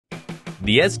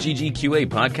The SGGQA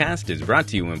podcast is brought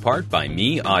to you in part by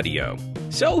Me Audio.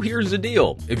 So here's the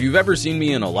deal. If you've ever seen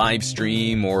me in a live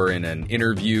stream or in an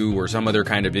interview or some other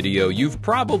kind of video, you've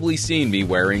probably seen me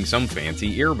wearing some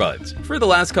fancy earbuds. For the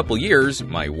last couple years,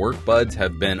 my work buds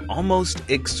have been almost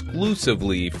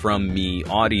exclusively from Me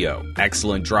Audio.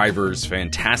 Excellent drivers,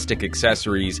 fantastic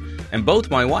accessories, and both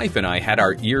my wife and I had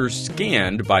our ears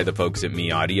scanned by the folks at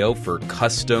Me Audio for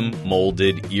custom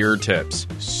molded ear tips.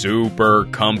 Super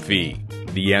comfy.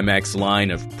 The MX line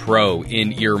of Pro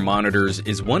in-ear monitors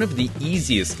is one of the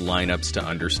easiest lineups to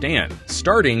understand,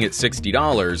 starting at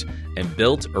 $60 and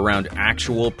built around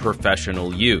actual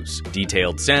professional use.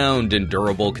 Detailed sound and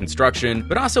durable construction,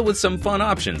 but also with some fun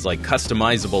options like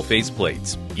customizable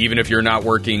faceplates. Even if you're not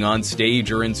working on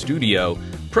stage or in studio,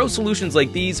 Pro solutions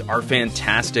like these are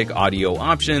fantastic audio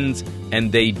options,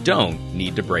 and they don't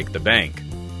need to break the bank.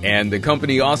 And the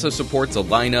company also supports a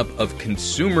lineup of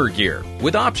consumer gear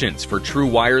with options for true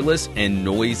wireless and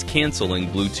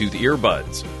noise-canceling Bluetooth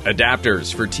earbuds,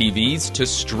 adapters for TVs to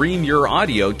stream your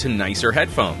audio to nicer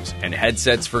headphones, and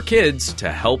headsets for kids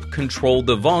to help control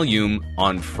the volume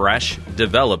on fresh,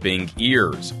 developing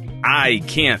ears. I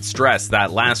can't stress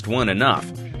that last one enough.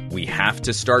 We have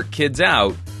to start kids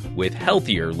out with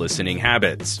healthier listening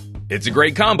habits. It's a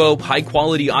great combo,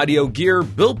 high-quality audio gear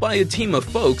built by a team of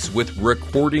folks with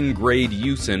recording-grade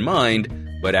use in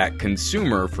mind, but at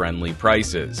consumer-friendly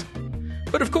prices.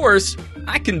 But of course,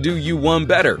 I can do you one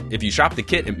better. If you shop the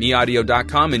kit at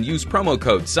meaudio.com and use promo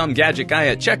code SomeGadgetGuy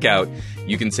at checkout,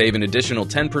 you can save an additional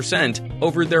 10%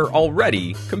 over their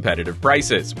already competitive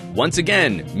prices. Once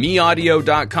again,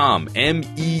 meaudio.com,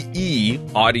 M-E-E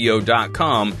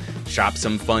audio.com. Shop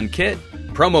some fun kit,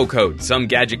 promo code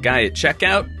SomeGadgetGuy at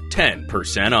checkout,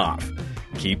 10% off.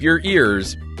 Keep your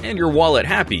ears and your wallet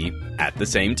happy at the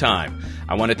same time.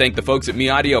 I want to thank the folks at Me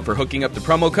Audio for hooking up the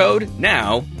promo code.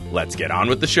 Now, let's get on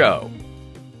with the show.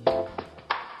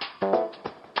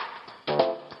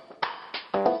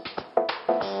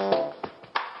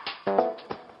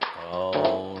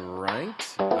 All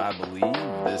right, I believe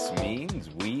this means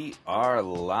we are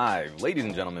live. Ladies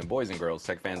and gentlemen, boys and girls,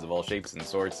 tech fans of all shapes and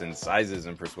sorts and sizes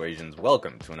and persuasions,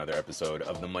 welcome to another episode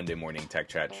of the Monday Morning Tech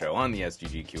Chat Show on the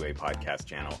SGGQA podcast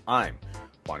channel. I'm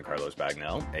Juan Carlos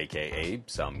Bagnell, aka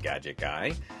Some Gadget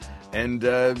Guy, and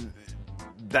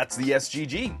that's the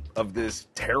SGG of this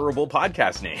terrible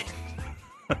podcast name.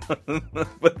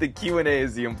 But the Q&A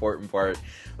is the important part.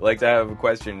 I like to have a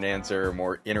question and answer,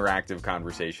 more interactive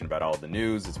conversation about all the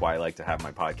news. It's why I like to have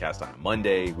my podcast on a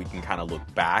Monday. We can kind of look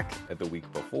back at the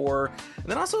week before. And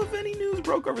then also if any news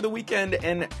broke over the weekend.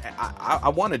 And I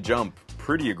want to jump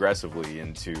pretty aggressively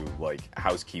into like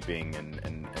housekeeping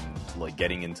and like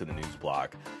getting into the news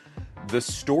block. The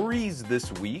stories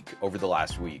this week, over the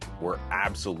last week, were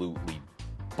absolutely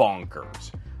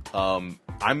bonkers.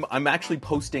 I'm actually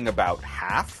posting about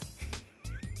half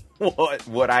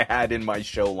what I had in my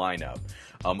show lineup.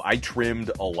 I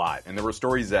trimmed a lot, and there were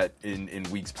stories that in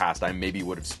weeks past I maybe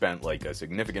would have spent like a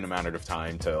significant amount of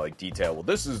time to like detail. Well,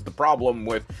 this is the problem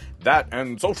with that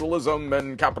and socialism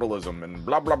and capitalism and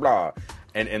blah blah blah,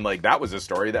 and like that was a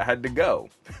story that had to go.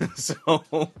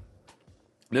 So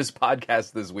this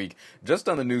podcast this week, just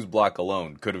on the news block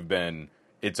alone, could have been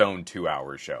its own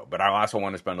 2-hour show. But I also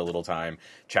want to spend a little time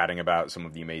chatting about some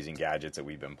of the amazing gadgets that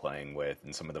we've been playing with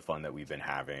and some of the fun that we've been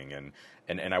having. And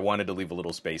I wanted to leave a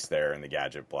little space there in the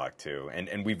gadget block too.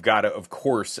 And we've got to, of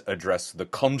course, address the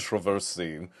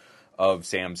controversy of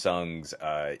Samsung's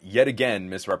yet again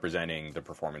misrepresenting the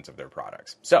performance of their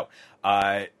products. So,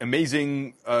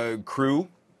 amazing crew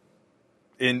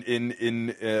in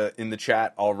the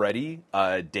chat already.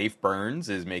 Dave Burns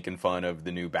is making fun of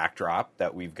the new backdrop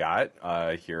that we've got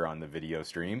here on the video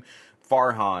stream.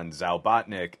 Farhan,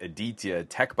 Zalbotnik, Aditya,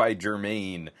 Tech by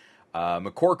Germain,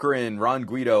 McCorcoran, Ron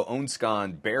Guido,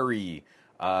 Onscon, Barry.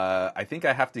 I think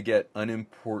I have to get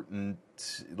unimportant.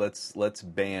 Let's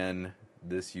ban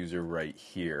this user right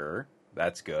here.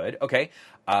 That's good. Okay.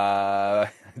 To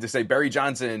say Barry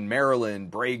Johnson, Marilyn,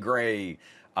 Bray Gray,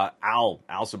 Al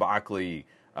Sabakli,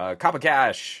 Kappa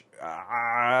Cash,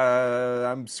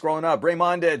 I'm scrolling up,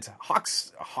 Raymondit,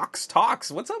 Hawks Talks,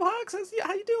 what's up Hawks,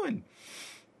 how you doing?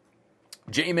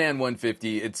 J-Man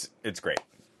 150, it's great.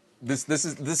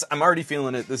 This I'm already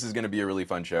feeling it. This is going to be a really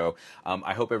fun show.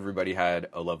 I hope everybody had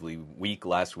a lovely week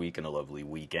last week and a lovely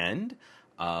weekend.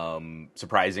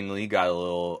 Surprisingly, got a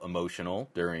little emotional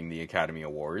during the Academy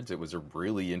Awards. It was a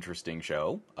really interesting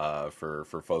show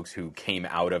for folks who came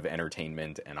out of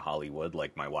entertainment and Hollywood,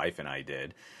 like my wife and I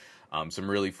did. Some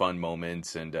really fun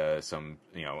moments and some,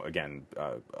 again,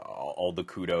 all the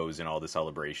kudos and all the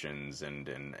celebrations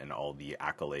and all the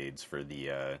accolades for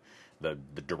the the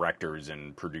directors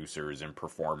and producers and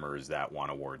performers that won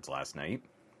awards last night.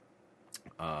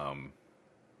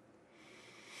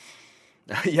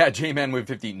 Yeah, J-Man with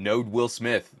 50, no Will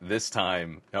Smith this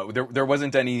time. No, there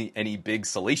wasn't any big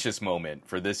salacious moment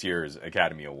for this year's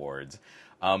Academy Awards,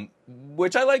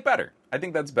 which I like better. I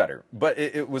think that's better. But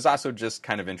it was also just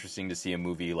kind of interesting to see a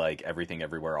movie like Everything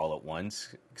Everywhere All at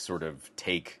Once sort of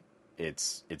take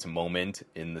its moment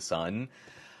in the sun.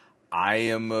 I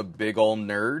am a big ol'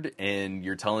 nerd, and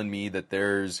you're telling me that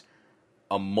there's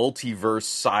a multiverse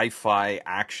sci-fi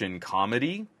action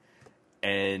comedy,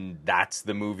 and that's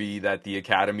the movie that the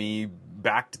Academy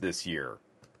backed this year.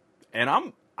 And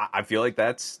I feel like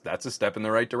that's a step in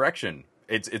the right direction.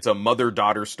 It's a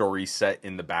mother-daughter story set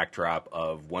in the backdrop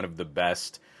of one of the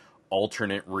best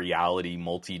alternate reality,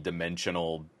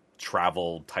 multi-dimensional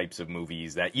travel types of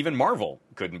movies that even Marvel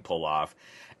couldn't pull off.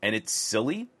 And it's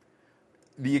silly.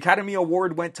 The Academy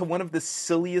Award went to one of the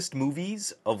silliest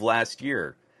movies of last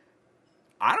year.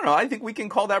 I don't know. I think we can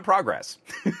call that progress.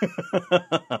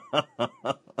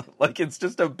 Like, it's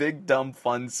just a big, dumb,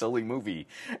 fun, silly movie.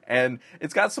 And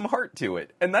it's got some heart to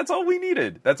it. And that's all we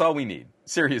needed. That's all we need.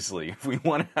 Seriously, if we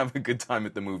want to have a good time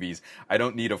at the movies, I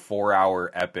don't need a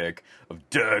 4-hour epic of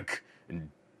dark and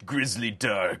grisly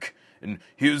dark. And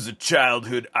here's a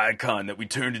childhood icon that we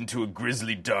turned into a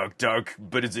grisly dark.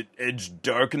 But is it edged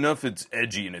dark enough? It's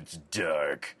edgy and it's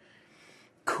dark.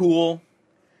 Cool.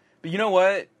 But you know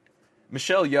what?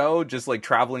 Michelle Yeoh just like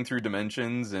traveling through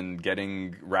dimensions and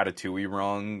getting Ratatouille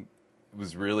wrong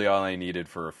was really all I needed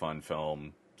for a fun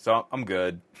film. So I'm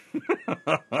good.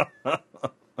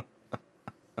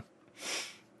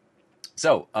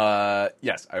 So,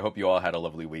 yes, I hope you all had a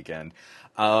lovely weekend.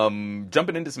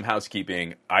 Jumping into some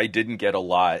housekeeping, I didn't get a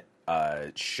lot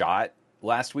shot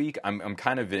last week. I'm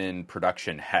kind of in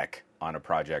production heck on a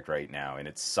project right now, and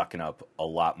it's sucking up a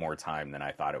lot more time than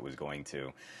I thought it was going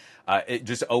to. It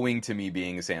just owing to me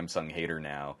being a Samsung hater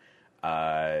now.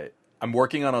 I'm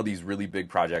working on all these really big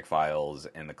project files,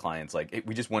 and the client's like, hey,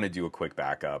 we just want to do a quick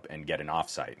backup and get an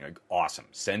offsite. And like, awesome,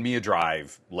 send me a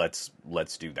drive. Let's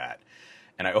do that.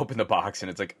 And I open the box, and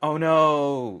it's like, oh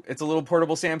no, it's a little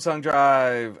portable Samsung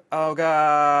drive. Oh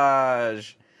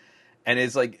gosh. And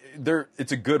it's like,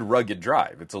 it's a good rugged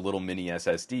drive. It's a little mini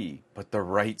SSD, but the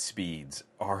write speeds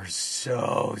are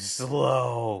so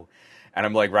slow. And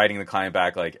I'm like writing the client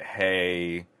back like,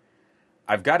 hey,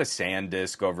 I've got a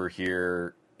SanDisk over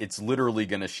here. It's literally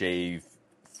going to shave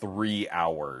 3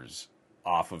 hours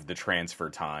off of the transfer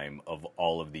time of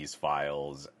all of these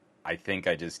files. I think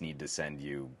I just need to send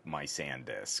you my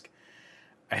SanDisk.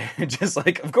 And just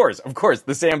like, of course,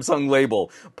 the Samsung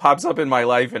label pops up in my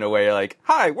life in a way like,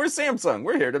 hi, we're Samsung.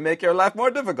 We're here to make your life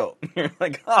more difficult. You're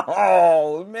like,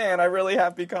 oh, man, I really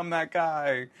have become that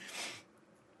guy.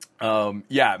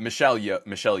 Yeah, Michelle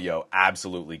Yeoh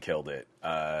absolutely killed it.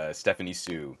 Stephanie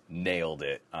Sue nailed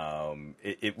it.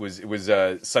 It was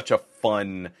such a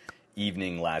fun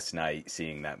evening last night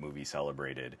seeing that movie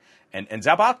celebrated. And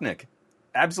Zabotnik,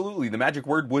 absolutely, the magic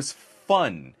word was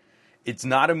fun. It's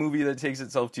not a movie that takes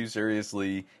itself too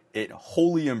seriously. It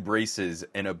wholly embraces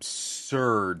an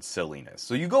absurd silliness.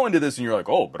 So you go into this and you're like,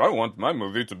 oh, but I want my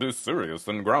movie to be serious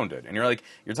and grounded. And you're like,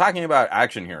 you're talking about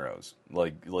action heroes,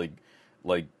 like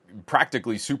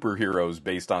practically superheroes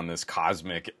based on this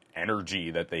cosmic energy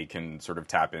that they can sort of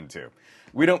tap into.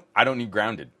 I don't need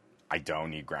grounded. I don't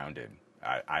need grounded.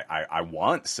 I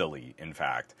want silly, in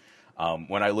fact.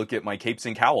 When I look at my capes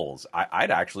and cowls, I'd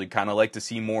actually kind of like to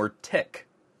see more Tick,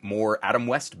 more Adam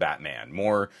West Batman,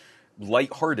 more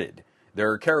lighthearted. There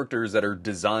are characters that are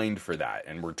designed for that,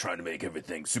 and we're trying to make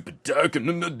everything super dark, and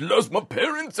then I lost my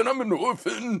parents, and I'm an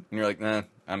orphan. And you're like, nah,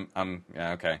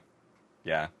 yeah, okay.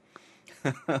 Yeah.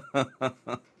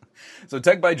 So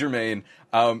Tech by Jermaine,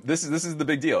 this is the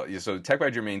big deal. So Tech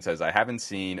by Jermaine says, I haven't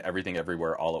seen Everything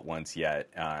Everywhere All at Once yet.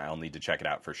 I'll need to check it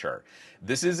out for sure.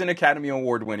 This is an Academy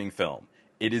Award winning film.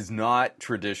 It is not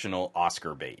traditional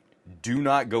Oscar bait. Do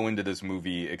not go into this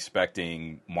movie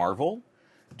expecting Marvel.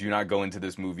 Do not go into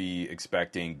this movie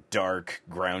expecting dark,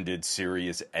 grounded,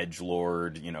 serious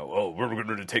edgelord, oh, we're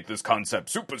going to take this concept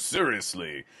super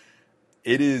seriously.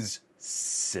 It is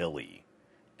silly.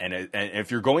 And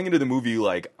if you're going into the movie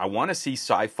like, I want to see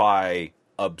sci-fi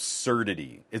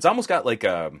absurdity, it's almost got like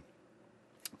a,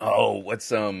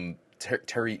 Time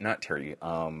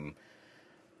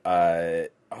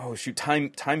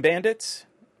Bandits?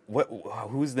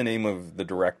 Who's the name of the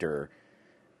director?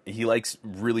 He likes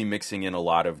really mixing in a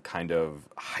lot of kind of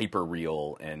hyper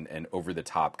real and over the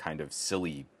top kind of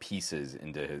silly pieces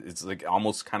into his, it's like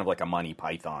almost kind of like a Monty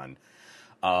Python.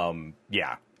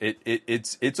 Yeah,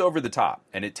 It's over the top,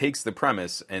 and it takes the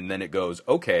premise, and then it goes,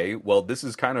 okay, well, this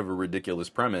is kind of a ridiculous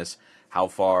premise. How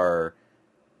far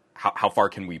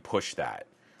can we push that?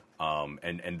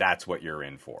 And that's what you're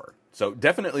in for. So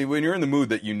definitely, when you're in the mood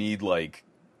that you need like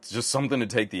just something to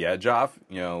take the edge off,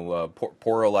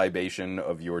 pour a libation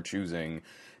of your choosing,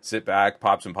 sit back,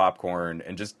 pop some popcorn,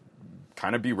 and just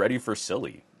kind of be ready for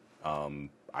silly.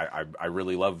 I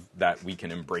really love that we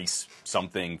can embrace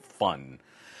something fun.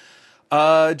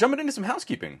 Jumping into some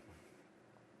housekeeping.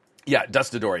 Yeah,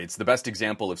 Dustadori. It's the best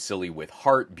example of silly with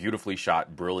heart, beautifully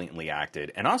shot, brilliantly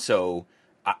acted. And also,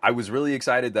 I was really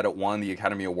excited that it won the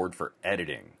Academy Award for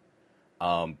editing.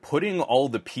 Putting all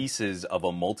the pieces of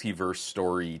a multiverse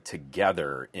story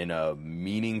together in a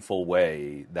meaningful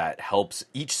way that helps,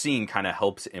 each scene kind of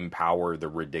helps empower the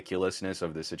ridiculousness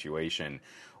of the situation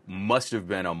must have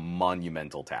been a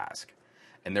monumental task.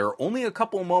 And there are only a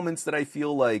couple moments that I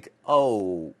feel like,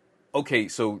 oh, okay,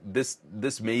 so this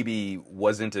maybe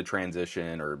wasn't a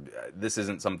transition, or this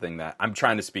isn't something that, I'm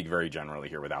trying to speak very generally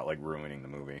here without like ruining the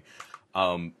movie.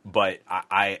 But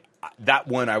I that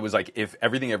one, I was like, if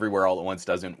Everything Everywhere All at Once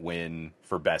doesn't win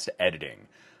for best editing,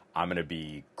 I'm gonna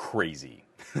be crazy.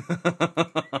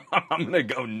 I'm gonna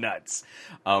go nuts,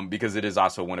 because it is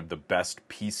also one of the best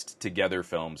pieced together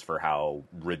films for how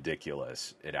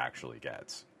ridiculous it actually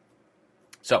gets.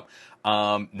 So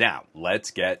now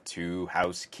let's get to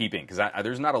housekeeping, because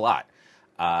there's not a lot.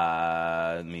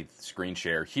 Let me screen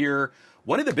share here.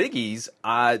 One of the biggies,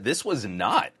 this was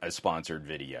not a sponsored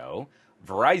video.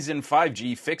 Verizon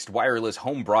 5G fixed wireless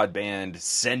home broadband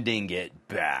sending it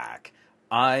back.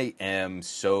 I am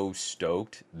so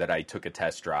stoked that I took a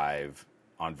test drive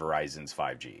on Verizon's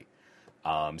 5G.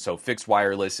 So fixed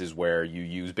wireless is where you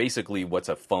use basically what's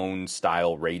a phone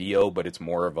style radio, but it's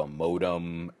more of a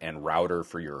modem and router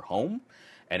for your home,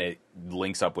 and it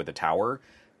links up with a tower.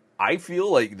 I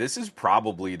feel like this is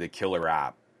probably the killer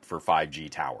app for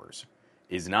 5G towers.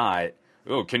 Is not,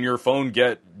 oh, can your phone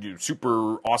get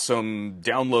super awesome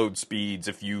download speeds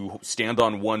if you stand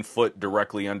on 1 foot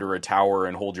directly under a tower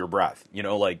and hold your breath?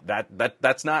 Like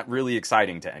that's not really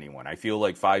exciting to anyone. I feel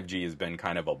like 5G has been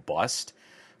kind of a bust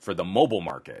for the mobile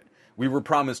market. We were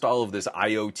promised all of this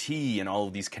IoT and all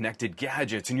of these connected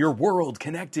gadgets and your world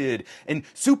connected and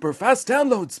super fast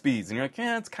download speeds. And you're like,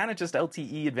 yeah, it's kind of just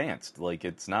LTE advanced. Like,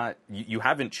 it's not, you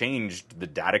haven't changed the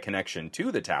data connection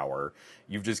to the tower.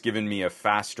 You've just given me a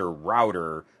faster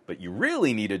router, but you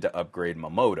really needed to upgrade my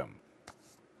modem.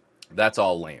 That's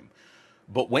all lame.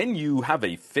 But when you have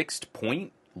a fixed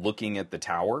point looking at the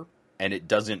tower and it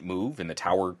doesn't move and the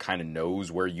tower kind of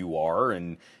knows where you are,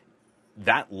 and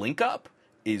that link up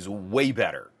is way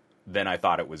better than I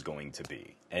thought it was going to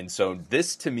be. And so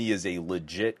this to me is a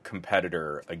legit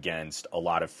competitor against a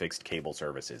lot of fixed cable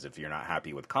services. If you're not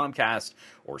happy with Comcast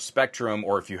or Spectrum,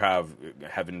 or if you have,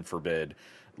 heaven forbid,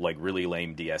 like really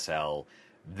lame DSL,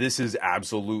 this is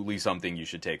absolutely something you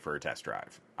should take for a test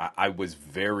drive. I was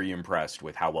very impressed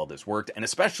with how well this worked, and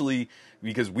especially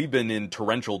because we've been in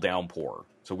torrential downpour.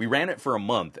 So we ran it for a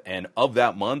month, and of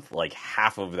that month, like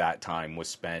half of that time was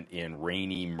spent in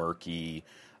rainy, murky,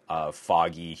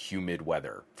 foggy, humid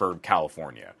weather for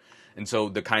California. And so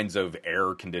the kinds of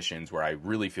air conditions where I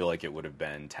really feel like it would have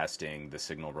been testing the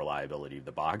signal reliability of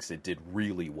the box, it did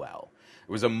really well.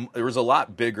 It was a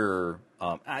lot bigger.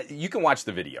 You can watch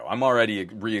the video. I'm already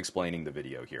re-explaining the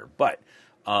video here, but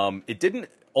it didn't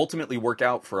ultimately work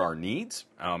out for our needs,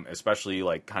 especially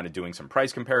like kind of doing some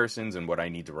price comparisons and what I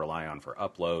need to rely on for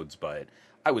uploads. But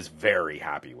I was very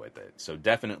happy with it, so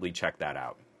definitely check that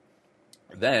out.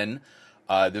 Then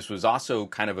this was also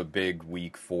kind of a big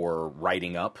week for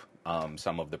writing up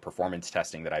some of the performance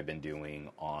testing that I've been doing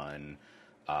on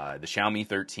the Xiaomi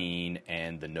 13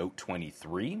 and the Note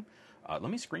 23. Let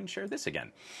me screen share this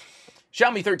again.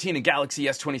 Xiaomi 13 and Galaxy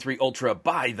S23 Ultra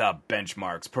by the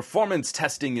benchmarks. Performance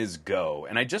testing is go.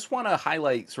 And I just want to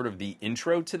highlight sort of the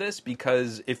intro to this,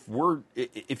 because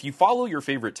if you follow your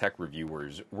favorite tech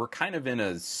reviewers, we're kind of in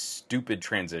a stupid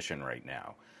transition right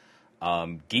now.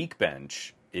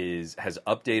 Geekbench has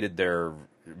updated their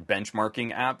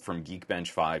benchmarking app from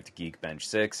Geekbench 5 to Geekbench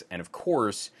 6, and of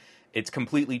course, it's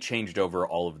completely changed over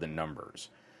all of the numbers.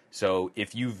 So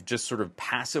if you've just sort of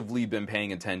passively been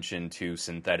paying attention to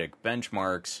synthetic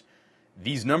benchmarks,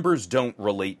 these numbers don't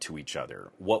relate to each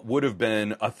other. What would have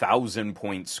been a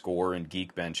 1,000-point score in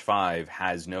Geekbench 5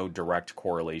 has no direct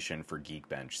correlation for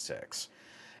Geekbench 6.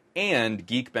 And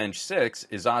Geekbench 6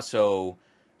 is also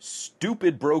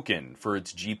stupid broken for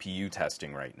its GPU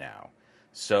testing right now.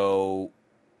 So,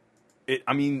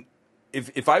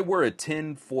 if I were a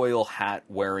tinfoil hat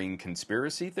wearing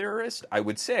conspiracy theorist, I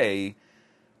would say,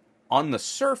 on the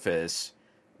surface,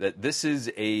 that this is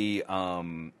a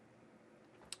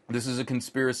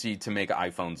conspiracy to make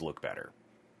iPhones look better,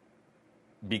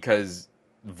 because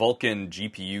Vulkan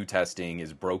GPU testing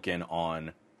is broken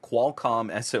on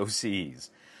Qualcomm SoCs.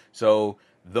 So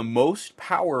the most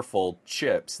powerful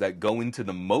chips that go into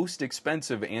the most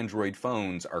expensive Android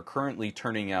phones are currently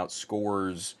turning out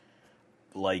scores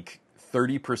like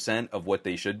 30% of what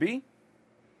they should be.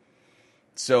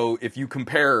 So if you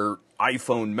compare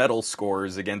iPhone Metal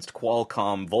scores against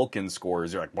Qualcomm Vulkan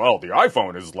scores, you're like, well, the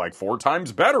iPhone is like 4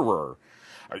 times betterer.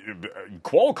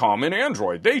 Qualcomm and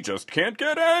Android, they just can't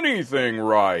get anything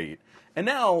right. And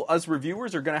now us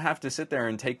reviewers are going to have to sit there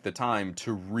and take the time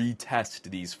to retest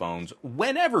these phones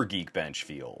whenever Geekbench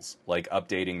feels like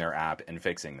updating their app and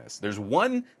fixing this. There's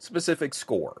one specific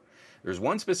score. There's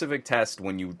one specific test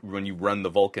when you run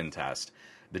the Vulkan test,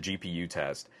 the GPU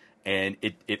test, and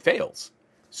it fails.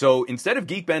 So instead of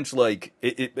Geekbench, like,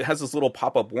 it has this little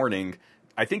pop-up warning.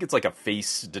 I think it's like a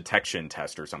face detection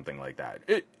test or something like that.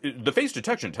 The face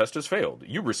detection test has failed.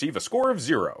 You receive a score of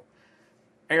 0.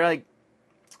 And you're like,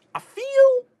 I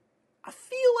feel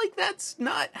like that's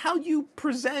not how you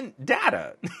present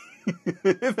data.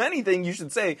 If anything, you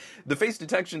should say the face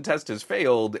detection test has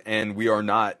failed and we are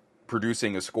not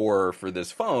producing a score for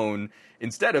this phone,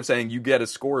 instead of saying you get a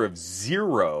score of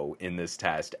 0 in this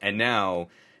test and now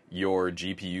your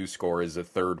GPU score is a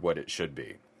third what it should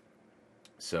be.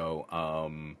 So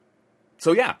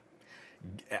yeah,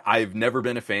 I've never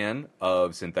been a fan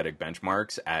of synthetic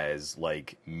benchmarks as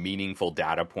like meaningful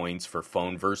data points for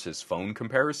phone versus phone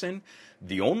comparison.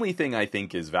 The only thing I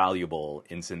think is valuable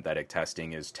in synthetic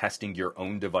testing is testing your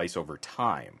own device over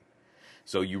time.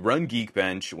 So you run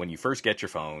Geekbench when you first get your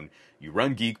phone, you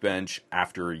run Geekbench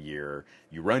after a year,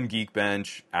 you run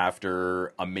Geekbench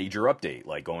after a major update,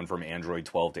 like going from Android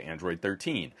 12 to Android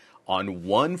 13. On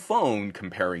one phone,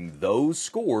 comparing those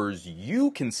scores, you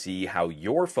can see how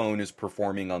your phone is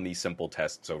performing on these simple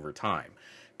tests over time.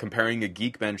 Comparing a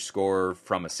Geekbench score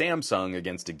from a Samsung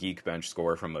against a Geekbench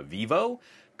score from a Vivo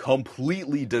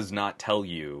completely does not tell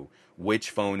you which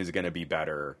phone is going to be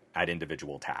better at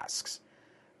individual tasks.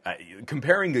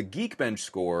 Comparing a Geekbench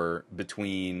score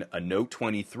between a Note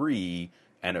 23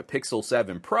 and a Pixel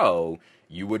 7 Pro,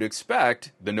 you would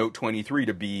expect the Note 23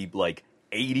 to be like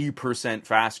 80%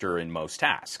 faster in most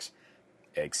tasks.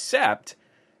 Except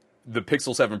the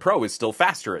Pixel 7 Pro is still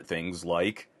faster at things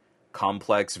like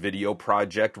complex video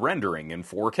project rendering in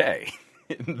 4K.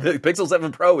 The Pixel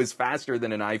 7 Pro is faster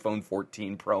than an iPhone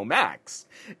 14 Pro Max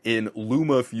in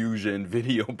LumaFusion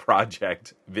video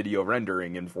project video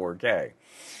rendering in 4K.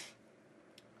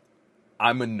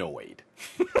 I'm annoyed.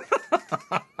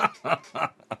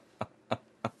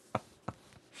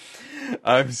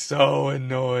 I'm so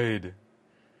annoyed.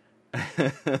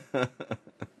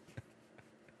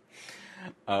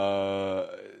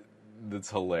 That's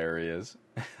hilarious.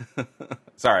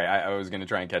 Sorry, I was going to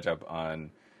try and catch up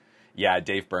on... Yeah,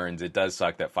 Dave Burns, it does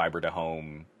suck that fiber to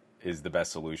home is the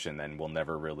best solution, then we'll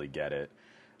never really get it.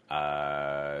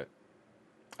 Fat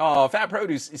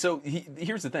Produce. So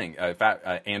here's the thing.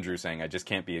 Andrew saying, I just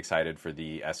can't be excited for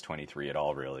the S23 at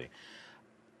all, really.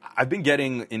 I've been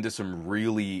getting into some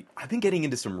really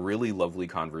lovely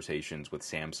conversations with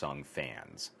Samsung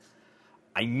fans.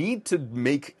 I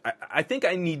think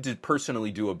I need to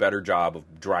personally do a better job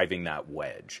of driving that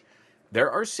wedge. There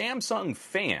are Samsung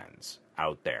fans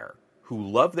out there who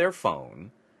love their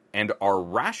phone and are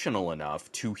rational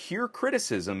enough to hear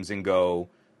criticisms and go,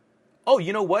 oh,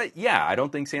 you know what? Yeah, I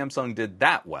don't think Samsung did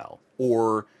that well.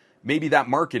 Or maybe that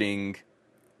marketing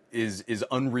is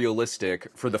unrealistic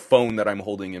for the phone that I'm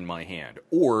holding in my hand.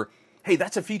 Or, hey,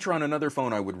 that's a feature on another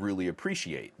phone I would really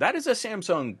appreciate. That is a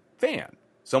Samsung fan.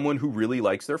 Someone who really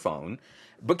likes their phone,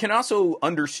 but can also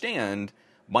understand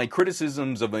my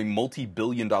criticisms of a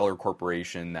multi-billion-dollar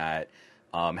corporation that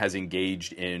has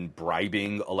engaged in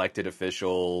bribing elected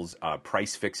officials,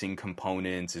 price-fixing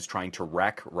components, is trying to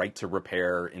wreck right to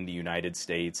repair in the United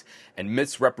States, and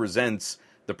misrepresents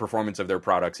the performance of their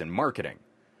products in marketing.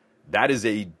 That is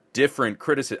a different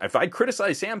criticism. If I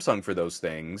criticize Samsung for those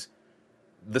things,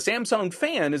 the Samsung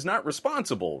fan is not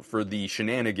responsible for the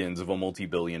shenanigans of a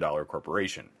multi-billion-dollar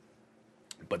corporation.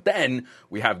 But then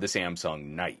we have the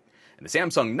Samsung Knight. And the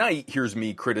Samsung Knight hears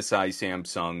me criticize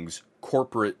Samsung's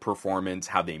corporate performance,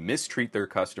 how they mistreat their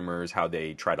customers, how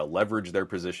they try to leverage their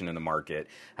position in the market,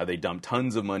 how they dump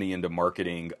tons of money into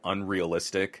marketing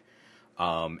unrealistic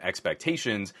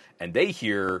expectations. And they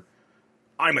hear,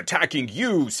 I'm attacking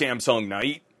you, Samsung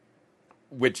Knight,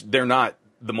 which they're not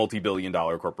the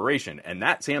multi-billion-dollar corporation. And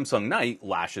that Samsung Knight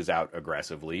lashes out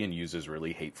aggressively and uses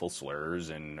really hateful slurs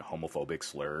and homophobic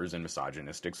slurs and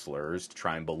misogynistic slurs to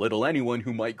try and belittle anyone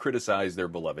who might criticize their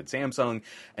beloved Samsung,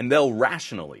 and they'll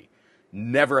rationally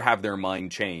never have their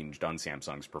mind changed on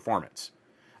Samsung's performance.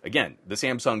 Again, the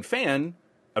Samsung fan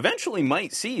eventually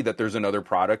might see that there's another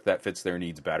product that fits their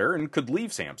needs better and could leave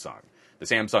Samsung. The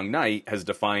Samsung Knight has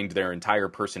defined their entire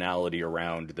personality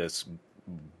around this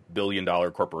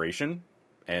billion-dollar corporation,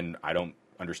 and I don't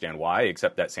understand why,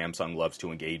 except that Samsung loves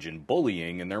to engage in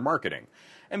bullying in their marketing.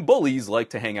 And bullies like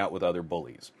to hang out with other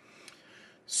bullies.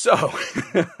 So,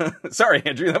 sorry,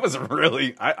 Andrew, that was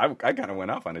really, I kind of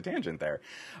went off on a tangent there.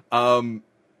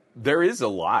 There is a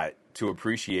lot to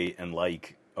appreciate and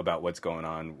like about what's going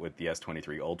on with the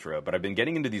S23 Ultra, but I've been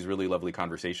getting into these really lovely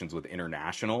conversations with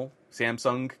international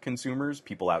Samsung consumers,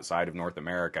 people outside of North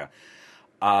America.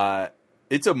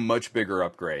 It's a much bigger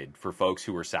upgrade for folks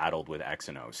who are saddled with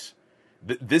Exynos.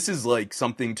 This is like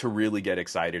something to really get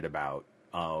excited about,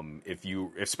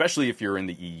 especially if you're in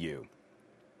the EU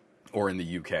or in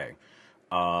the UK.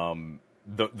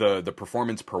 The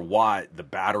performance per watt, the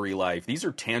battery life, these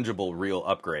are tangible, real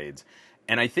upgrades.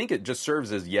 And I think it just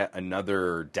serves as yet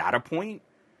another data point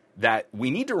that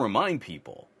we need to remind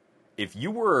people. If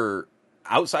you were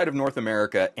outside of North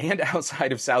America and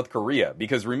outside of South Korea,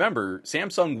 because remember,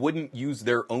 Samsung wouldn't use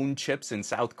their own chips in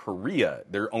South Korea.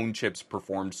 Their own chips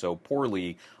performed so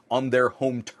poorly on their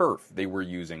home turf. They were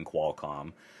using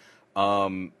Qualcomm.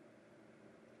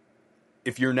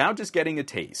 If you're now just getting a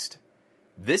taste,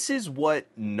 this is what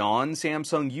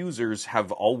non-Samsung users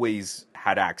have always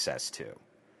had access to.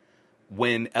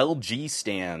 When LG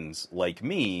stans like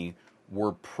me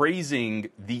were praising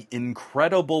the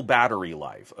incredible battery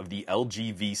life of the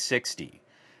LG V60,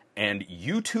 and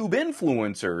YouTube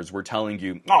influencers were telling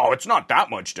you, oh, it's not that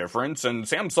much difference, and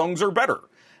Samsungs are better.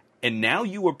 And now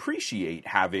you appreciate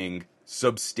having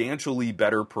substantially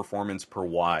better performance per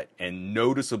watt and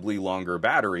noticeably longer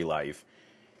battery life.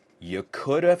 You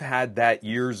could have had that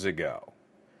years ago.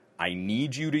 I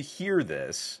need you to hear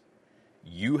this.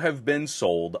 You have been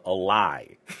sold a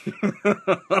lie.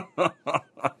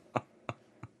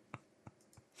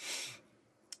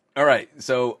 All right,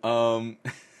 so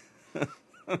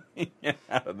let me get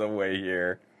out of the way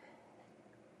here.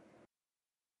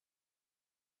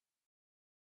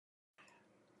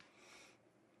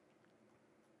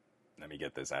 Let me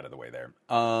get this out of the way there.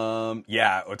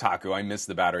 Yeah, Otaku, I missed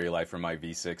the battery life from my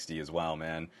V60 as well,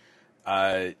 man.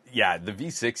 Yeah, the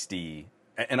V60,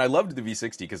 and I loved the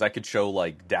V60 because I could show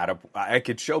like data, I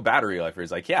could show battery life.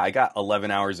 It's like, yeah, I got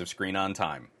 11 hours of screen on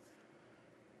time.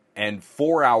 And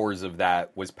 4 hours of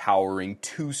that was powering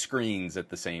 2 screens at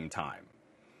the same time.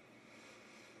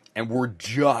 And we're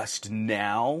just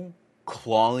now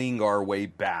clawing our way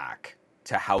back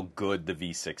to how good the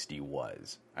V60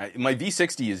 was. My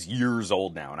V60 is years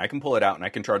old now, and I can pull it out and I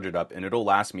can charge it up, and it'll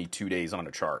last me 2 days on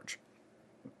a charge.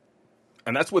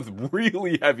 And that's with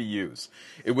really heavy use.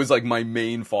 It was like my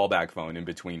main fallback phone in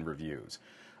between reviews.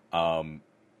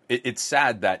 It's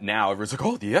sad that now everyone's like,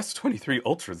 oh, the S23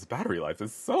 Ultra's battery life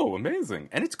is so amazing.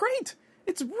 And it's great.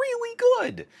 It's really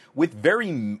good. With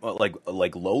very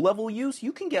like low level use,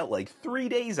 you can get like 3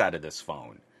 days out of this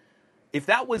phone. If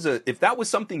that was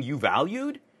something you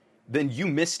valued, then you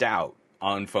missed out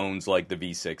on phones like the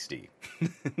V60.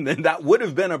 Then that would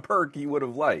have been a perk you would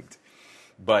have liked.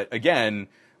 But again,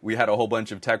 we had a whole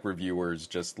bunch of tech reviewers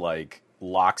just like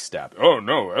lockstep. Oh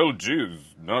no, LG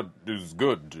is not as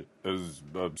good as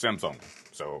Samsung.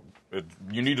 So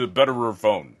you need a better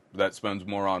phone that spends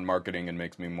more on marketing and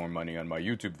makes me more money on my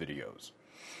YouTube videos.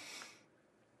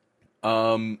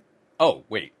 Oh,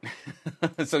 wait.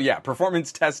 So yeah,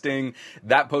 performance testing.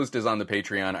 That post is on the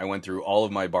Patreon. I went through all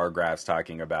of my bar graphs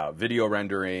talking about video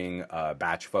rendering,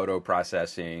 batch photo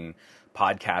processing,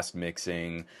 podcast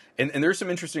mixing, and there's some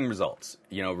interesting results.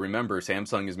 You know, remember,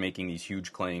 Samsung is making these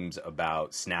huge claims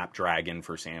about Snapdragon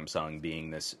for Samsung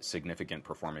being this significant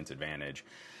performance advantage.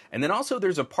 And then also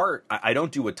there's a part, I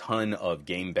don't do a ton of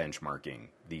game benchmarking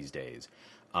these days.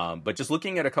 But just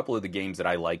looking at a couple of the games that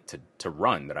I like to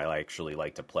run, that I actually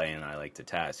like to play and I like to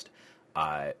test,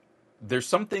 there's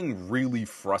something really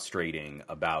frustrating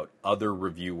about other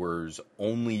reviewers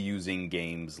only using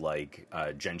games like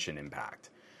Genshin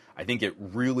Impact. I think it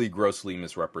really grossly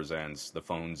misrepresents the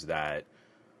phones that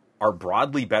are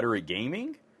broadly better at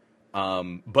gaming,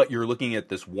 but you're looking at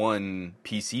this one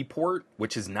PC port,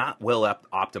 which is not well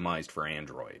optimized for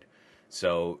Android.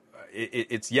 So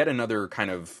it's yet another kind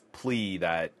of plea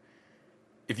that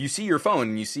if you see your phone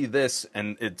and you see this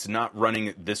and it's not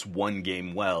running this one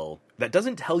game well, that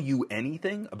doesn't tell you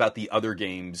anything about the other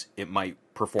games it might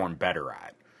perform better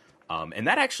at. And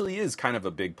that actually is kind of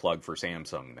a big plug for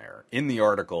Samsung there. In the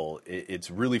article,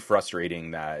 it's really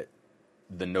frustrating that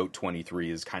the Note 23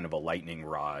 is kind of a lightning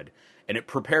rod, and it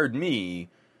prepared me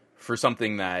for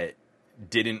something that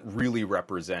didn't really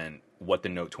represent what the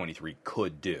Note 23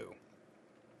 could do.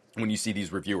 When you see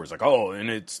these reviewers like, oh, and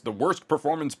it's the worst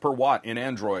performance per watt in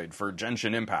Android for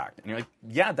Genshin Impact. And you're like,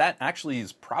 yeah, that actually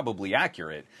is probably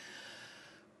accurate.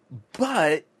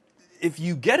 But if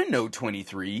you get a Note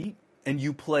 23 and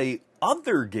you play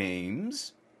other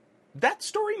games, that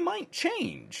story might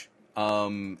change.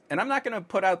 And I'm not going to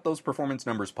put out those performance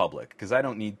numbers public because I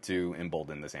don't need to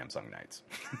embolden the Samsung Knights.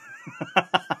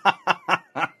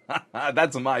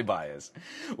 That's my bias.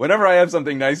 Whenever I have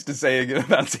something nice to say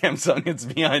about Samsung, it's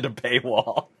behind a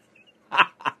paywall.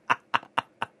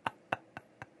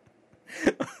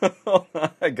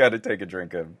 I gotta take a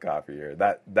drink of coffee here.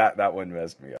 That one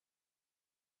messed me up.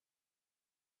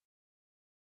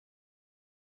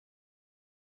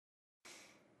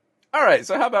 All right,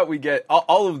 so how about we get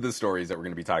all of the stories that we're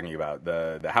going to be talking about,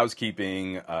 the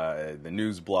housekeeping, the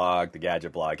news blog, the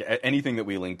gadget blog, anything that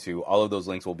we link to, all of those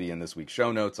links will be in this week's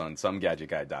show notes on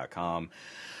somegadgetguide.com.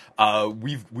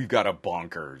 We've got a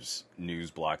bonkers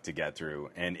news block to get through,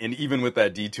 and even with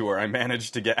that detour, I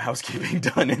managed to get housekeeping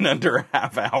done in under a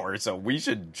half hour, so we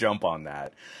should jump on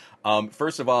that.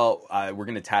 First of all, we're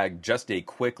going to tag just a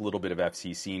quick little bit of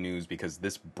FCC news because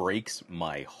this breaks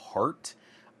my heart.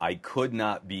 I could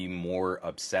not be more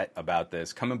upset about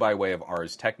this. Coming by way of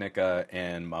Ars Technica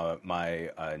and my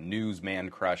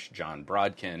newsman crush, John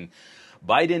Brodkin,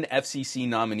 Biden FCC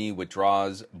nominee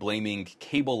withdraws, blaming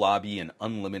cable lobby and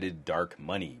unlimited dark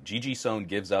money. Gigi Sohn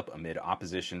gives up amid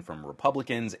opposition from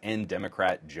Republicans and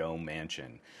Democrat Joe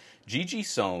Manchin. Gigi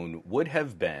Sohn would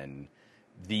have been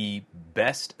the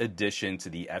best addition to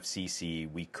the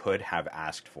FCC we could have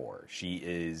asked for.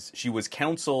 She was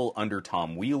counsel under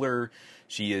Tom Wheeler.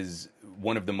 She is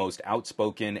one of the most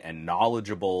outspoken and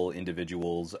knowledgeable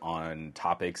individuals on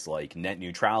topics like net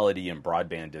neutrality and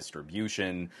broadband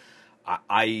distribution.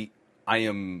 I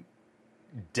am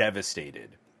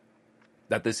devastated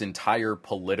that this entire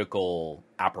political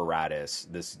apparatus,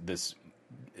 these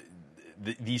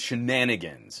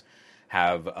shenanigans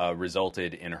have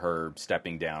resulted in her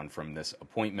stepping down from this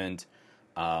appointment.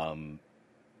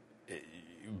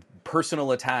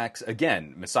 Personal attacks,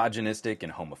 again, misogynistic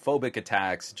and homophobic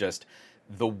attacks, just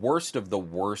the worst of the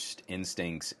worst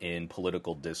instincts in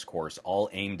political discourse, all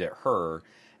aimed at her.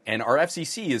 And our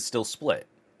FCC is still split.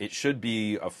 It should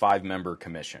be a 5-member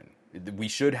commission. We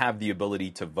should have the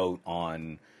ability to vote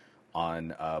on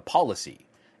policy.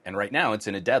 And right now it's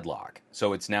in a deadlock.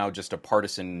 So it's now just a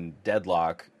partisan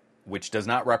deadlock, which does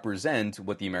not represent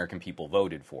what the American people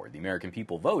voted for. The American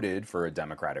people voted for a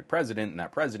Democratic president, and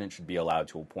that president should be allowed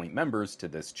to appoint members to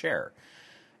this chair.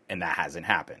 And that hasn't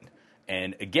happened.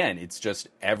 And again, it's just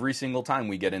every single time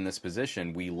we get in this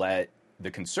position, we let the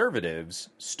conservatives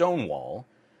stonewall,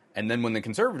 and then when the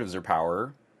conservatives are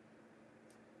power,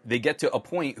 they get to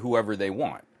appoint whoever they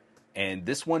want. And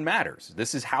this one matters.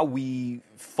 This is how we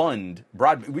fund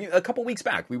broadband. A couple weeks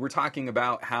back, we were talking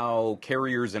about how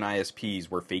carriers and ISPs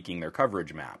were faking their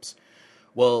coverage maps.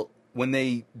 Well, when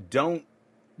they don't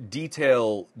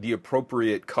detail the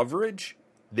appropriate coverage,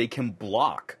 they can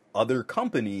block other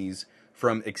companies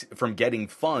from getting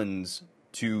funds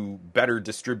to better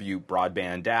distribute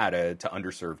broadband data to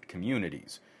underserved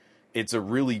communities. It's a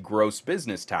really gross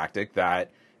business tactic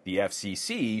that the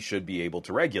FCC should be able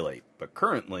to regulate. But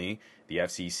currently, the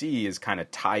FCC is kind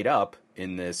of tied up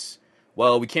in this,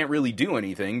 well, we can't really do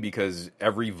anything because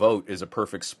every vote is a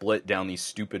perfect split down these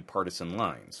stupid partisan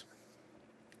lines.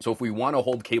 So if we want to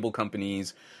hold cable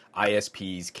companies,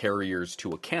 ISPs, carriers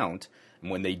to account, and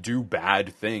when they do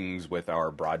bad things with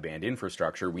our broadband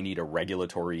infrastructure, we need a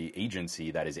regulatory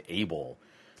agency that is able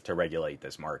to regulate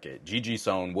this market. Gigi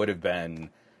Sohn would have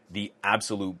been the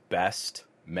absolute best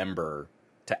member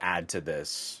to add to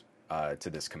this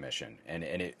commission,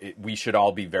 and we should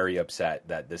all be very upset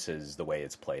that this is the way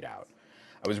it's played out.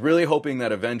 I was really hoping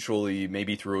that eventually,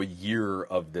 maybe through a year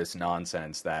of this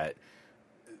nonsense, that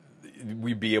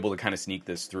we'd be able to kind of sneak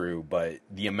this through, but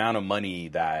the amount of money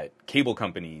that cable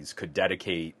companies could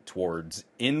dedicate towards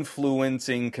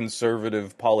influencing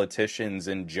conservative politicians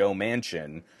and Joe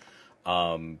Manchin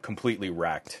completely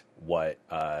wrecked what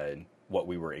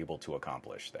we were able to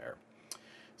accomplish there.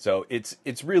 So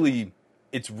it's really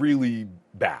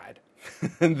bad.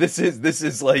 This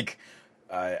is like,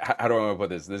 how do I want to put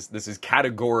this? This is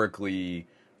categorically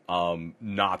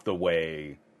not the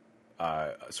way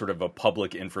sort of a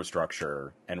public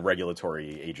infrastructure and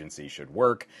regulatory agency should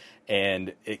work.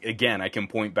 And again, I can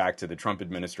point back to the Trump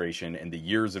administration and the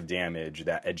years of damage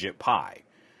that Ajit Pai,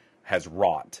 has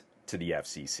wrought to the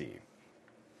FCC.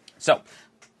 So,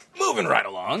 moving right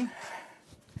along.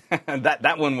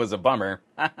 that one was a bummer.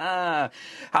 How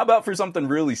about for something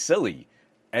really silly?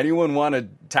 Anyone want to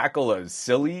tackle a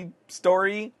silly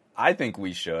story? I think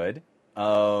we should.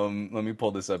 Let me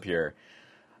pull this up here.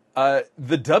 The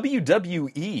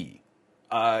WWE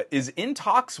is in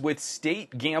talks with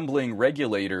state gambling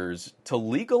regulators to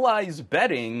legalize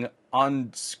betting on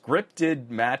scripted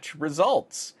match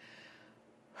results.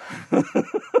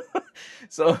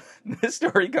 So this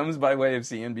story comes by way of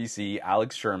CNBC.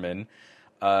 Alex Sherman.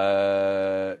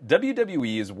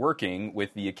 WWE is working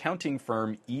with the accounting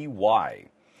firm EY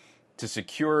to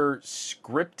secure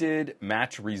scripted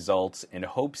match results in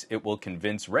hopes it will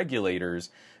convince regulators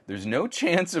there's no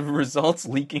chance of results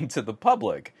leaking to the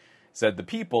public, said the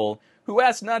people, who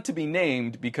asked not to be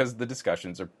named because the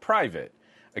discussions are private.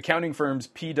 Accounting firms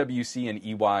PwC and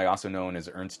EY, also known as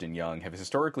Ernst & Young, have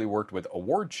historically worked with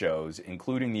award shows,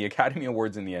 including the Academy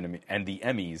Awards and the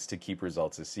Emmys, to keep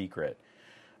results a secret.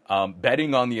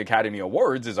 Betting on the Academy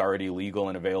Awards is already legal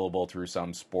and available through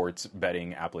some sports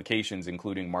betting applications,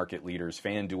 including market leaders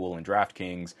FanDuel and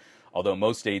DraftKings, although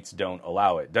most states don't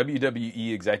allow it.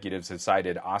 WWE executives have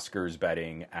cited Oscars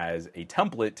betting as a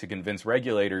template to convince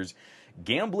regulators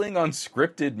gambling on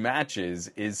scripted matches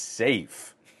is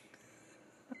safe.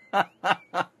 I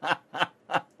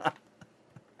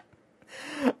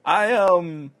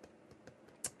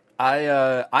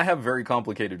have very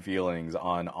complicated feelings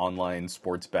on online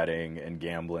sports betting and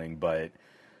gambling, but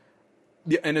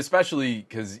and especially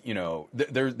because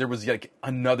there was like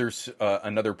another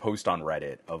post on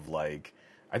Reddit of like,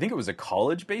 I think it was a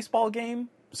college baseball game.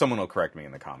 Someone will correct me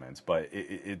in the comments, but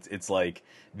it's like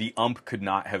the ump could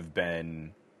not have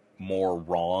been more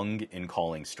wrong in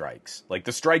calling strikes. Like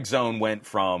the strike zone went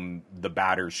from the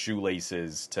batter's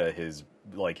shoelaces to his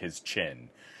chin.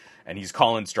 And he's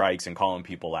calling strikes and calling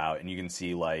people out, and you can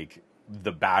see like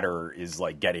the batter is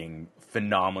like getting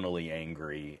phenomenally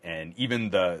angry, and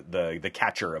even the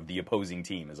catcher of the opposing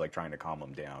team is like trying to calm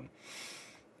him down.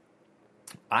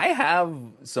 I have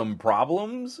some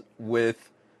problems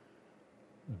with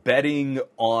betting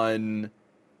on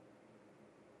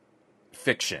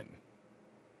fiction.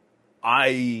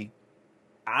 I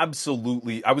was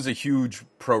a huge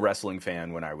pro wrestling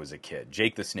fan when I was a kid.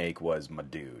 Jake the Snake was my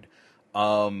dude.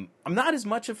 I'm not as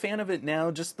much a fan of it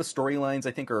now. Just the storylines,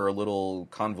 I think, are a little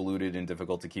convoluted and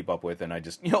difficult to keep up with. And I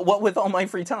just, what with all my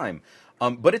free time.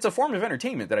 But it's a form of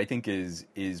entertainment that I think is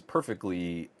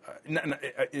perfectly,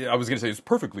 I was going to say it's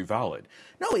perfectly valid.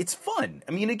 No, it's fun.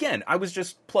 I mean, again, I was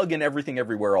just plugging everything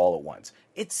everywhere all at once.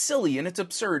 It's silly and it's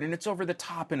absurd and it's over the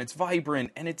top and it's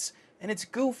vibrant and it's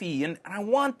goofy and I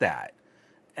want that.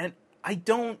 And I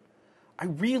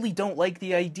really don't like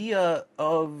the idea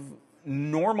of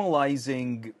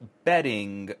normalizing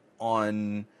betting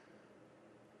on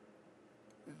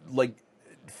like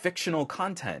fictional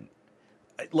content.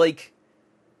 Like,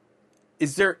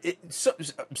 is there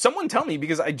someone tell me,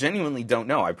 because I genuinely don't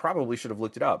know. I probably should have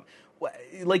looked it up.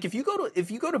 Like if you go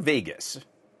to Vegas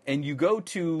and you go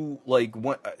to like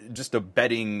just a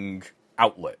betting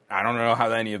outlet. I don't know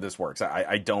how any of this works.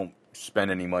 I don't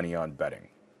spend any money on betting.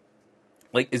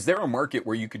 Like, is there a market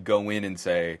where you could go in and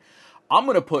say, I'm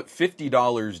going to put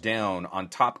 $50 down on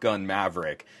Top Gun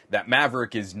Maverick, that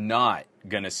Maverick is not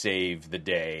going to save the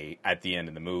day at the end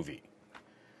of the movie.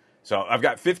 So I've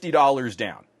got $50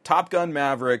 down. Top Gun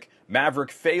Maverick,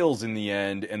 Maverick fails in the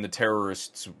end, and the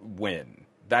terrorists win.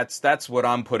 That's what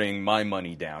I'm putting my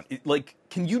money down. Like,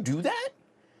 can you do that?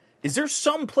 Is there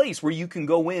some place where you can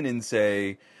go in and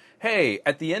say, hey,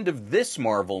 at the end of this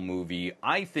Marvel movie,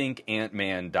 I think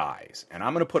Ant-Man dies, and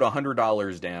I'm going to put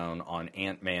 $100 down on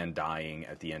Ant-Man dying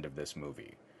at the end of this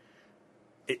movie.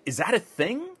 Is that a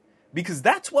thing? Because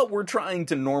that's what we're trying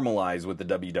to normalize with the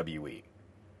WWE.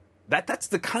 That's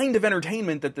the kind of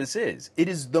entertainment that this is. It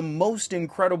is the most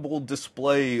incredible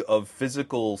display of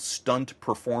physical stunt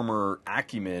performer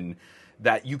acumen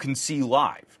that you can see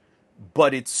live.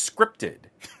 But it's scripted.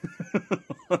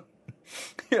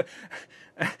 Yeah.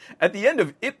 At the end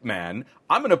of Ip Man,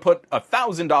 I'm going to put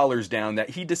 $1,000 down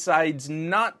that he decides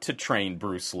not to train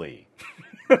Bruce Lee.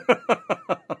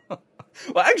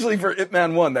 Well, actually, for Ip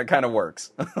Man 1, that kind of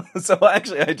works. So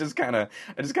actually, I just kind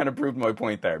of proved my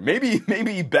point there.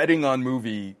 Maybe betting on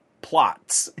movie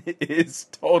plots is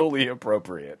totally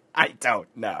appropriate. I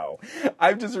don't know.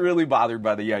 I'm just really bothered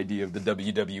by the idea of the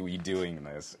WWE doing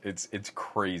this. It's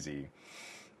crazy.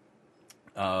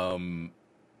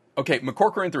 Okay,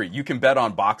 McCorcoran 3, you can bet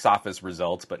on box office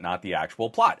results, but not the actual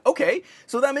plot. Okay,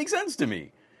 so that makes sense to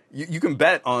me. You can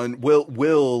bet on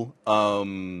will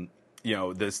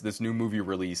this new movie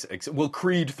release will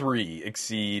Creed 3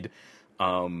 exceed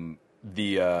the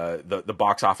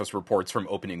box office reports from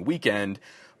opening weekend,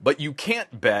 but you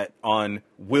can't bet on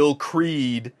will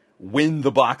Creed win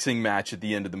the boxing match at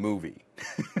the end of the movie.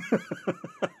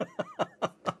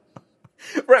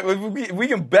 Right, if we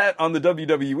can bet on the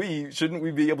WWE, shouldn't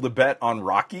we be able to bet on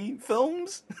Rocky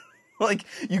films? Like,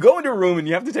 you go into a room and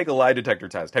you have to take a lie detector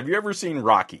test. Have you ever seen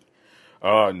Rocky?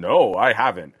 No, I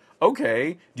haven't.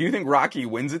 Okay, do you think Rocky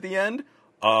wins at the end?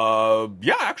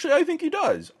 Yeah, actually, I think he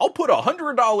does. I'll put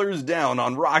 $100 down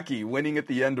on Rocky winning at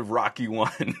the end of Rocky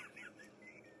 1.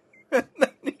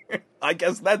 I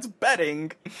guess that's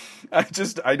betting.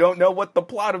 I don't know what the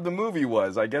plot of the movie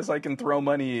was. I guess I can throw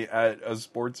money at a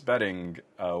sports betting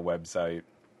website.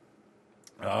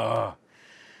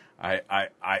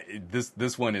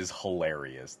 This one is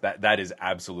hilarious. That is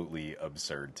absolutely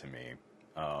absurd to me.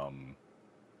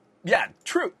 Yeah,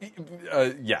 true.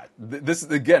 Yeah, this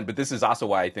again, but this is also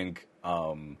why I think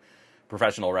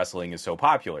professional wrestling is so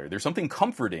popular. There's something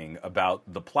comforting about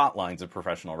the plot lines of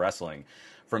professional wrestling.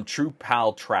 From True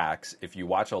Pal Tracks, if you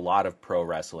watch a lot of pro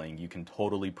wrestling, you can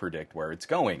totally predict where it's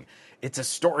going. It's a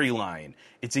storyline.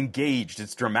 It's engaged.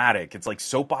 It's dramatic. It's like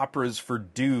soap operas for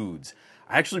dudes.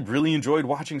 I actually really enjoyed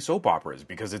watching soap operas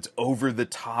because it's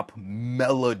over-the-top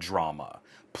melodrama,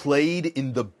 played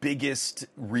in the biggest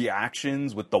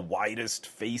reactions with the widest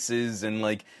faces, and,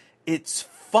 like, it's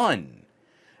fun.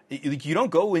 You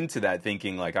don't go into that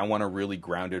thinking, like, I want a really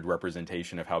grounded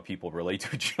representation of how people relate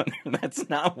to each other. That's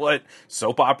not what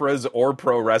soap operas or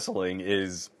pro wrestling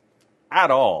is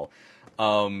at all.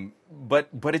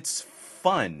 But it's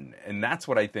fun, and that's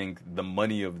what I think the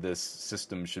money of this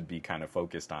system should be kind of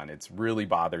focused on. It's really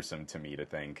bothersome to me to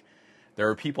think there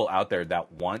are people out there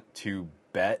that want to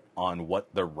bet on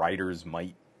what the writers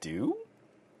might do.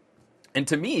 And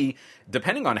to me,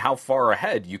 depending on how far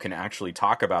ahead you can actually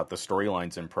talk about the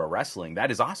storylines in pro wrestling,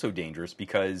 that is also dangerous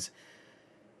because,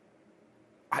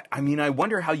 I mean, I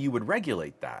wonder how you would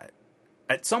regulate that.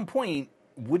 At some point,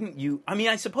 wouldn't you? I mean,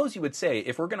 I suppose you would say,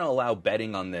 if we're going to allow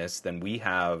betting on this, then we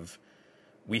have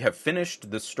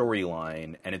finished the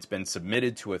storyline and it's been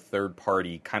submitted to a third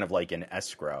party, kind of like an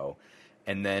escrow,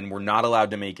 and then we're not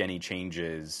allowed to make any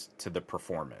changes to the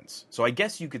performance. So I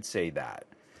guess you could say that.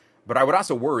 But I would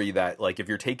also worry that, like, if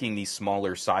you're taking these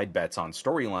smaller side bets on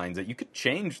storylines, that you could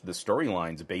change the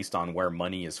storylines based on where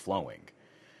money is flowing.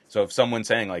 So if someone's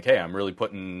saying, like, hey, I'm really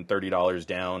putting $30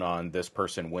 down on this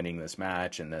person winning this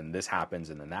match, and then this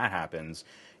happens, and then that happens,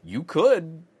 you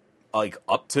could, like,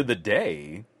 up to the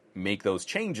day, make those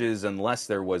changes unless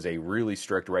there was a really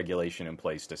strict regulation in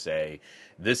place to say,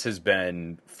 this has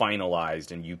been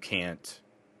finalized and you can't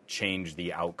change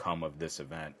the outcome of this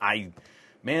event. I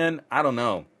don't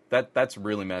know. That's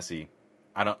really messy.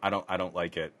 I don't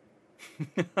like it.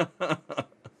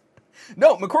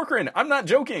 No, McCorcoran, I'm not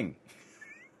joking.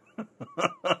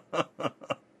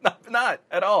 Not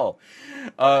at all.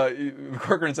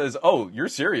 McCorcoran says, "Oh, you're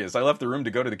serious? I left the room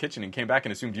to go to the kitchen and came back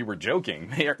and assumed you were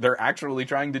joking. They're actually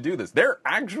trying to do this. They're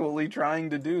actually trying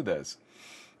to do this."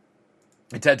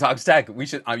 TED Talks Tech. We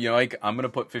should. I'm gonna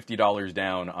put $50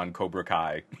 down on Cobra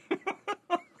Kai.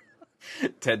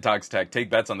 TED Talks Tech. Take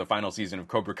bets on the final season of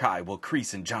Cobra Kai. Will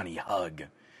Kreese and Johnny hug?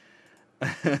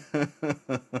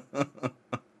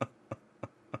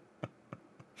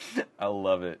 I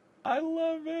love it. I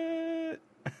love it.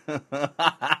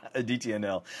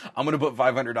 DTNL. I'm going to put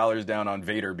 $500 down on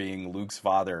Vader being Luke's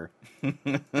father. I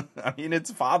mean,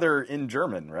 it's father in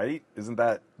German, right? Isn't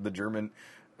that the German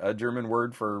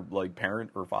word for, like,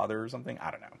 parent or father or something?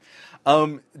 I don't know.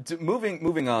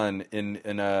 Moving on in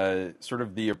sort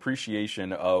of the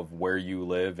appreciation of where you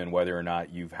live and whether or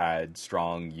not you've had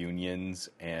strong unions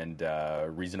and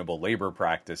reasonable labor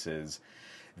practices.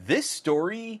 This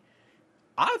story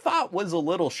I thought was a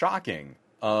little shocking.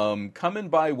 Coming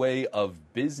by way of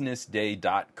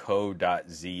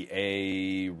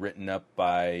businessday.co.za, written up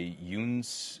by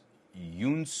Yoonsu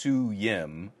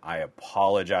Yim. I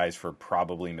apologize for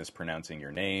probably mispronouncing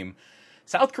your name.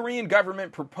 South Korean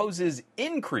government proposes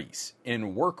increase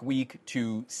in work week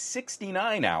to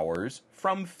 69 hours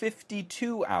from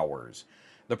 52 hours.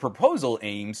 The proposal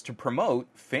aims to promote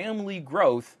family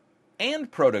growth and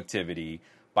productivity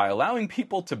by allowing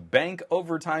people to bank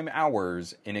overtime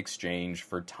hours in exchange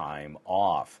for time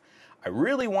off. I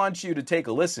really want you to take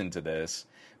a listen to this,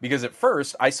 because at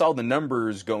first I saw the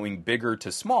numbers going bigger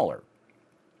to smaller.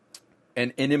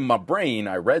 And in my brain,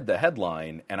 I read the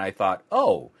headline and I thought,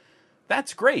 oh,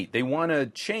 that's great. They want to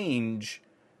change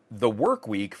the work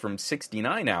week from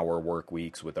 69-hour work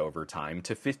weeks with overtime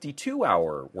to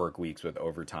 52-hour work weeks with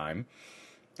overtime.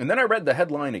 And then I read the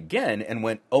headline again and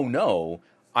went, oh no,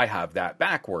 I have that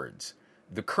backwards.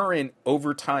 The current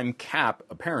overtime cap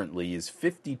apparently is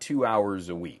 52 hours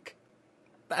a week.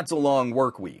 That's a long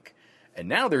work week. And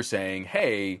now they're saying,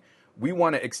 hey, we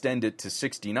want to extend it to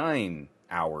 69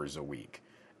 hours a week.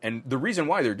 And the reason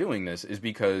why they're doing this is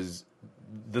because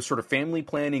the sort of family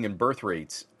planning and birth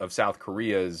rates of South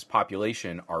Korea's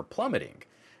population are plummeting.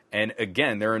 And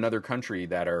again, they're another country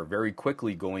that are very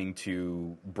quickly going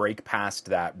to break past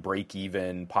that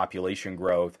break-even population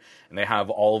growth. And they have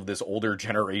all of this older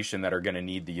generation that are going to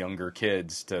need the younger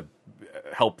kids to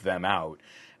help them out.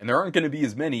 And there aren't going to be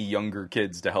as many younger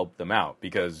kids to help them out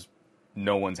because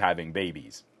no one's having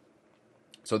babies.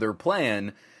 So their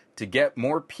plan to get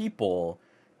more people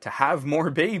to have more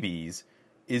babies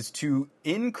is to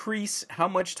increase how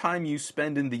much time you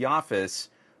spend in the office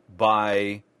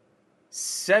by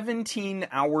 17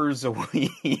 hours a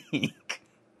week.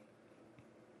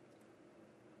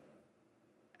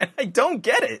 And I don't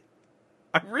get it.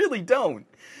 I really don't.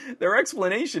 Their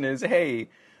explanation is, hey,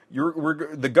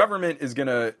 the government is going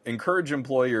to encourage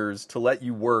employers to let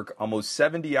you work almost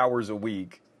 70 hours a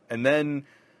week, and then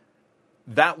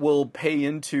that will pay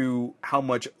into how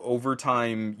much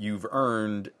overtime you've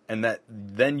earned, and that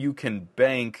then you can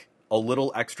bank a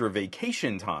little extra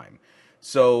vacation time.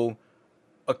 So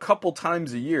a couple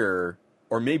times a year,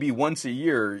 or maybe once a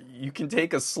year, you can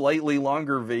take a slightly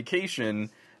longer vacation,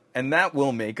 and that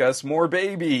will make us more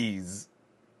babies.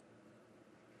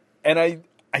 And I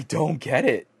don't get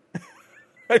it.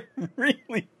 I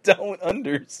really don't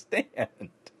understand.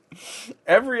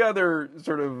 Every other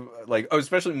sort of,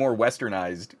 especially more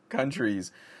westernized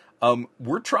countries,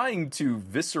 we're trying to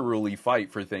viscerally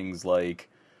fight for things like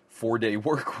 4-day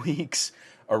work weeks,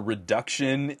 a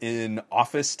reduction in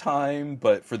office time,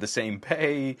 but for the same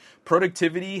pay.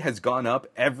 Productivity has gone up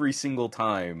every single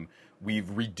time we've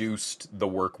reduced the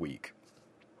work week.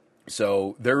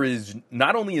 So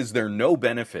not only is there no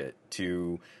benefit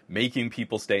to making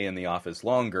people stay in the office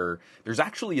longer, there's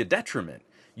actually a detriment.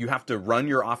 You have to run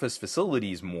your office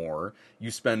facilities more.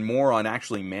 You spend more on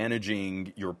actually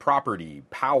managing your property,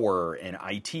 power, and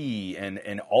IT,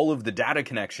 and all of the data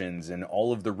connections and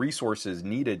all of the resources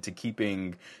needed to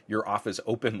keeping your office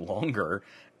open longer.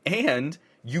 And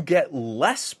you get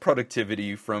less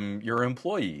productivity from your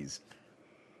employees.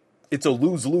 It's a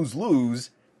lose, lose, lose.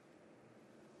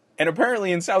 And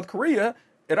apparently in South Korea,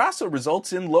 it also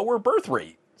results in lower birth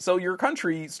rate. So your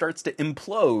country starts to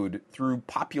implode through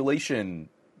population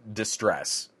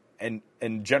distress and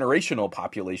generational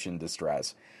population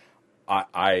distress.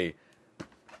 I'm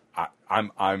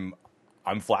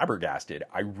flabbergasted.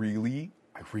 I really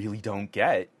don't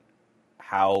get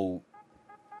how.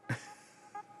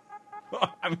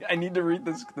 I need to read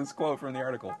this quote from the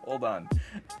article. Hold on.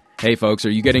 Hey folks,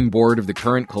 are you getting bored of the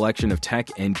current collection of tech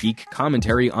and geek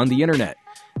commentary on the internet?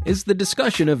 Is the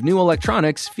discussion of new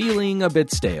electronics feeling a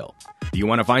bit stale? Do you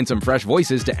want to find some fresh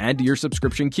voices to add to your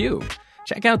subscription queue?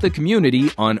 Check out the community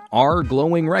on r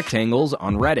glowing rectangles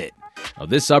on Reddit. Now,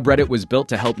 this subreddit was built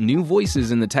to help new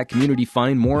voices in the tech community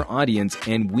find more audience,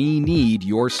 and we need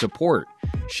your support.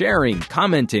 Sharing,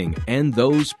 commenting, and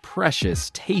those precious,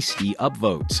 tasty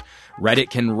upvotes. Reddit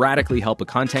can radically help a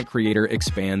content creator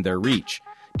expand their reach.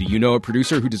 Do you know a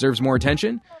producer who deserves more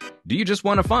attention? Do you just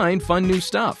want to find fun new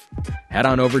stuff? Head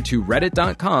on over to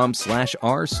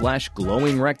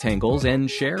reddit.com/r/glowing rectangles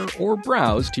and share or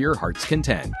browse to your heart's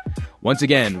content. Once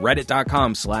again,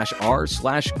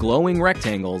 reddit.com/r/glowing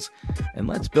rectangles, and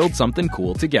let's build something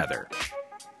cool together.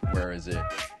 Where is it?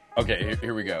 Okay,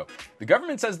 here we go. The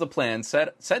government says the plan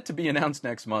set to be announced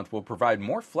next month will provide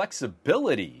more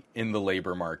flexibility in the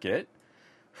labor market.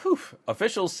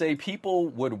 Officials say people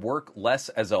would work less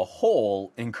as a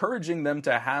whole, encouraging them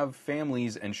to have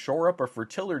families and shore up a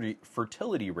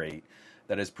fertility rate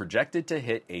that is projected to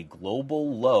hit a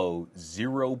global low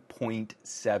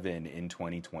 0.7 in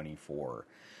 2024.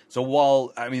 So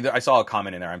while, I saw a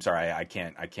comment in there, I'm sorry, I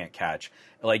can't catch.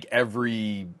 Like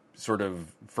every sort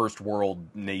of first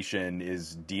world nation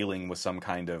is dealing with some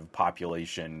kind of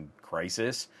population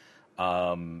crisis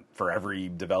for every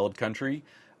developed country.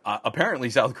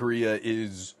 Apparently South Korea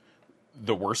is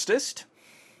the worstest,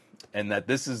 and that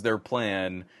this is their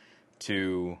plan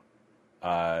to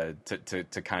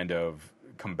kind of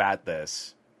combat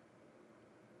this.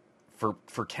 For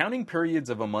counting periods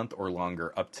of a month or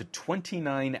longer, up to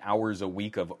 29 hours a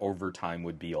week of overtime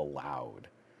would be allowed.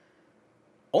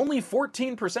 Only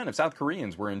 14% of South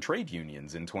Koreans were in trade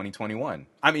unions in 2021.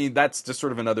 I mean, that's just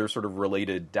sort of another sort of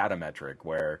related data metric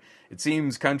where it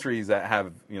seems countries that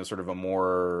have, sort of a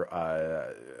more,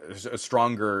 a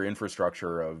stronger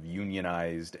infrastructure of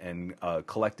unionized and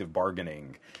collective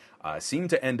bargaining seem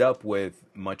to end up with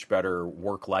much better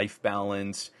work-life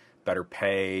balance, better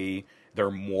pay. They're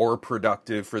more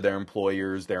productive for their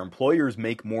employers. Their employers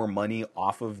make more money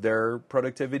off of their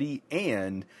productivity,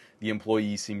 and the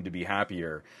employees seem to be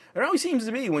happier. It always seems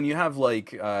to be when you have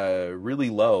like really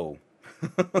low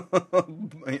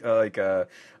like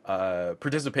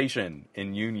participation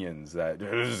in unions that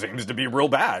seems to be real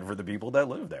bad for the people that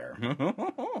live there.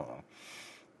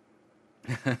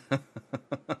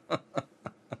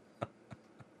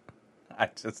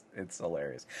 It's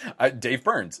hilarious. Dave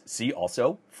Burns, see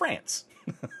also France.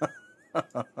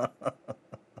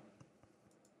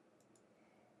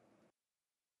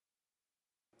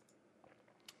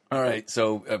 All right,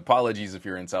 so apologies if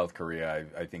you're in South Korea.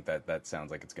 I think that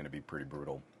sounds like it's going to be pretty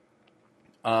brutal.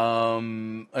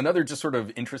 Another just sort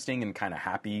of interesting and kind of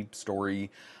happy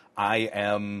story. I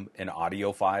am an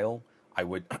audiophile.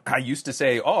 I used to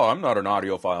say, oh, I'm not an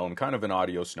audiophile. I'm kind of an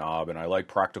audio snob, and I like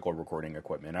practical recording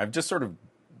equipment. I've just sort of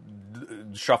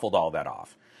shuffled all that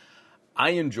off.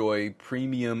 I enjoy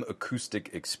premium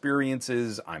acoustic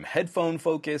experiences. I'm headphone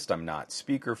focused. I'm not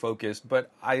speaker focused,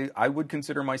 but I would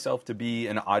consider myself to be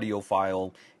an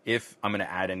audiophile if I'm going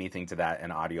to add anything to that, an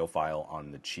audiophile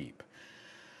on the cheap.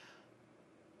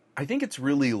 I think it's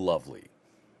really lovely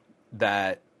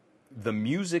that the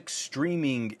music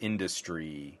streaming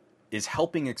industry is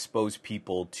helping expose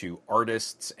people to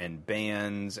artists and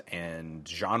bands and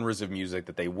genres of music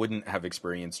that they wouldn't have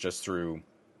experienced just through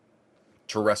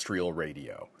terrestrial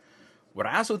radio. What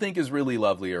I also think is really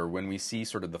lovely are when we see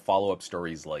sort of the follow-up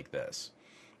stories like this.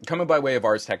 Coming by way of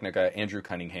Ars Technica, Andrew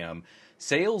Cunningham,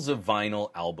 sales of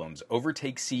vinyl albums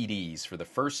overtake CDs for the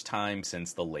first time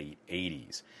since the late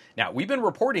 80s. Now, we've been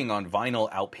reporting on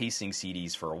vinyl outpacing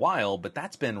CDs for a while, but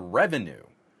that's been revenue.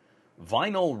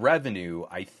 Vinyl revenue,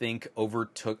 I think,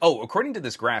 overtook... Oh, according to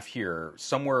this graph here,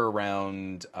 somewhere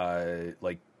around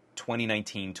like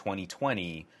 2019,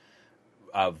 2020,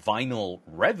 vinyl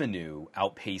revenue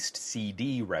outpaced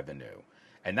CD revenue.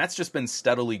 And that's just been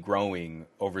steadily growing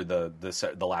over the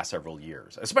last several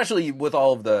years, especially with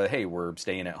all of the, hey, we're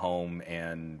staying at home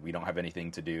and we don't have anything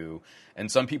to do.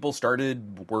 And some people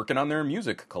started working on their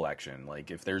music collection. Like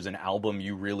if there's an album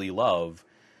you really love,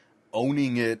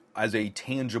 owning it as a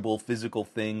tangible physical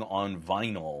thing on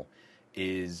vinyl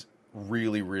is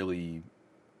really, really...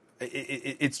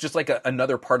 It's just like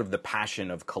another part of the passion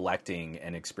of collecting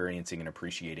and experiencing and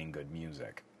appreciating good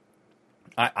music.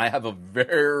 I have a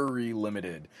very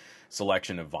limited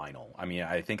selection of vinyl. I mean,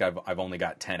 I think I've only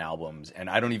got 10 albums, and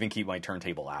I don't even keep my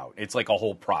turntable out. It's like a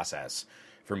whole process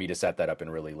for me to set that up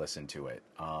and really listen to it.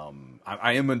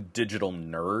 I am a digital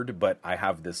nerd, but I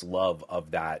have this love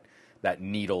of that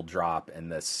needle drop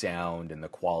and the sound and the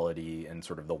quality and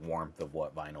sort of the warmth of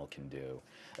what vinyl can do,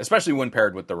 especially when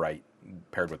paired with the right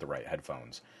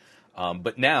headphones.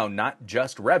 But now, not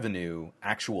just revenue,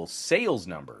 actual sales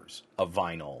numbers of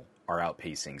vinyl are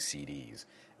outpacing CDs.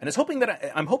 And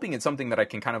I'm hoping it's something that I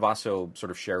can kind of also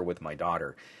sort of share with my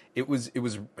daughter. It was it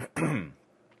was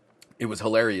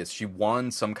hilarious. She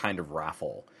won some kind of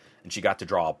raffle, and she got to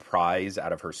draw a prize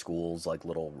out of her school's like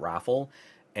little raffle.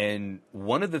 And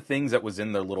one of the things that was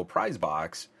in the little prize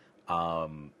box,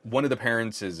 one of the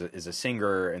parents is a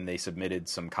singer, and they submitted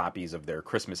some copies of their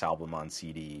Christmas album on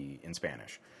CD in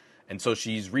Spanish. And so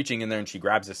she's reaching in there and she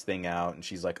grabs this thing out and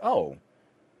she's like, oh,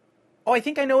 I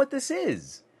think I know what this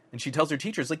is. And she tells her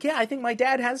teachers, like, yeah, I think my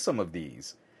dad has some of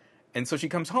these. And so she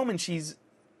comes home and she's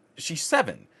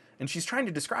 7. And she's trying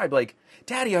to describe, like,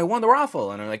 Daddy, I won the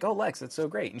raffle. And I'm like, oh, Lex, that's so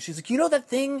great. And she's like, you know that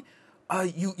thing?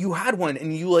 You had one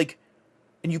and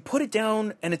you put it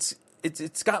down and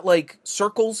it's got like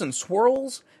circles and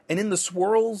swirls. And in the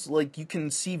swirls, like you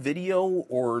can see video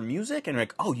or music. And I'm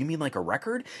like, oh, you mean like a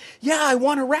record? Yeah, I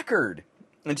want a record.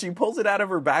 And she pulls it out of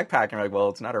her backpack. And I'm like, well,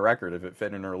 it's not a record if it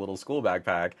fit in her little school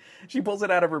backpack. She pulls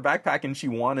it out of her backpack and she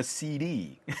won a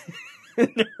CD.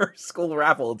 In her school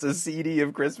raffle, it's a CD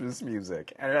of Christmas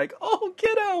music. And I'm like, oh,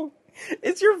 kiddo,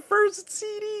 it's your first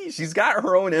CD. She's got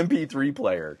her own MP3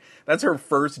 player. That's her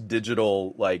first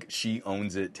digital, like, she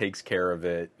owns it, takes care of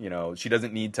it. You know, she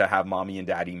doesn't need to have mommy and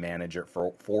daddy manage it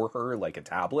for her like a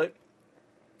tablet.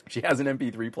 She has an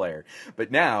MP3 player.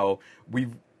 But now we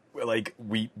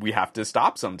have to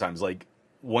stop sometimes. Like,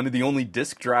 one of the only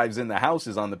disk drives in the house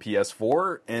is on the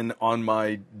PS4 and on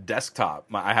my desktop.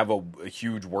 I have a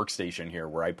huge workstation here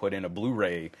where I put in a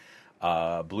Blu-ray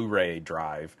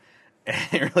drive.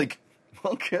 And you're like,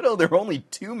 Well, kiddo, there are only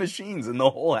two machines in the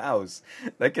whole house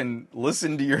that can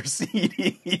listen to your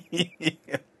CD.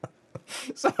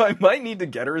 So I might need to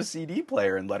get her a CD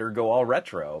player and let her go all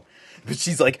retro. But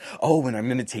she's like, "Oh, and I'm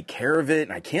going to take care of it,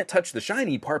 and I can't touch the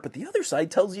shiny part, but the other side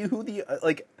tells you who the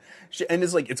like." And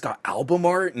it's like it's got album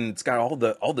art and it's got all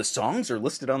the songs are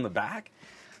listed on the back.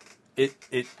 It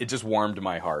just warmed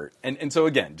my heart. And so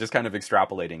again, just kind of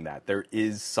extrapolating that there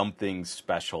is something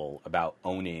special about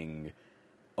owning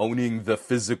the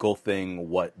physical thing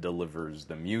what delivers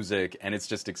the music, and it's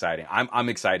just exciting. I'm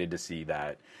excited to see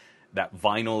that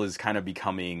vinyl is kind of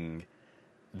becoming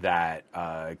that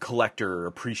collector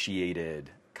appreciated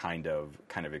kind of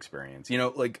experience. You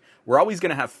know, like we're always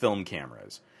going to have film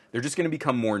cameras. They're just going to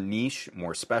become more niche,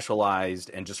 more specialized,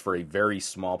 and just for a very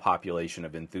small population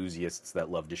of enthusiasts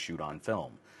that love to shoot on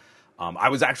film. I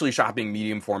was actually shopping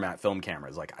medium format film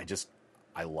cameras. Like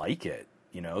I like it.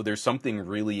 You know, there's something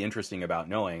really interesting about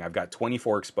knowing I've got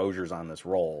 24 exposures on this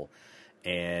roll,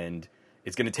 and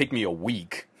it's going to take me a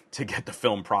week to get the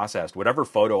film processed. Whatever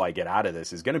photo I get out of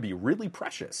this is going to be really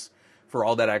precious for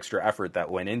all that extra effort that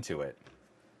went into it.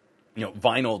 You know,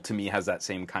 vinyl to me has that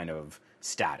same kind of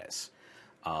status.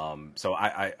 So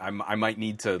I might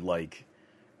need to like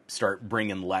start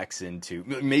bringing Lex into,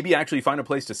 maybe actually find a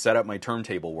place to set up my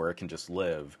turntable where it can just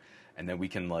live, and then we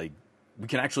can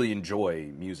actually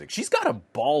enjoy music. She's got a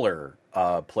baller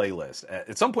playlist.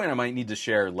 At some point, I might need to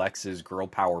share Lex's Girl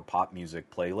Power Pop Music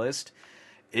playlist.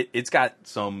 It's got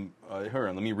some. Hold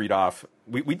on, let me read off.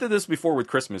 We did this before with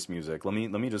Christmas music. Let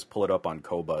me just pull it up on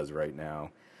Qobuz right now.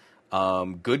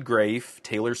 Good Grafe,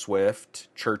 Taylor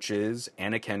Swift, Churches,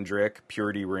 Anna Kendrick,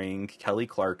 Purity Ring, Kelly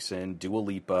Clarkson, Dua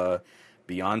Lipa,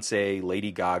 Beyonce,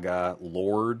 Lady Gaga,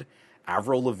 Lorde,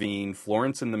 Avril Lavigne,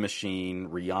 Florence and the Machine,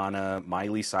 Rihanna,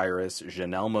 Miley Cyrus,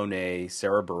 Janelle Monáe,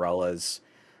 Sarah Bareilles,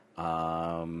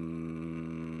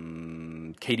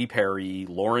 Katy Perry,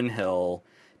 Lauryn Hill,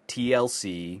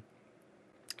 TLC,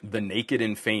 The Naked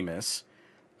and Famous,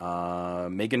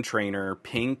 Meghan Trainor,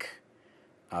 Pink,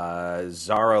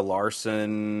 Zara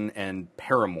Larsson, and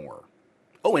Paramore.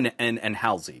 Oh, and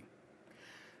Halsey.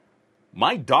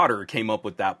 My daughter came up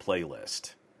with that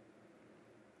playlist.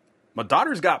 My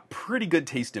daughter's got pretty good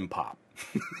taste in pop.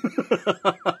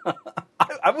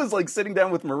 I was like sitting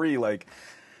down with Marie, like,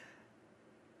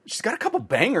 she's got a couple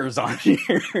bangers on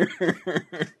here.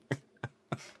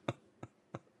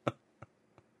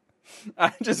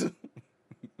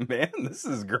 Man, this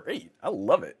is great. I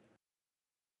love it.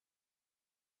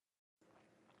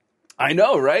 I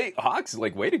know, right? Hawks,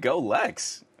 like, way to go,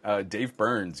 Lex. Dave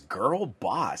Burns, girl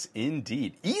boss,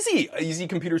 indeed. Easy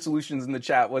Computer Solutions in the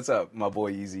chat. What's up, my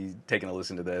boy Easy? Taking a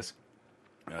listen to this.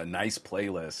 Nice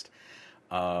playlist.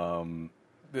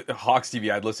 Hawks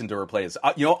TV, I'd listen to her plays.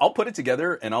 I'll put it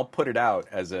together and I'll put it out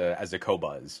as a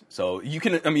Qobuz. So you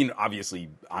can, I mean, obviously,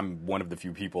 I'm one of the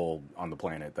few people on the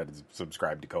planet that is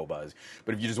subscribed to Qobuz.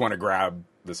 But if you just want to grab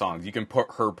the songs, you can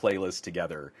put her playlist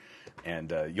together,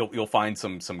 and you'll find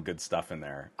some good stuff in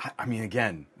there. I mean,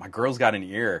 again, my girl's got an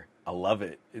ear. I love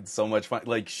it. It's so much fun.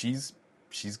 Like she's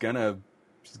gonna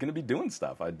be doing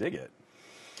stuff. I dig it.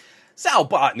 Sal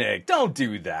Botnick, don't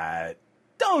do that.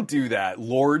 Don't do that.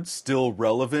 Lorde still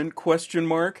relevant? Question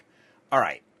mark. All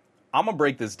right, I'm gonna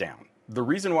break this down. The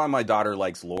reason why my daughter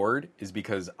likes Lorde is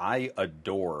because I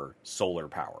adore Solar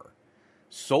Power.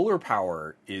 Solar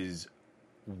Power is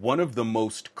one of the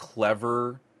most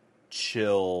clever,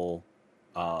 chill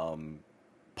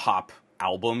pop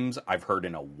albums I've heard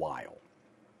in a while.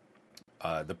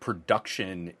 The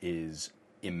production is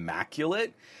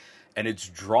immaculate, and it's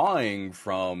drawing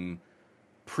from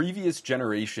previous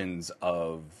generations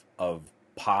of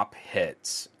pop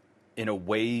hits in a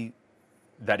way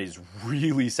that is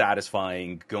really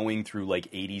satisfying, going through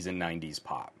like 80s and 90s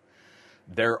pop.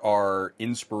 There are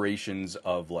inspirations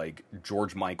of like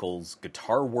George Michael's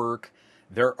guitar work.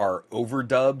 There are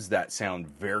overdubs that sound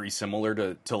very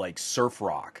similar to like surf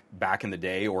rock back in the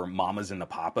day, or Mamas and the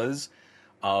Papas.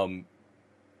 I'm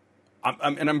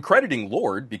crediting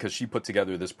Lorde because she put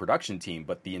together this production team,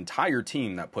 but the entire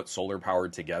team that put Solar Power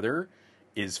together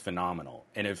is phenomenal.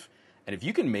 And if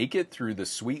you can make it through the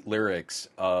sweet lyrics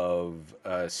of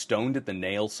Stoned at the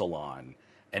Nail Salon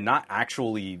and not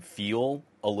actually feel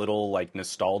a little like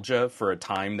nostalgia for a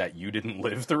time that you didn't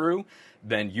live through,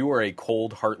 then you are a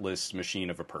cold, heartless machine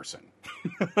of a person.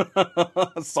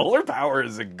 Solar Power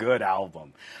is a good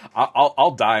album.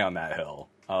 I'll die on that hill.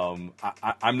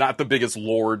 I'm not the biggest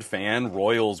Lorde fan.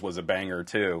 Royals was a banger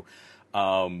too.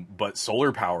 But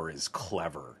Solar Power is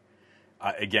clever.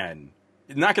 Again,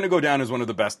 not going to go down as one of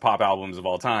the best pop albums of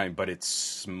all time, but it's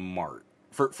smart.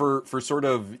 for sort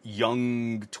of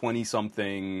young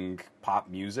 20-something pop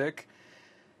music,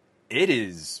 it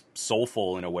is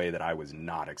soulful in a way that I was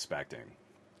not expecting.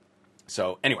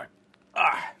 So anyway,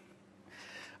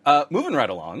 moving right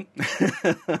along.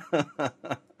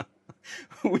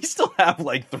 We still have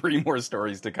like 3 more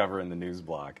stories to cover in the news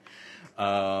block.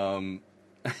 Simon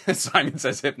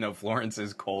says Hypno Florence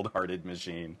is cold-hearted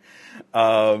machine.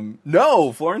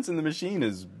 No, Florence and the Machine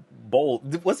is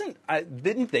bold.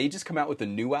 Didn't they just come out with a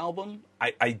new album?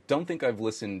 I don't think I've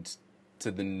listened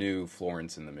to the new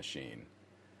Florence and the Machine.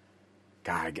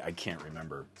 God, I can't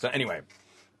remember. So anyway,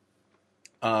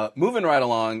 moving right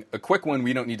along, a quick one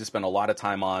we don't need to spend a lot of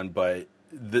time on, but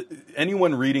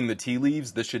anyone reading the tea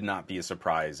leaves, this should not be a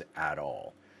surprise at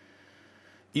all.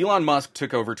 Elon Musk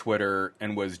took over Twitter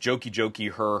and was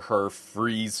jokey, her,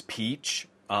 freeze peach.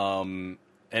 And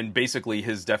basically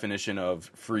his definition of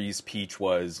free speech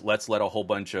was, let's let a whole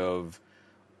bunch of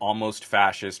almost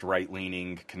fascist,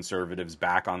 right-leaning conservatives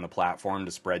back on the platform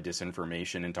to spread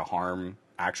disinformation and to harm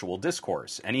actual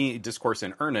discourse. Any discourse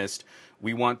in earnest,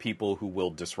 we want people who will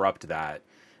disrupt that,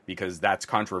 because that's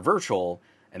controversial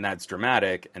and that's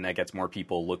dramatic and that gets more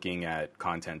people looking at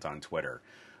content on Twitter.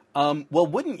 Well,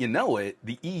 wouldn't you know it,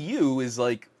 the EU is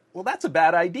like, well, that's a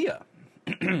bad idea.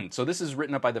 So this is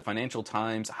written up by the Financial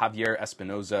Times, Javier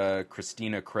Espinoza,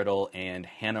 Christina Criddle, and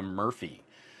Hannah Murphy.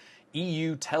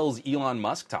 EU tells Elon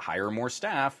Musk to hire more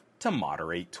staff to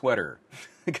moderate Twitter.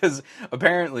 Because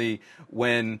apparently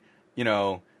when,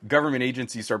 government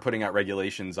agencies start putting out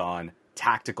regulations on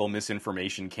tactical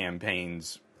misinformation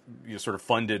campaigns, sort of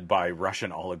funded by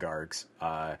Russian oligarchs,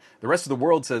 the rest of the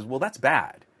world says, well, that's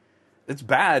bad. It's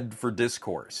bad for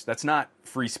discourse. That's not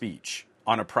free speech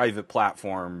on a private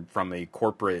platform from a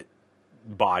corporate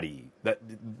body. That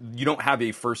you don't have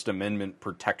a First Amendment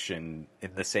protection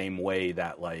in the same way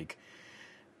that like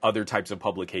other types of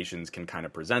publications can kind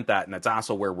of present that. And that's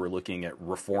also where we're looking at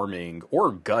reforming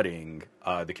or gutting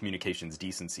the Communications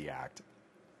Decency Act,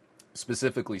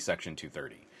 specifically Section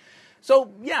 230.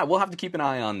 So yeah, we'll have to keep an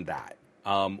eye on that.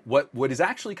 What is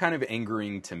actually kind of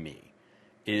angering to me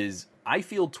is I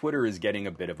feel Twitter is getting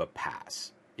a bit of a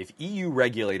pass. If EU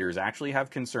regulators actually have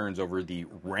concerns over the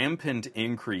rampant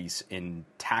increase in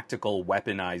tactical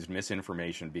weaponized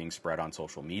misinformation being spread on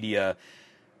social media,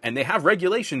 and they have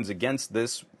regulations against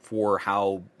this for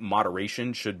how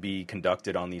moderation should be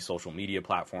conducted on these social media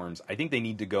platforms, I think they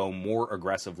need to go more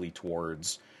aggressively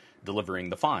towards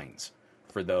delivering the fines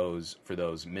for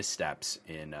those missteps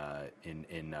in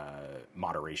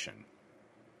moderation.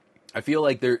 I feel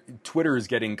like Twitter is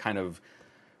getting kind of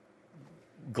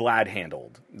glad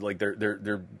handled. Like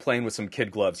they're playing with some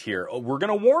kid gloves here. Oh, we're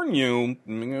gonna warn you.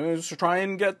 Just try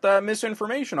and get that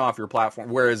misinformation off your platform.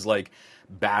 Whereas like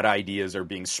bad ideas are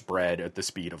being spread at the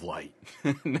speed of light.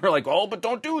 And they're like, oh, but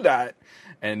don't do that.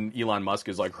 And Elon Musk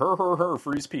is like, her,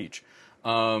 free speech.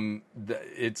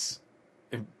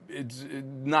 It's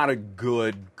not a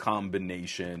good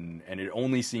combination, and it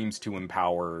only seems to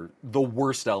empower the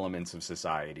worst elements of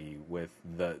society with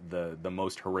the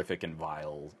most horrific and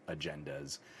vile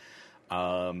agendas.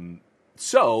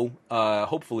 So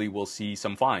hopefully we'll see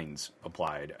some fines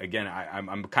applied. Again,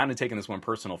 I'm kind of taking this one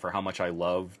personal for how much I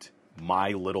loved my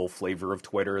little flavor of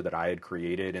Twitter that I had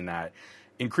created, and that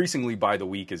increasingly by the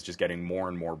week is just getting more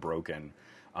and more broken.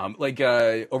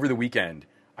 Over the weekend,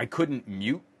 I couldn't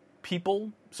mute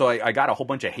people, so I got a whole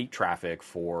bunch of hate traffic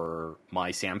for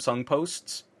my Samsung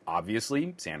posts,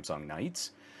 obviously, Samsung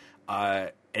Nights.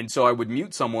 And so I would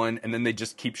mute someone, and then they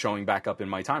just keep showing back up in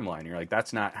my timeline. And you're like,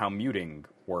 that's not how muting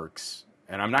works.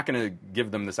 And I'm not going to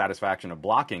give them the satisfaction of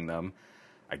blocking them.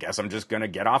 I guess I'm just going to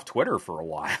get off Twitter for a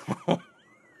while.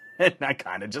 And I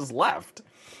kind of just left.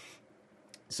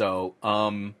 So,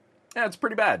 yeah, it's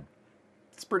pretty bad.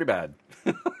 It's pretty bad.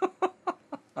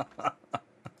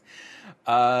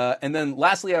 And then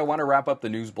lastly, I want to wrap up the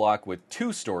news block with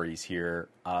 2 stories here.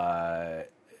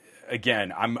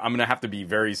 Again, I'm going to have to be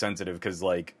very sensitive because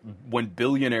like when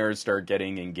billionaires start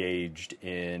getting engaged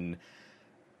in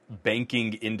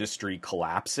banking industry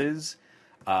collapses,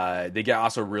 they get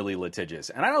also really litigious.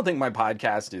 And I don't think my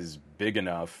podcast is big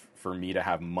enough for me to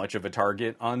have much of a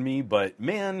target on me, but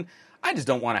man, I just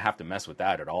don't want to have to mess with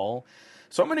that at all.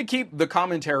 So I'm going to keep the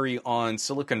commentary on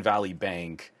Silicon Valley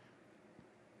Bank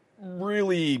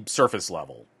really surface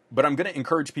level. But I'm going to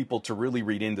encourage people to really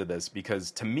read into this because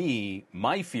to me,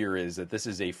 my fear is that this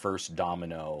is a first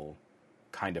domino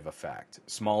kind of effect.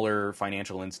 Smaller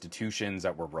financial institutions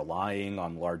that were relying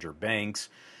on larger banks,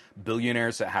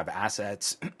 billionaires that have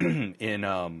assets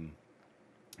in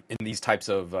these types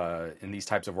of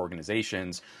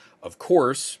organizations, of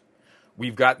course,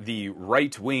 We've got the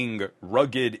right-wing,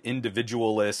 rugged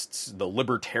individualists, the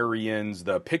libertarians,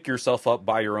 the pick yourself up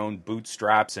by your own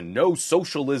bootstraps, and no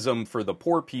socialism for the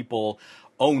poor people.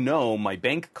 Oh no, my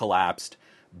bank collapsed.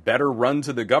 Better run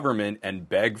to the government and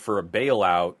beg for a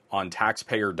bailout on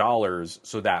taxpayer dollars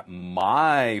so that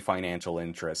my financial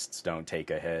interests don't take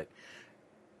a hit.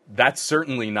 That's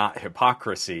certainly not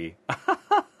hypocrisy.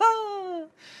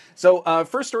 So,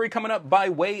 first story coming up by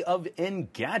way of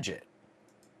Engadget.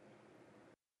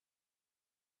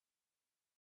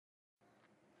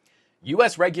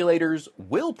 U.S. regulators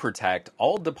will protect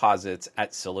all deposits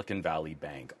at Silicon Valley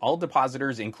Bank. All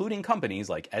depositors, including companies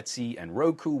like Etsy and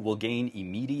Roku, will gain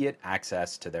immediate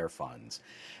access to their funds.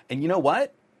 And you know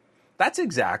what? That's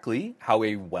exactly how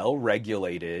a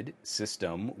well-regulated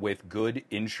system with good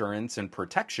insurance and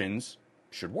protections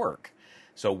should work.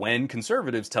 So when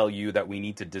conservatives tell you that we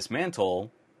need to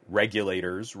dismantle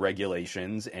regulators,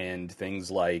 regulations, and things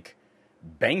like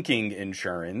banking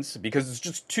insurance because it's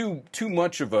just too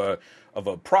much of a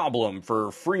problem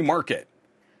for free market.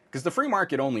 Because the free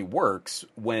market only works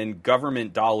when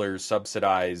government dollars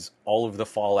subsidize all of the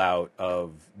fallout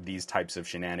of these types of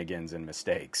shenanigans and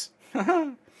mistakes.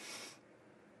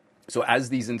 So as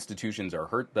these institutions are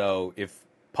hurt, though, if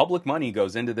public money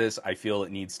goes into this, I feel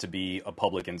it needs to be a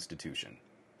public institution.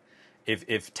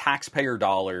 If taxpayer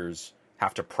dollars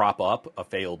have to prop up a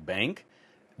failed bank,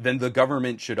 then the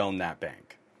government should own that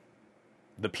bank.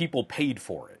 The people paid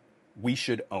for it. We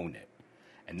should own it.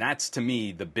 And that's, to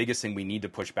me, the biggest thing we need to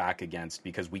push back against,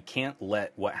 because we can't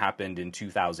let what happened in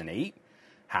 2008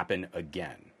 happen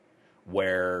again,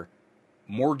 where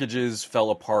mortgages fell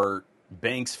apart,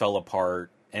 banks fell apart,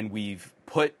 and we've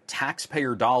put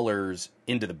taxpayer dollars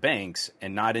into the banks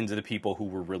and not into the people who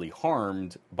were really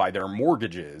harmed by their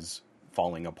mortgages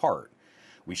falling apart.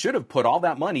 We should have put all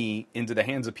that money into the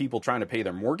hands of people trying to pay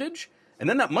their mortgage, and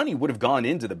then that money would have gone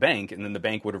into the bank, and then the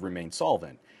bank would have remained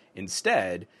solvent.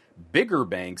 Instead, bigger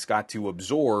banks got to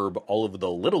absorb all of the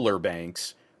littler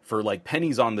banks for like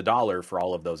pennies on the dollar for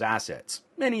all of those assets.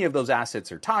 Many of those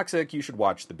assets are toxic. You should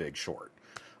watch The Big Short.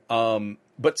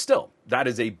 But still, that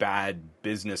is a bad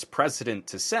business precedent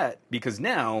to set, because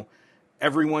now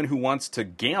everyone who wants to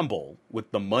gamble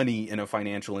with the money in a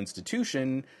financial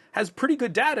institution has pretty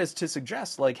good data to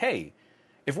suggest, like, hey,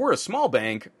 if we're a small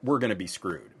bank, we're going to be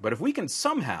screwed. But if we can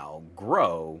somehow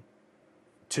grow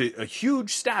to a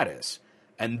huge status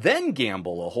and then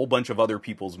gamble a whole bunch of other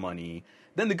people's money,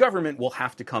 then the government will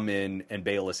have to come in and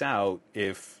bail us out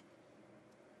if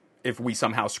we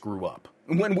somehow screw up.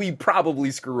 When we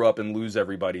probably screw up and lose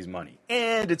everybody's money.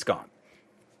 And it's gone.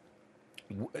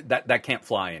 That can't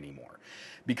fly anymore.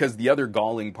 Because the other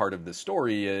galling part of the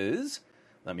story is,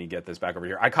 let me get this back over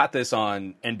here. I caught this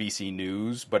on NBC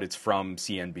News, but it's from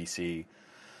CNBC.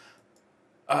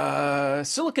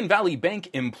 Silicon Valley Bank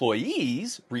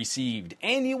employees received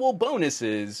annual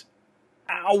bonuses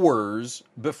hours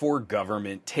before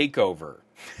government takeover.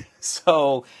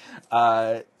 So,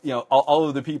 all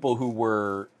of the people who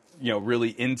were,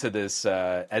 really into this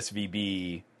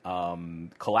SVB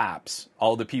collapse,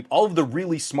 all of the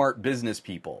really smart business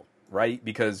people, right?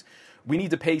 Because we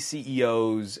need to pay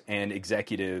CEOs and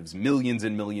executives millions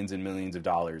and millions and millions of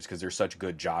dollars because they're such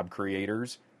good job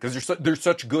creators. Because they're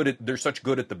such good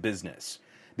at the business.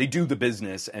 They do the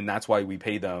business, and that's why we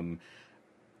pay them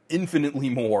infinitely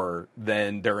more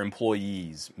than their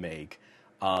employees make.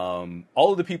 All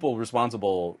of the people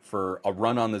responsible for a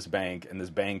run on this bank and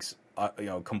this bank's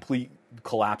complete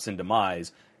collapse and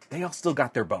demise, they all still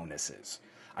got their bonuses.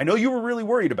 I know you were really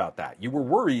worried about that. You were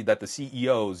worried that the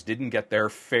CEOs didn't get their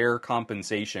fair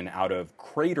compensation out of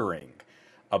cratering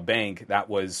a bank that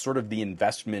was sort of the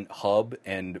investment hub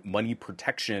and money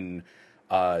protection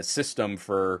system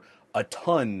for a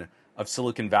ton of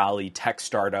Silicon Valley tech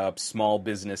startups, small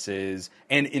businesses,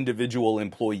 and individual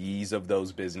employees of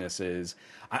those businesses.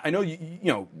 I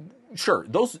know, sure,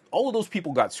 all of those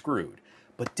people got screwed.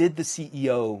 But did the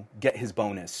CEO get his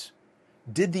bonus?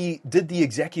 Did the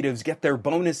executives get their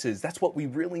bonuses? That's what we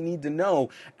really need to know.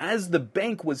 As the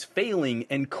bank was failing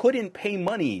and couldn't pay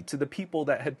money to the people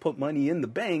that had put money in the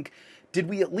bank, did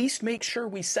we at least make sure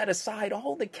we set aside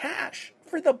all the cash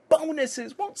for the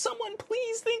bonuses? Won't someone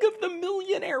please think of the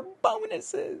millionaire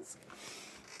bonuses?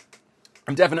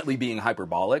 I'm definitely being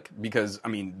hyperbolic because,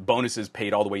 bonuses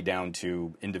paid all the way down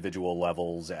to individual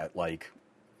levels at like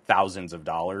thousands of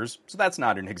dollars. So that's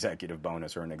not an executive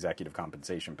bonus or an executive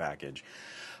compensation package.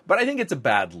 But I think it's a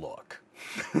bad look.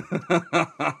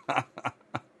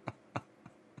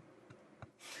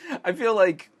 I feel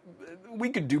like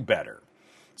we could do better.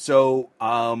 So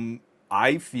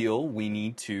I feel we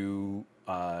need to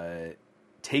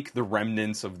take the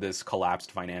remnants of this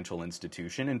collapsed financial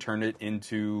institution and turn it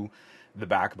into the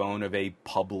backbone of a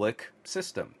public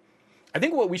system. I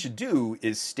think what we should do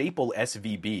is staple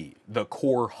SVB, the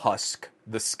core husk,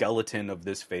 the skeleton of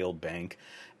this failed bank,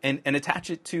 and attach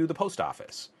it to the post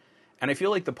office. And I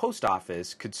feel like the post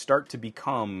office could start to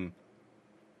become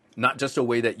not just a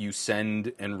way that you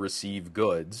send and receive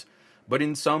goods, but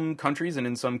in some countries and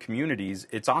in some communities,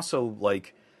 it's also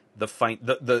like the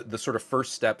sort of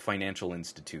first step financial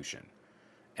institution.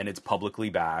 And it's publicly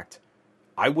backed.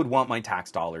 I would want my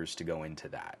tax dollars to go into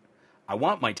that. I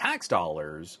want my tax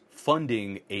dollars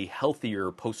funding a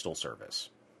healthier postal service.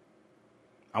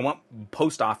 I want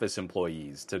post office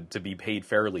employees to be paid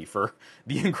fairly for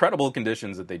the incredible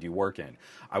conditions that they do work in.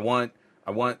 I want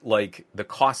like the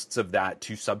costs of that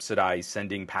to subsidize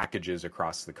sending packages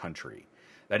across the country.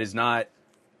 That is not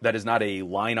a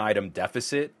line item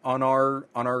deficit on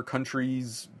our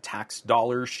country's tax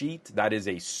dollar sheet. That is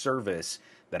a service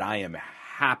that I am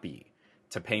happy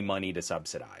to pay money to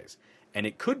subsidize. And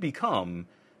it could become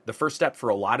the first step for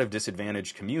a lot of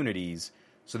disadvantaged communities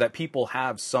so that people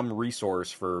have some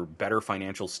resource for better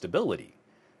financial stability,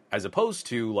 as opposed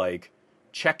to like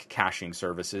check cashing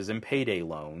services and payday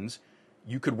loans.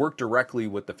 You could work directly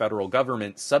with the federal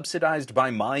government, subsidized by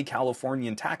my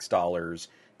Californian tax dollars,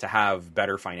 to have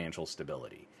better financial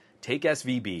stability. Take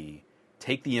SVB,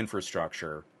 take the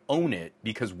infrastructure, own it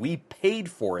because we paid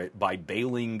for it by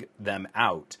bailing them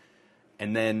out,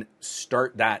 and then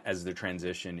start that as the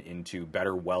transition into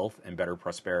better wealth and better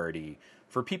prosperity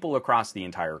for people across the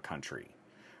entire country.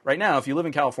 Right now, if you live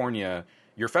in California,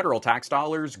 your federal tax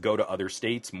dollars go to other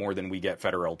states more than we get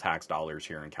federal tax dollars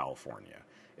here in California.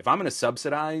 If I'm going to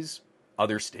subsidize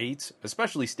other states,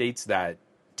 especially states that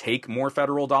take more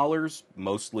federal dollars,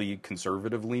 mostly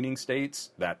conservative-leaning states,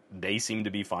 that they seem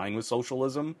to be fine with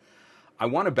socialism, I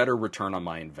want a better return on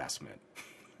my investment.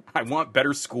 I want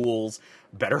better schools,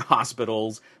 better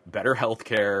hospitals, better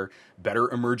healthcare, better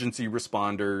emergency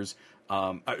responders,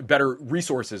 better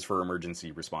resources for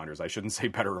emergency responders. I shouldn't say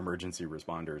better emergency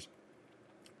responders.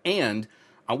 And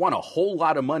I want a whole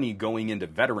lot of money going into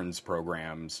veterans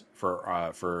programs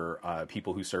for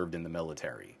people who served in the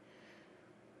military.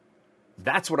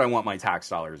 That's what I want my tax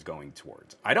dollars going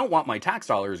towards. I don't want my tax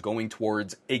dollars going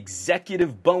towards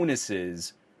executive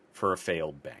bonuses for a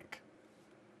failed bank.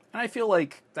 And I feel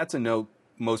like that's a note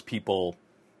most people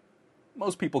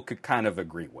could kind of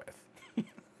agree with.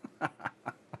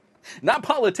 Not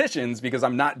politicians, because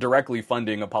I'm not directly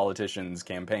funding a politician's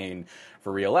campaign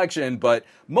for re-election, but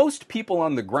most people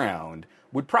on the ground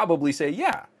would probably say,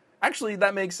 yeah, actually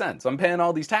that makes sense. I'm paying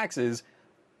all these taxes.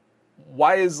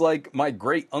 Why is like my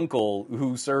great uncle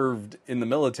who served in the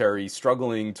military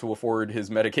struggling to afford his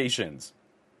medications?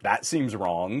 That seems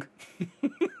wrong.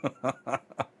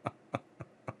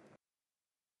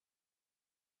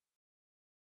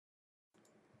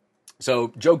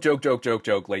 So,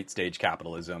 joke, late stage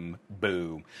capitalism,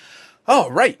 boo.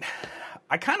 Oh, right.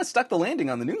 I kind of stuck the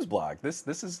landing on the news blog. This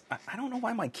is, I don't know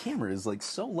why my camera is like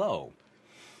so low.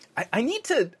 I need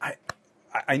to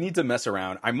mess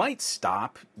around. I might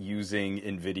stop using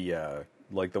NVIDIA,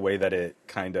 like the way that it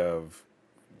kind of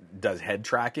does head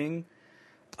tracking.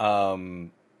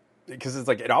 Because it's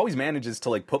like, it always manages to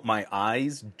like put my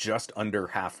eyes just under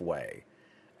halfway.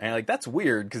 And like, that's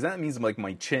weird, because that means like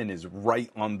my chin is right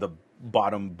on the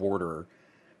bottom border.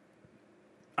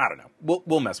 I don't know.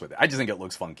 We'll mess with it. I just think it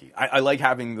looks funky. I like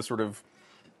having the sort of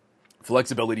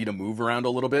flexibility to move around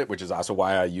a little bit, which is also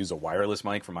why I use a wireless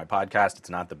mic for my podcast. It's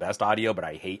not the best audio, but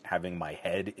I hate having my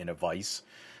head in a vice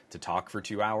to talk for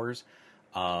 2 hours.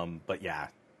 But yeah,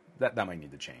 that might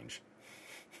need to change.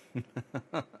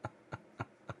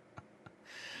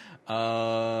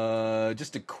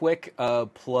 Just a quick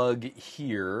plug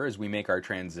here as we make our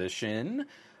transition.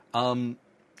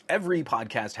 Every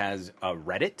podcast has a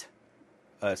Reddit,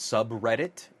 a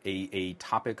subreddit, a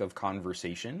topic of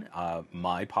conversation.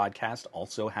 My podcast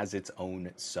also has its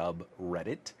own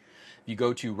subreddit. If you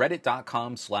go to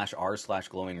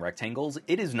reddit.com/r/glowing rectangles,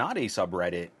 it is not a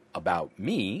subreddit about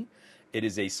me. It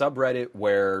is a subreddit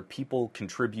where people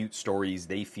contribute stories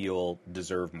they feel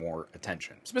deserve more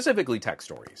attention, specifically tech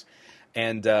stories.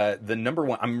 And the number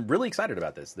one, I'm really excited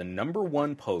about this. The number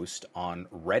one post on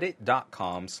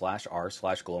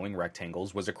reddit.com/r/glowing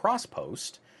rectangles was a cross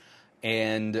post.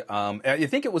 And I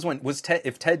think it was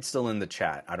if Ted's still in the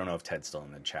chat, I don't know if Ted's still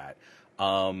in the chat,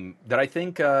 that I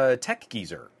think Tech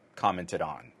Geezer commented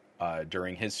on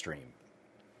during his stream.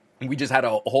 We just had a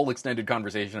whole extended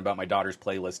conversation about my daughter's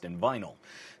playlist in vinyl.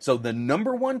 So the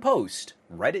number one post,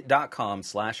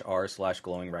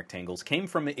 reddit.com/r/glowing rectangles, came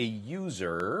from a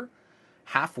user,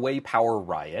 Halfway Power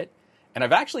Riot, And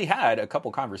I've actually had a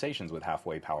couple conversations with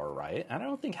Halfway Power Riot, and I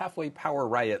don't think Halfway Power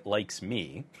Riot likes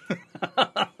me.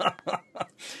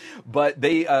 But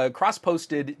they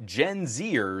cross-posted, Gen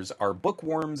Zers are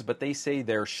bookworms, but they say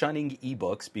they're shunning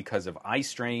ebooks because of eye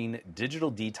strain,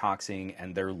 digital detoxing,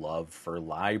 and their love for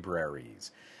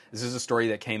libraries. This is a story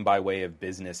that came by way of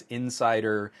Business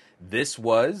Insider. This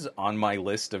was on my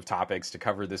list of topics to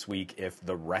cover this week if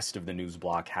the rest of the news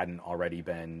block hadn't already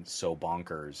been so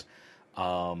bonkers.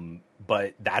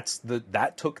 But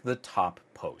that took the top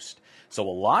post. So a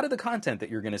lot of the content that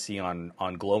you're going to see on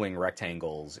Glowing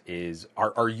Rectangles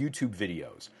are YouTube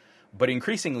videos. But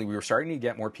increasingly, we were starting to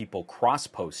get more people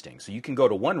cross-posting. So you can go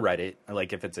to one Reddit,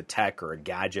 like if it's a tech or a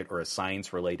gadget or a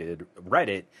science-related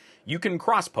Reddit, you can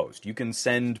cross-post. You can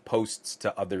send posts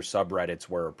to other subreddits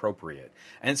where appropriate.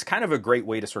 And it's kind of a great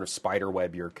way to sort of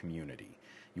spiderweb your community.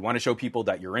 You want to show people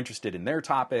that you're interested in their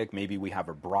topic. Maybe we have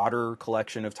a broader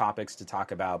collection of topics to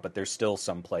talk about, but there's still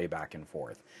some play back and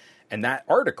forth. And that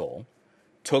article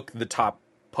took the top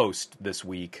post this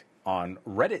week on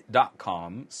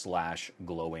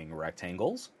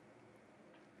reddit.com/glowingrectangles.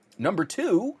 Number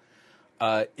 2,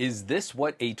 is this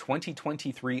what a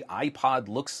 2023 iPod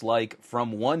looks like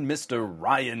from one Mr.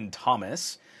 Ryan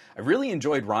Thomas? I really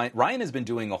enjoyed Ryan. Ryan has been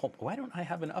doing a whole... Why don't I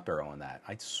have an up arrow on that?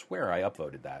 I swear I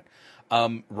upvoted that.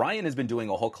 Ryan has been doing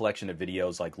a whole collection of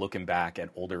videos, like looking back at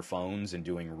older phones and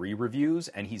doing re-reviews,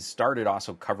 and he's started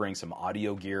also covering some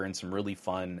audio gear and some really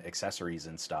fun accessories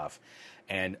and stuff.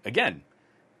 And again,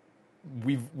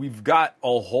 we've got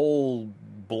a whole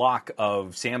block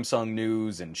of Samsung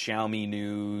news and Xiaomi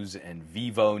news and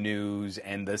Vivo news,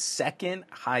 and the second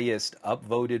highest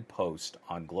upvoted post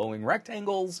on Glowing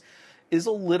Rectangles is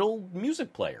a little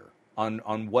music player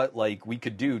on what like we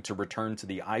could do to return to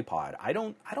the iPod. I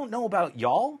don't know about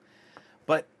y'all,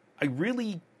 but I'm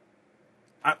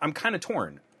kind of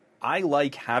torn. I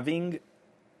like having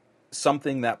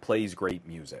something that plays great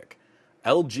music.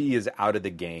 LG is out of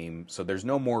the game, so there's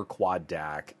no more quad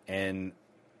DAC, and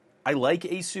I like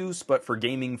Asus, but for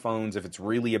gaming phones, if it's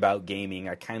really about gaming,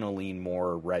 I kind of lean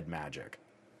more Red Magic.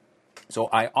 So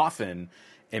I often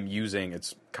am using,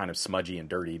 it's kind of smudgy and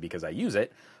dirty because I use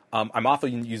it, I'm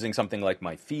often using something like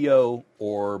my Theo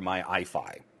or my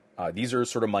iFi. These are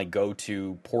sort of my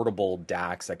go-to portable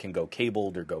DACs that can go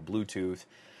cabled or go Bluetooth.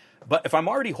 But if I'm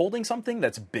already holding something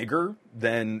that's bigger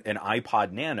than an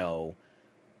iPod Nano,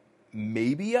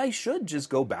 maybe I should just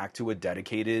go back to a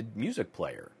dedicated music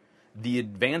player. The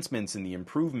advancements and the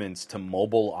improvements to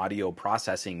mobile audio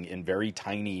processing in very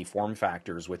tiny form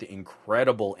factors with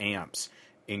incredible amps,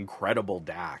 incredible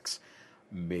DACs.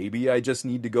 Maybe I just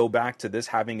need to go back to this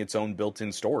having its own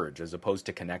built-in storage as opposed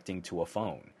to connecting to a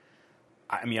phone.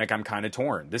 I mean, like, I'm kind of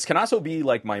torn. This can also be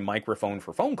like my microphone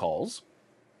for phone calls.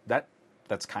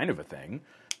 That's kind of a thing.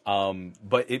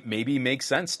 But it maybe makes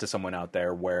sense to someone out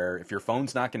there where if your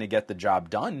phone's not going to get the job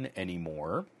done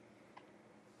anymore,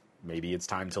 maybe it's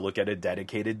time to look at a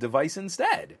dedicated device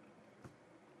instead.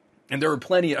 And there are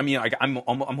plenty. I mean, I'm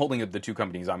holding up the two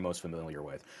companies I'm most familiar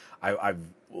with. I've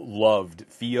loved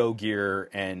Theo gear,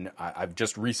 and I've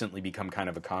just recently become kind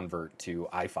of a convert to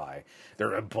iFi. There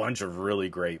are a bunch of really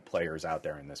great players out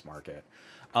there in this market.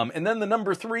 And then the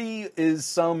number 3 is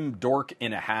some dork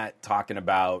in a hat talking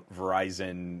about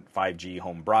Verizon 5G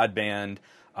home broadband.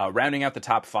 Rounding out the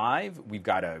top 5, we've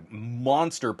got a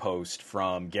monster post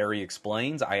from Gary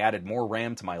Explains. I added more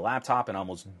RAM to my laptop and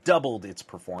almost doubled its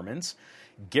performance.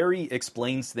 Gary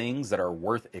explains things that are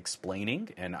worth explaining,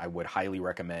 and I would highly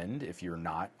recommend, if you're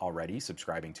not already,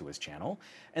 subscribing to his channel.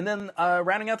 And then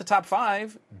rounding out the top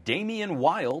 5, Damian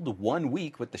Wild, 1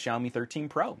 week with the Xiaomi 13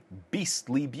 Pro.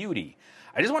 Beastly beauty.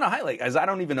 I just want to highlight, as I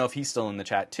don't even know if he's still in the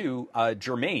chat too,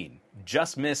 Jermaine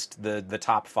just missed the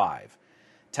top 5.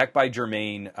 Tech by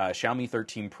Jermaine, Xiaomi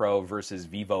 13 Pro versus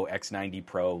Vivo X90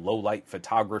 Pro, low light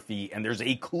photography, and there's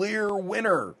a clear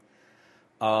winner.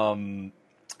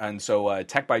 And so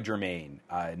Tech by Jermaine,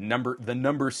 the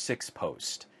number 6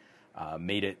 post,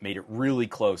 made it really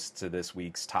close to this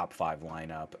week's top 5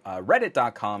 lineup.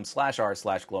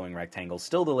 Reddit.com/r/glowing rectangle,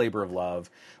 still the labor of love.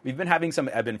 We've been having some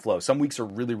ebb and flow. Some weeks are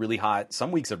really, really hot.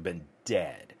 Some weeks have been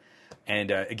dead.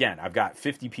 And again, I've got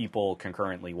 50 people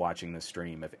concurrently watching this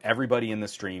stream. If everybody in the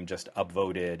stream just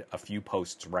upvoted a few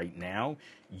posts right now,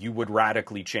 you would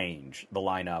radically change the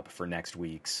lineup for next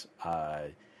week's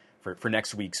for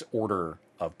next week's order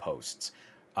of posts.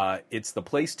 It's the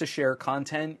place to share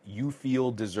content you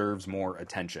feel deserves more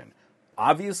attention.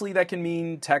 Obviously, that can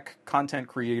mean tech content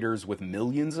creators with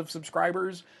millions of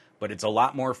subscribers, but it's a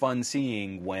lot more fun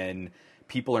seeing when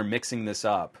people are mixing this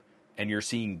up and you're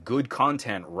seeing good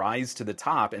content rise to the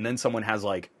top, and then someone has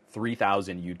like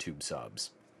 3,000 YouTube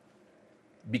subs.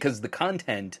 because the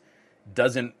content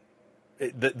doesn't,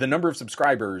 the number of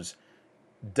subscribers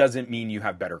doesn't mean you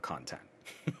have better content.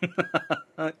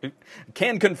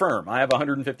 Can confirm, I have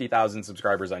 150,000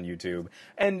 subscribers on YouTube,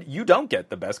 and you don't get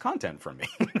the best content from me.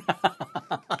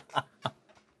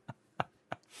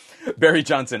 Barry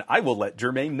Johnson, I will let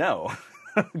Jermaine know.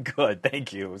 Good,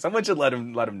 thank you. Someone should let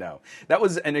him know. That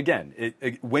was, and again,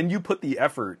 when you put the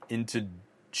effort into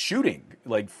shooting,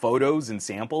 like photos and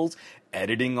samples,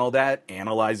 editing all that,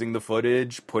 analyzing the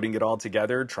footage, putting it all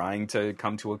together, trying to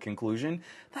come to a conclusion,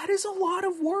 that is a lot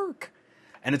of work.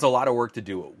 And it's a lot of work to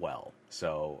do it well.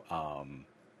 So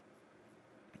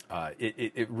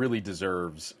it really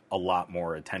deserves a lot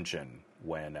more attention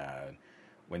when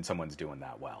someone's doing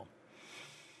that well.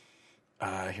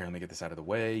 Here, let me get this out of the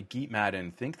way. Geet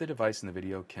Madden, think the device in the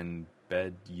video can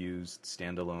bed used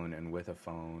standalone and with a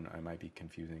phone. I might be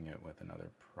confusing it with another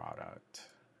product.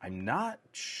 I'm not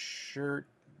sure.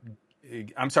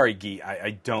 I'm sorry, Geet.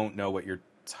 I don't know what you're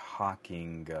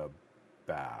talking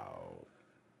about.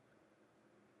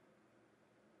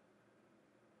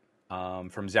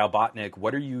 From Zalbotnik,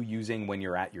 what are you using when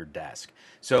you're at your desk?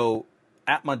 So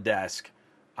at my desk,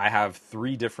 I have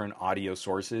 3 different audio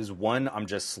sources. One, I'm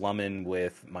just slumming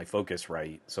with my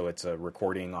Focusrite, so it's a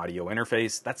recording audio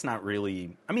interface. That's not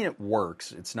really, I mean, it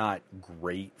works. It's not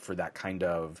great for that kind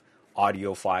of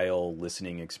audiophile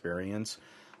listening experience.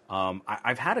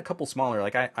 I've had a couple smaller,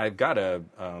 like I've got a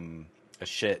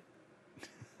shite,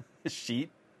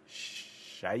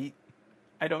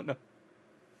 I don't know.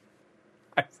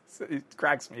 It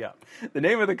cracks me up. The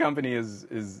name of the company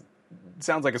is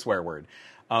sounds like a swear word.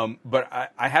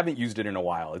 But I haven't used it in a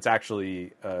while. It's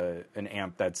actually an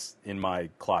amp that's in my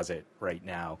closet right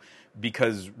now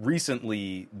because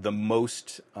recently the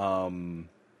most the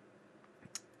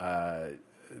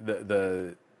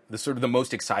sort of the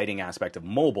most exciting aspect of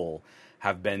mobile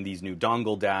have been these new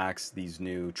dongle DACs, these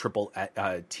new THX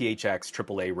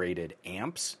AAA rated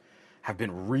amps have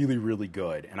been really, really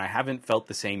good. And I haven't felt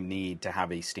the same need to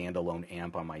have a standalone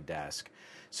amp on my desk.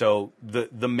 So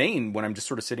the main, when I'm just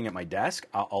sort of sitting at my desk,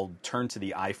 I'll turn to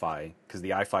the iFi, because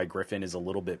the iFi Griffin is a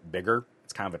little bit bigger.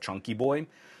 It's kind of a chunky boy.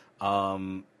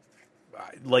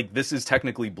 Like, this is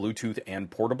technically Bluetooth and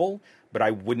portable, but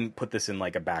I wouldn't put this in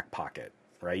like a back pocket,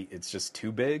 right? It's just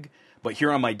too big. But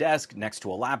here on my desk, next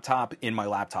to a laptop, in my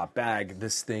laptop bag,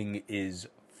 this thing is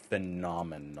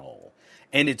phenomenal.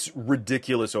 And it's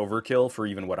ridiculous overkill for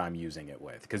even what I'm using it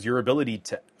with, because your ability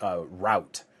to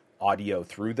route audio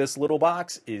through this little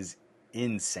box is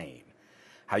insane.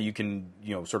 How you can,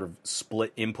 sort of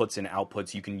split inputs and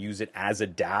outputs. You can use it as a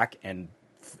DAC and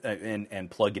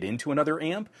plug it into another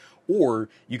amp, or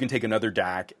you can take another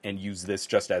DAC and use this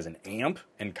just as an amp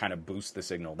and kind of boost the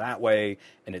signal that way.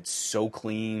 And it's so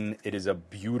clean. It is a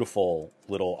beautiful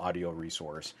little audio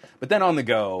resource. But then on the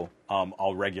go,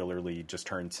 I'll regularly just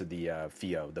turn to the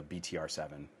FiiO, the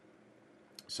BTR7.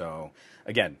 So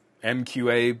again,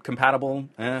 MQA compatible,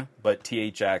 but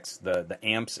THX, the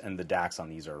amps and the DACs on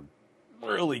these are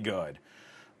really good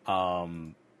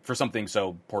for something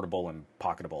so portable and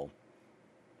pocketable.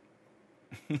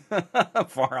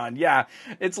 Faron, yeah,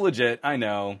 it's legit, I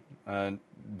know,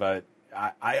 but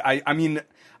I mean,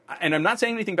 and I'm not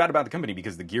saying anything bad about the company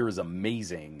because the gear is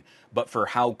amazing, but for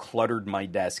how cluttered my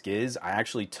desk is, I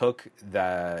actually took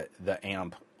the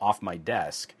amp off my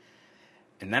desk,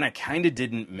 and then I kind of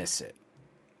didn't miss it.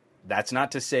 That's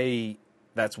not to say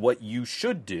that's what you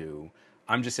should do.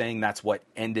 I'm just saying that's what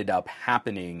ended up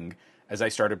happening as I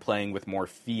started playing with more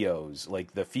FiiOs.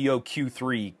 Like the FiiO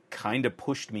Q3 kind of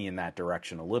pushed me in that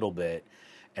direction a little bit.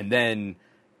 And then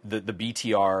the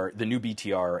BTR, the new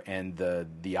BTR and the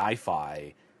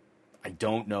iFi, I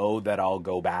don't know that I'll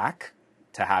go back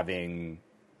to having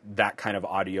that kind of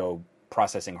audio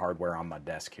processing hardware on my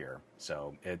desk here.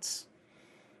 So it's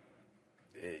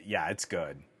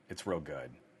good. It's real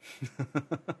good.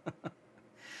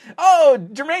 Oh,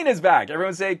 Jermaine is back.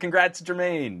 Everyone say congrats,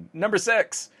 Jermaine. Number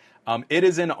 6. It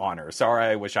is an honor. Sorry,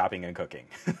 I was shopping and cooking.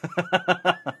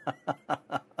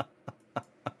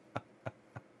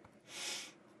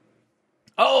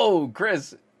 Oh,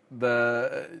 Chris,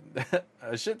 the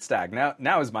shit stack.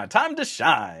 Now is my time to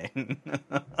shine.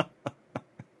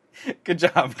 Good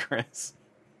job, Chris.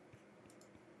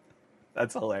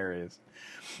 That's hilarious.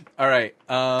 All right.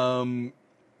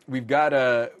 We've got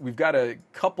a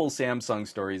couple Samsung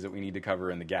stories that we need to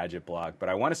cover in the gadget block, but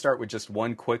I want to start with just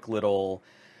one quick little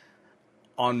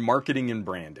on marketing and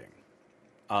branding.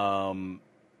 I'm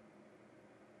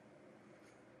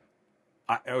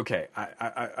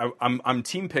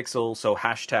Team Pixel, so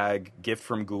hashtag gift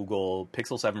from Google,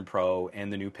 Pixel 7 Pro,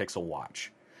 and the new Pixel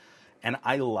Watch. And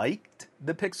I liked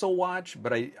the Pixel Watch,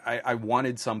 but I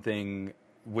wanted something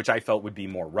which I felt would be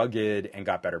more rugged and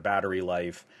got better battery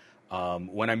life.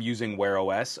 When I'm using Wear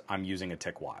OS, I'm using a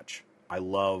TicWatch. I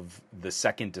love the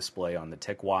second display on the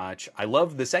TicWatch. I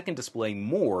love the second display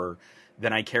more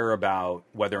than I care about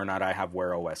whether or not I have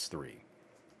Wear OS 3.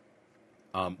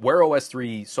 Wear OS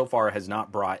 3 so far has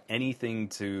not brought anything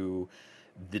to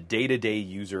the day-to-day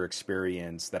user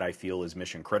experience that I feel is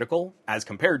mission critical, as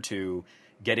compared to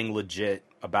getting legit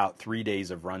about 3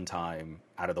 days of runtime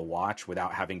out of the watch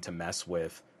without having to mess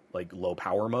with like low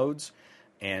power modes.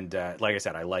 And like I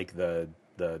said, I like the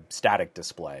static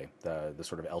display, the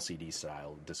sort of LCD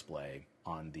style display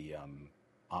on the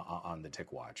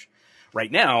TicWatch.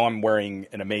 Right now, I'm wearing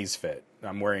an Amazfit.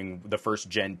 I'm wearing the first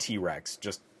gen T-Rex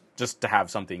just to have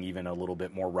something even a little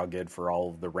bit more rugged for all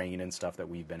of the rain and stuff that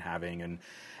we've been having. And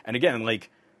again, like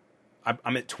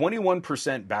I'm at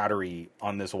 21% battery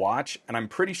on this watch, and I'm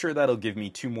pretty sure that'll give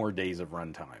me 2 more days of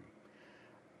runtime.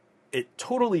 It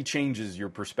totally changes your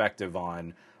perspective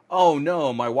on, oh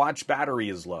no, my watch battery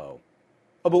is low.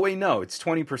 Oh, but wait, no, it's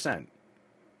 20%.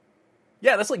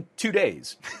 Yeah, that's like 2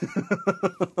 days.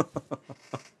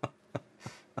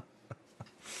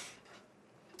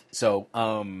 So,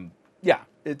 yeah,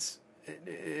 it's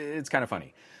kind of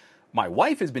funny. My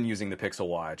wife has been using the Pixel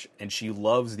Watch, and she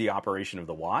loves the operation of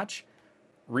the watch.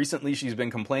 Recently, she's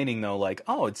been complaining, though, like,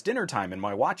 oh, it's dinner time, and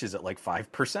my watch is at like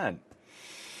 5%.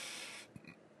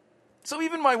 So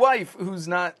even my wife, who's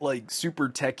not like super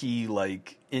techie,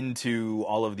 like into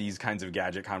all of these kinds of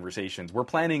gadget conversations, we're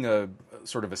planning a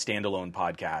sort of a standalone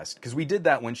podcast, because we did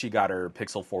that when she got her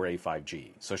Pixel 4a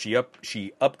 5G. So she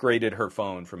upgraded her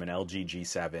phone from an LG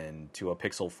G7 to a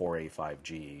Pixel 4a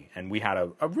 5G, and we had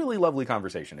a really lovely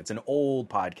conversation. It's an old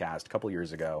podcast, a couple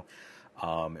years ago.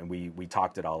 And we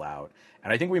talked it all out.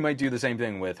 And I think we might do the same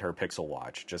thing with her Pixel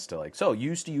Watch, just to like, so you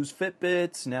used to use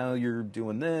Fitbits, now you're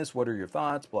doing this, what are your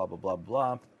thoughts, blah, blah, blah,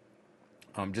 blah.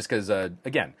 Just because,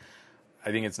 again, I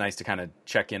think it's nice to kind of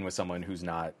check in with someone who's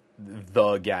not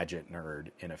the gadget nerd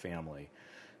in a family.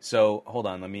 So, hold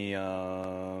on, let me,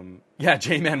 yeah,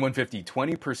 JMan150,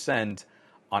 20%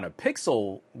 on a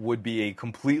Pixel would be a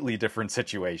completely different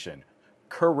situation.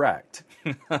 Correct.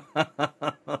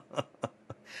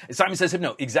 Simon Says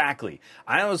Hypno, exactly.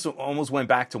 I almost went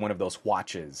back to one of those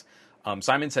watches.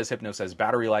 Simon Says Hypno says,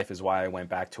 battery life is why I went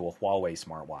back to a Huawei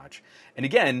smartwatch. And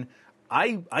again,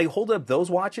 I hold up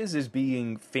those watches as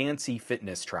being fancy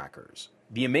fitness trackers.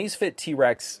 The Amazfit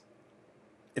T-Rex,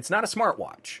 it's not a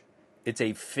smartwatch. It's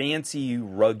a fancy,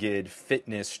 rugged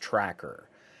fitness tracker.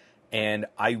 And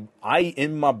I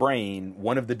in my brain,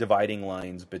 one of the dividing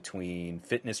lines between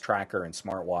fitness tracker and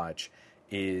smartwatch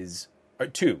is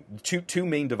two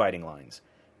main dividing lines.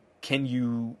 Can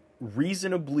you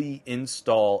reasonably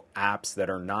install apps that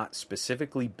are not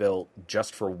specifically built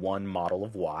just for one model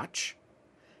of watch?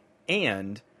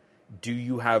 And do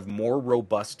you have more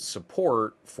robust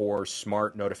support for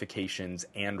smart notifications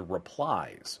and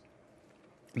replies?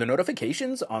 The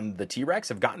notifications on the T-Rex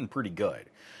have gotten pretty good.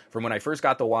 From when I first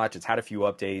got the watch, it's had a few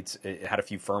updates, it had a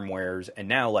few firmwares, and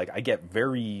now like I get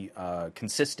very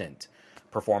consistent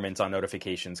performance on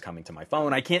notifications coming to my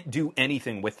phone. I can't do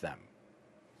anything with them.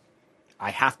 I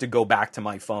have to go back to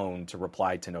my phone to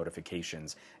reply to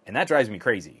notifications, and that drives me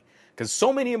crazy, because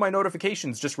so many of my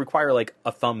notifications just require like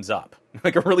a thumbs up,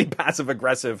 like a really passive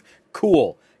aggressive,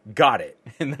 cool, got it,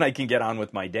 and then I can get on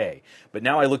with my day. But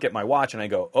now I look at my watch and I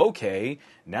go, okay,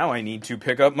 now I need to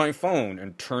pick up my phone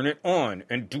and turn it on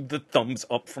and do the thumbs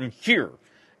up from here,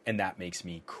 and that makes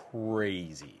me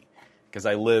crazy, because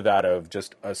I live out of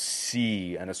just a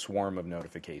sea and a swarm of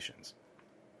notifications.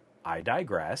 I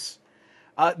digress.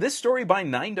 This story by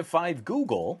 9 to 5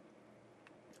 Google.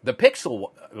 The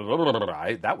Pixel...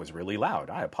 That was really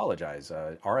loud. I apologize.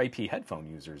 RIP headphone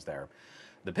users there.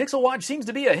 The Pixel Watch seems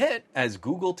to be a hit as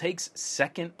Google takes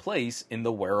second place in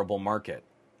the wearable market.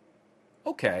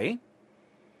 Okay.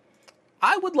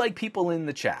 I would like people in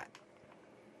the chat.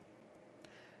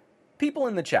 People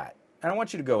in the chat. And I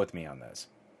want you to go with me on this.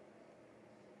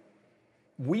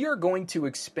 We are going to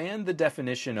expand the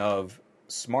definition of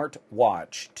smart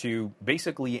watch to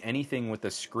basically anything with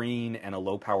a screen and a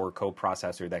low-power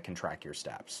coprocessor that can track your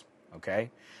steps,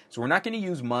 okay? So we're not going to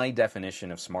use my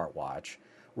definition of smartwatch.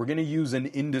 We're going to use an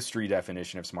industry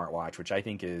definition of smartwatch, which I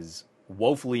think is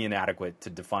woefully inadequate to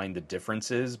define the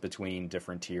differences between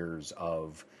different tiers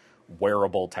of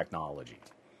wearable technology.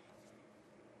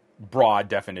 Broad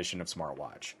definition of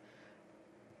smartwatch.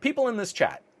 People in this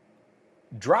chat,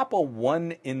 drop a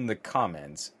 1 in the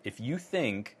comments if you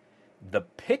think the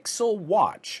Pixel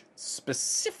Watch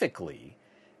specifically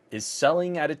is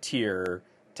selling at a tier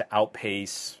to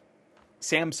outpace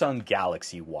Samsung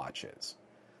Galaxy watches.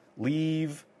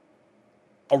 Leave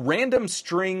a random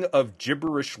string of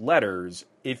gibberish letters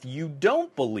if you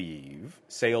don't believe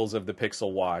sales of the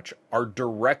Pixel Watch are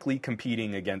directly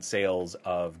competing against sales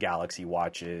of Galaxy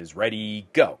watches. Ready,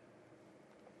 go.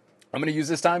 I'm going to use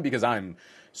this time because I'm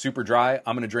super dry.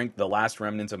 I'm going to drink the last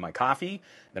remnants of my coffee,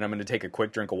 then I'm going to take a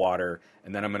quick drink of water,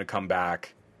 and then I'm going to come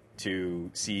back to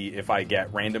see if I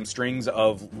get random strings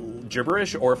of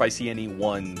gibberish or if I see any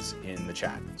ones in the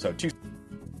chat. So,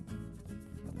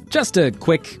 Just a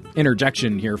quick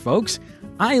interjection here, folks.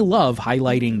 I love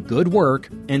highlighting good work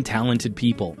and talented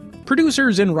people,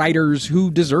 producers and writers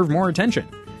who deserve more attention.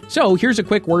 So here's a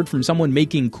quick word from someone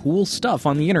making cool stuff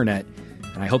on the internet,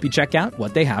 and I hope you check out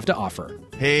what they have to offer.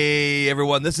 Hey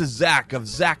everyone, this is Zach of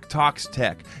Zach Talks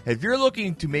Tech. If you're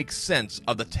looking to make sense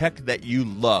of the tech that you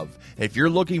love, if you're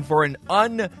looking for an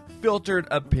unfiltered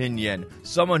opinion,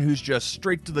 someone who's just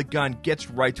straight to the gun,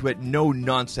 gets right to it, no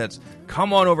nonsense,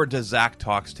 come on over to Zach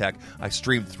Talks Tech. I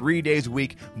stream 3 days a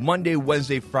week, Monday,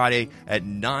 Wednesday, Friday at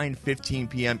 9:15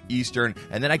 p.m. Eastern,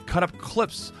 and then I cut up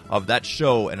clips of that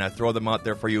show and I throw them out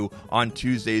there for you on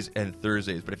Tuesdays and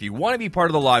Thursdays. But if you want to be part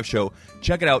of the live show,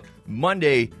 check it out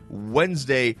Monday,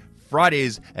 Wednesday,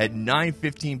 Fridays at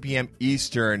 9:15 p.m.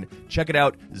 Eastern. Check it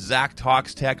out, Zach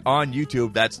Talks Tech on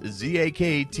YouTube. That's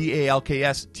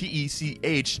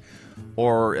ZAKTALKSTECH.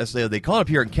 Or as they call it up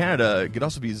here in Canada, it could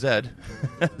also be Zed.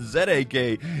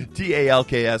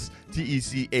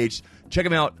 ZAKTALKSTECH. Check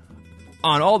them out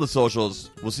on all the socials.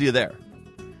 We'll see you there.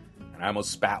 and I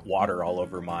almost spat water all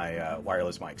over my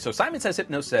wireless mic. So Simon Says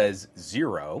Hypno says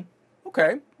 0.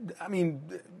 Okay. I mean,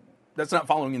 that's not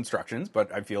following instructions,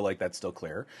 but I feel like that's still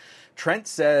clear. Trent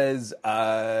says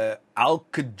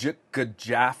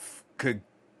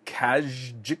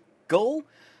Alkajikajafkajikal.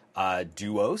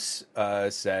 Duos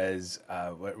says,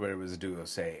 what was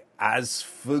Duos say?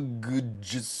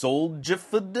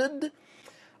 Asfagujsoljafadid.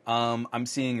 I'm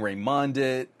seeing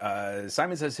Raymondit.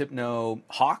 Simon Says Hypno.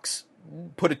 Hawks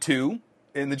put a 2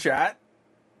 in the chat.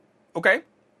 Okay.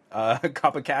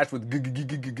 Cup of Cash with g.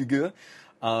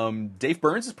 Dave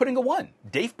Burns is putting a 1.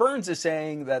 Dave Burns is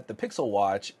saying that the Pixel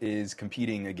Watch is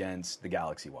competing against the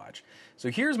Galaxy Watch. So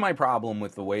here's my problem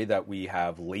with the way that we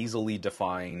have lazily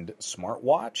defined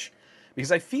smartwatch,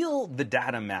 because I feel the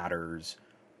data matters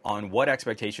on what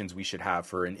expectations we should have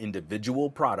for an individual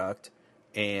product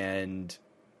and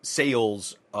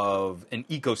sales of an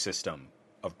ecosystem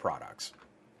of products.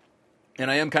 And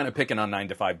I am kind of picking on 9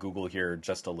 to 5 Google here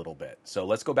just a little bit. So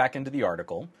let's go back into the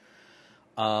article.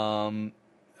 There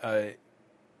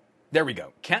we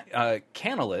go.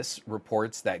 Canalys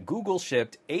reports that Google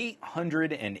shipped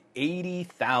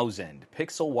 880,000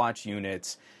 Pixel Watch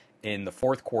units in the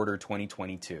fourth quarter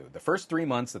 2022, the first 3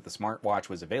 months that the smartwatch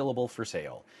was available for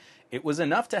sale. It was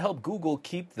enough to help Google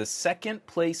keep the second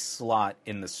place slot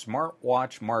in the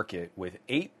smartwatch market with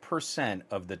 8%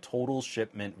 of the total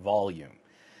shipment volume.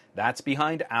 That's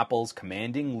behind Apple's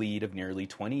commanding lead of nearly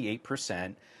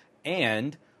 28%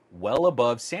 and well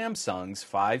above Samsung's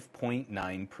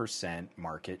 5.9%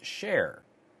 market share.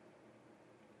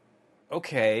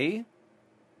 Okay,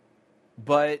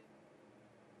 but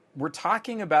we're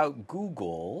talking about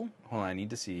Google. Hold on, I need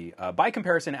to see. By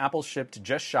comparison, Apple shipped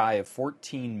just shy of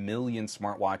 14 million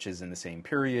smartwatches in the same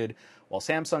period, while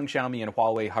Samsung, Xiaomi, and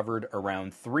Huawei hovered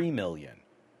around 3 million.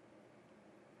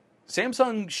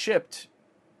 Samsung shipped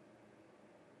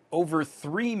over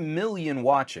 3 million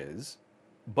watches,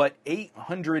 but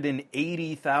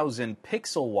 880,000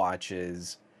 Pixel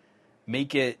watches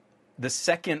make it the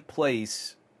second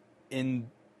place in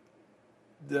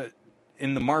the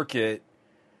market.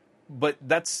 But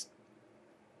that's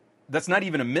not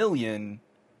even a million.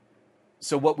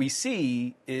 So what we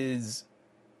see is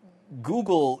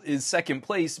Google is second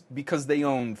place because they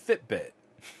own Fitbit.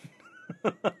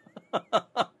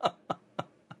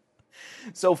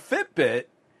 So Fitbit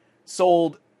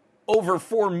sold over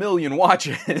 4 million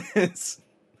watches.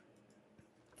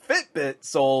 Fitbit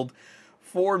sold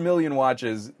 4 million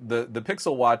watches. The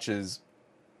Pixel watches,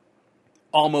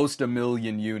 almost 1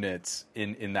 million units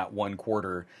in that one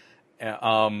quarter.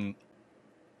 Now,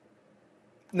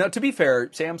 to be fair,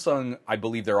 Samsung, I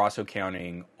believe they're also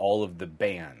counting all of the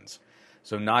bands.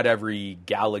 So not every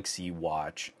Galaxy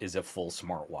watch is a full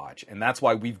smartwatch. And that's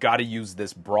why we've got to use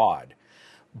this broad.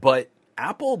 But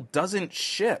Apple doesn't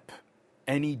ship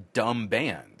any dumb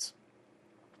bands.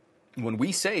 When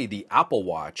we say the Apple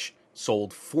Watch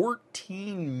sold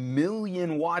 14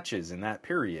 million watches in that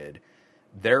period,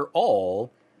 they're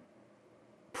all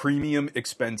premium,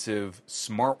 expensive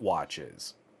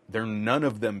smartwatches. They're none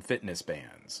of them fitness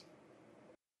bands.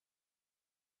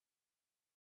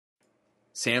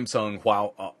 Samsung,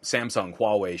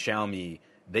 Huawei, Xiaomi,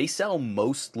 they sell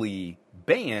mostly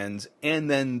bands, and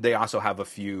then they also have a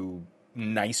few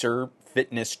nicer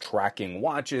fitness tracking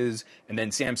watches. And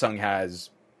then Samsung has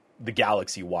the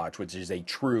Galaxy Watch, which is a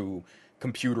true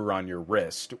computer on your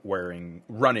wrist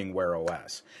running Wear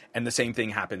OS. And the same thing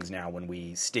happens now when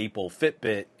we staple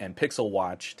Fitbit and Pixel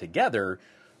Watch together.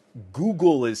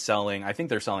 Google is selling, I think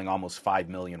they're selling almost 5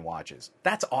 million watches.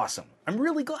 That's awesome. I'm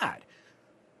really glad.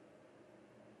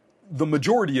 The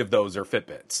majority of those are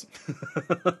Fitbits.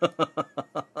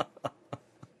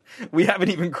 We haven't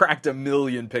even cracked 1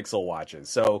 million Pixel watches.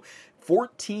 So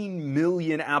 14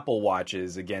 million Apple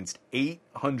watches against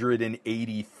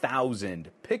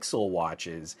 880,000 Pixel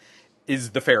watches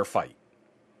is the fair fight,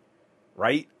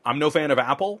 right? I'm no fan of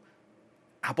Apple.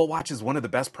 Apple Watch is one of the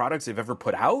best products they've ever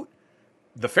put out.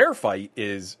 The fair fight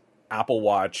is Apple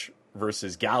Watch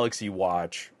versus Galaxy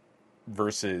Watch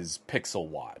versus Pixel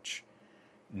Watch,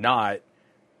 not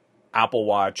Apple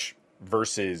Watch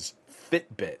versus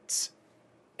Fitbits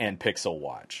and Pixel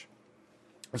Watch.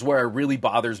 It's where it really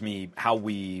bothers me how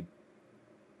we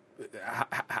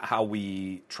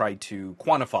try to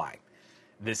quantify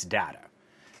this data,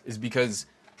 is because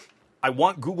I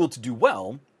want Google to do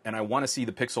well and I want to see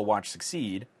the Pixel Watch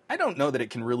succeed. I don't know that it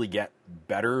can really get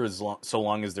better so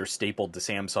long as they're stapled to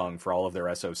Samsung for all of their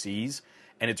SoCs.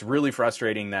 And it's really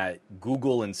frustrating that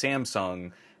Google and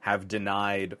Samsung have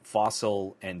denied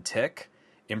Fossil and TIC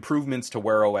improvements to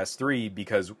Wear OS 3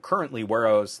 because currently Wear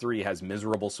OS 3 has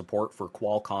miserable support for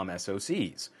Qualcomm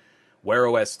SoCs. Wear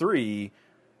OS 3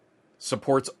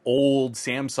 supports old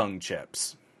Samsung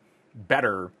chips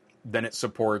better than it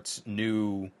supports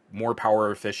new, more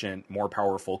power efficient, more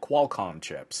powerful Qualcomm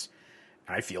chips.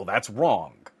 And I feel that's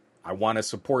wrong. I want to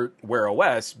support Wear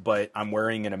OS, but I'm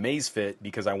wearing an Amazfit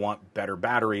because I want better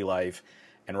battery life.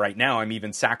 And right now I'm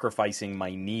even sacrificing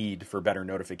my need for better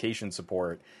notification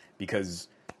support because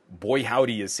boy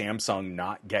howdy is Samsung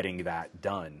not getting that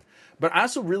done. But I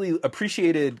also really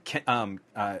appreciated, I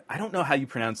don't know how you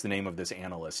pronounce the name of this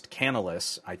analyst.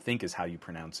 Canalys, I think is how you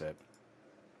pronounce it.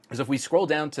 Because if we scroll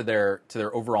down to their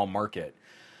overall market,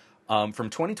 from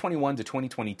 2021 to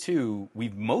 2022,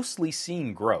 we've mostly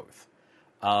seen growth.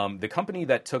 The company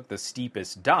that took the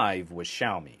steepest dive was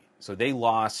Xiaomi. So they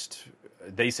lost,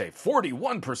 they say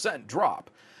 41% drop.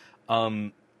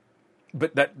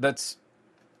 But that's,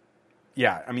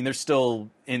 yeah, I mean, they're still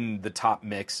in the top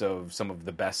mix of some of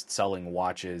the best selling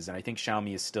watches. And I think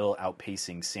Xiaomi is still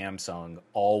outpacing Samsung,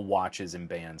 all watches and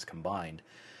bands combined.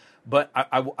 But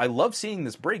I love seeing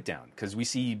this breakdown because we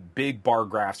see big bar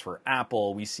graphs for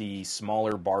Apple. We see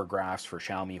smaller bar graphs for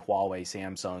Xiaomi, Huawei,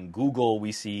 Samsung, Google.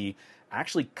 We see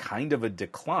actually kind of a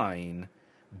decline,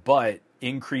 but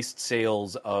increased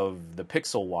sales of the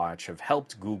Pixel Watch have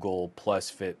helped Google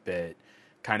plus Fitbit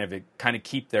kind of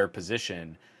keep their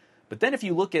position. But then if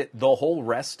you look at the whole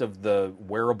rest of the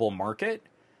wearable market,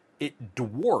 it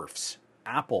dwarfs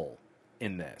Apple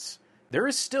in this. There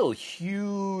is still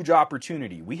huge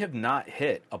opportunity. We have not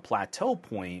hit a plateau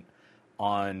point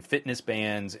on fitness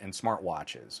bands and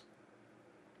smartwatches.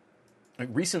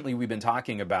 Recently, we've been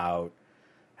talking about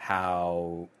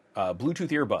how Bluetooth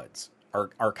earbuds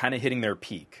are kind of hitting their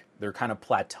peak. They're kind of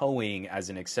plateauing as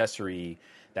an accessory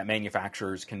that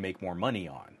manufacturers can make more money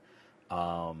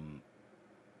on.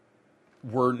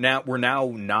 We're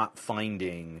now not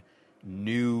finding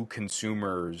new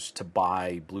consumers to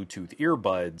buy Bluetooth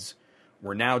earbuds.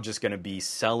 We're now just going to be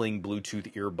selling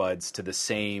Bluetooth earbuds to the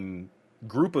same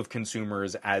group of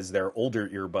consumers as their older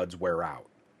earbuds wear out,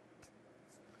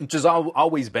 which has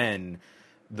always been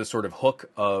the sort of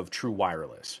hook of true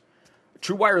wireless.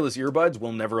 True wireless earbuds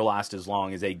will never last as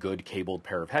long as a good cabled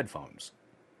pair of headphones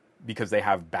because they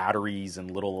have batteries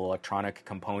and little electronic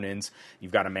components.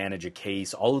 You've got to manage a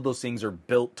case. All of those things are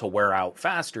built to wear out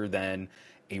faster than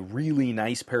a really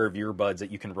nice pair of earbuds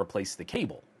that you can replace the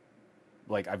cable.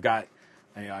 Like I've got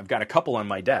a couple on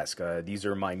my desk. These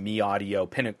are my Mi Audio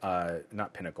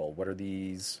not Pinnacle. What are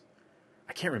these?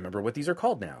 I can't remember what these are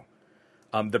called now.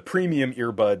 The premium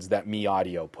earbuds that Mi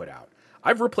Audio put out.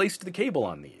 I've replaced the cable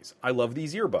on these. I love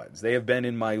these earbuds. They have been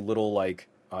in my little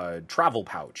travel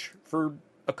pouch for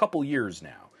a couple years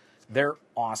now. They're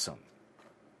awesome.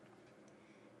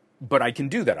 But I can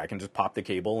do that. I can just pop the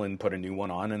cable and put a new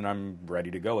one on and I'm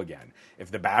ready to go again.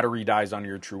 If the battery dies on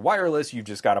your true wireless, you've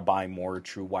just got to buy more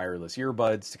true wireless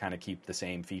earbuds to kind of keep the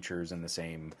same features and the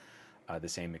same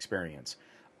experience.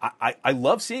 I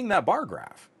love seeing that bar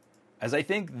graph, as I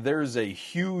think there's a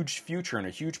huge future and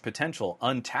a huge potential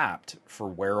untapped for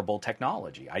wearable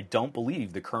technology. I don't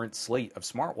believe the current slate of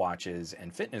smartwatches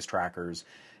and fitness trackers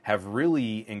have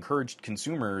really encouraged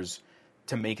consumers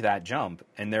to make that jump.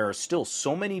 And there are still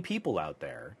so many people out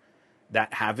there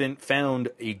that haven't found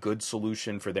a good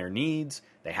solution for their needs.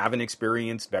 They haven't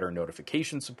experienced better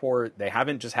notification support. They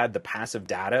haven't just had the passive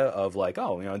data of like,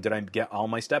 oh, you know, did I get all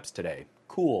my steps today?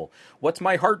 Cool. What's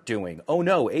my heart doing? Oh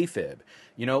no, AFib.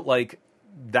 You know, like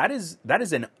that is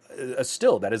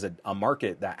a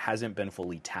market that hasn't been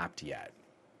fully tapped yet.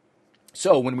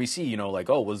 So when we see, you know, like,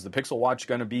 oh, was the Pixel Watch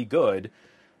going to be good?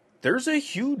 There's a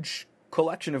huge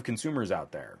collection of consumers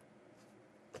out there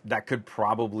that could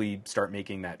probably start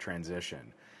making that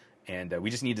transition. And we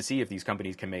just need to see if these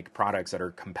companies can make products that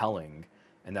are compelling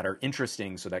and that are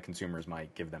interesting so that consumers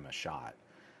might give them a shot.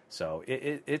 So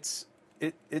it's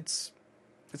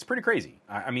pretty crazy.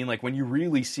 I mean, like when you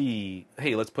really see,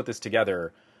 hey, let's put this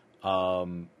together,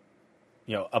 you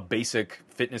know, a basic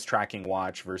fitness tracking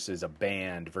watch versus a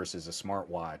band versus a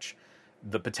smartwatch,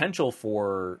 the potential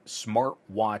for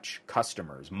smartwatch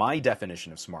customers, my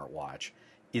definition of smartwatch,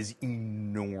 is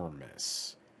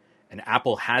enormous. And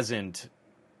Apple hasn't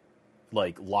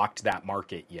like locked that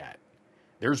market yet.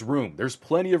 There's room. There's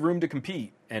plenty of room to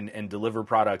compete and deliver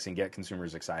products and get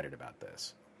consumers excited about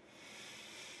this.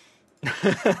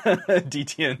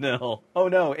 DTN nil. Oh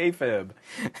no, AFib.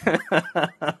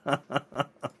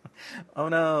 Oh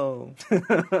no.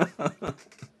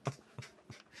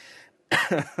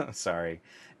 Sorry.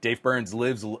 Dave Burns,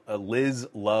 Liz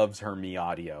loves her Mi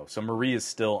Audio. So Marie is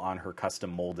still on her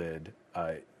custom molded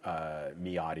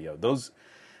Mi Audio. Those,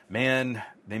 man,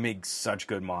 they make such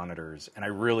good monitors. And I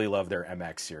really love their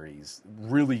MX series.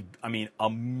 Really, I mean,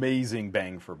 amazing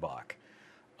bang for buck.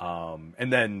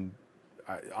 And then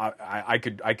I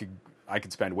could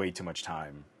spend way too much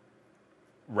time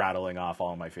rattling off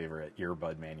all my favorite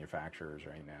earbud manufacturers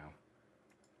right now.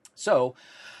 So,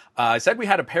 I said we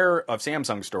had a pair of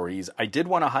Samsung stories. I did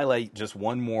want to highlight just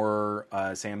one more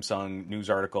Samsung news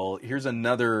article. Here's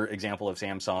another example of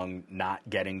Samsung not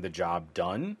getting the job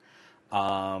done.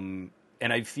 And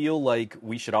I feel like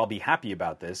we should all be happy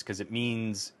about this because it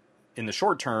means in the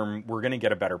short term, we're going to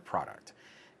get a better product.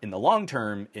 In the long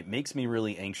term, it makes me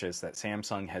really anxious that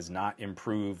Samsung has not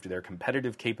improved their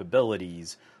competitive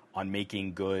capabilities on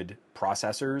making good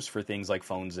processors for things like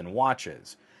phones and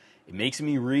watches. It makes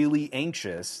me really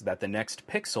anxious that the next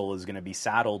Pixel is going to be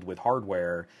saddled with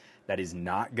hardware that is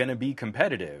not going to be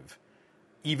competitive,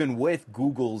 even with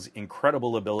Google's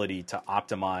incredible ability to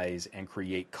optimize and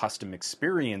create custom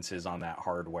experiences on that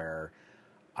hardware.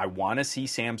 I want to see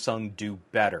Samsung do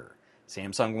better.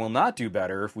 Samsung will not do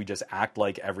better if we just act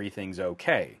like everything's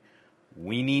okay.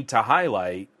 We need to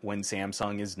highlight when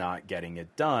Samsung is not getting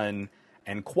it done,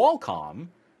 and Qualcomm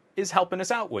is helping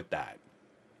us out with that.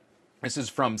 This is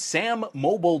from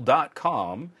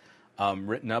sammobile.com,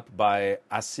 written up by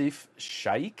Asif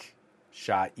Shaikh.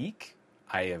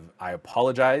 I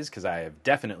apologize because I have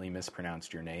definitely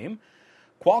mispronounced your name.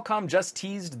 Qualcomm just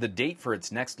teased the date for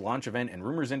its next launch event, and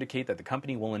rumors indicate that the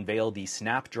company will unveil the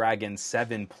Snapdragon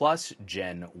 7 Plus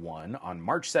Gen 1 on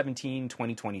March 17,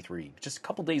 2023, just a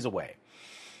couple days away.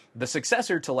 The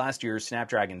successor to last year's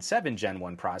Snapdragon 7 Gen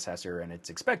 1 processor, and it's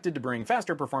expected to bring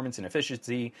faster performance and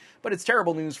efficiency, but it's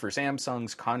terrible news for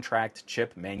Samsung's contract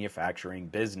chip manufacturing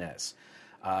business.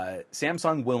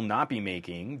 Samsung will not be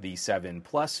making the 7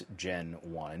 Plus Gen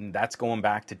 1. That's going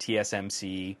back to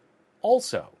TSMC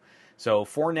also. So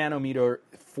 4 nanometer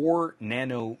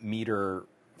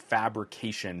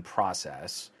fabrication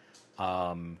process.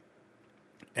 And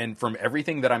from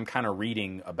everything that I'm kind of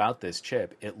reading about this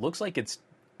chip, it looks like it's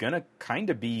going to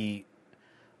kind of be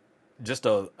just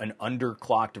an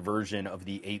underclocked version of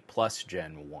the 8 Plus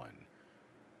Gen 1,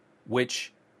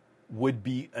 which would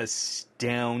be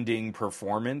astounding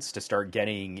performance to start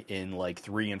getting in like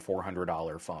 $300 and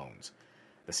 $400 phones.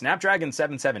 The Snapdragon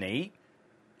 778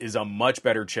 is a much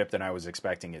better chip than I was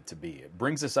expecting it to be. It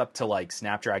brings us up to like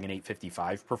Snapdragon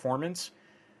 855 performance.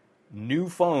 New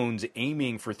phones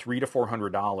aiming for $300 to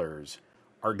 $400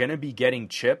 are going to be getting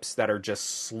chips that are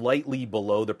just slightly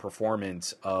below the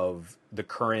performance of the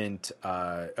current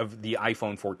of the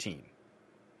iPhone 14.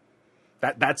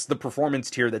 That's the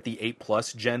performance tier that the 8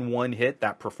 Plus Gen 1 hit,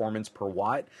 that performance per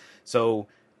watt. So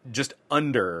just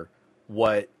under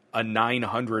what a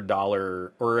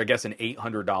 $900 or I guess an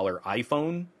 $800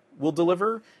 iPhone will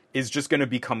deliver is just going to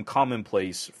become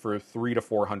commonplace for $300 to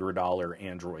 $400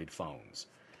 Android phones.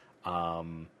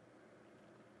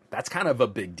 That's kind of a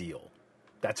big deal.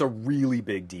 That's a really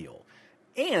big deal.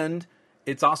 And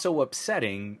it's also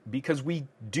upsetting because we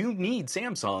do need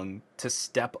Samsung to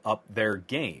step up their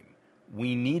game.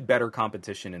 We need better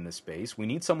competition in this space. We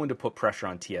need someone to put pressure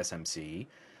on TSMC.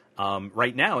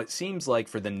 Right now, it seems like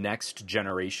for the next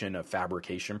generation of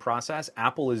fabrication process,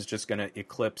 Apple is just going to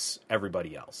eclipse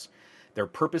everybody else. They're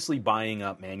purposely buying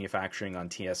up manufacturing on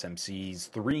TSMC's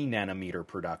 3 nanometer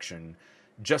production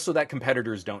just so that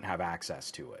competitors don't have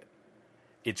access to it.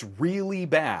 It's really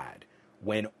bad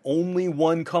when only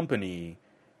one company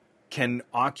can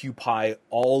occupy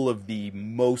all of the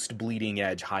most bleeding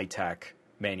edge high-tech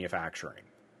manufacturing.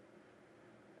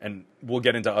 And we'll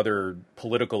get into other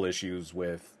political issues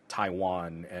with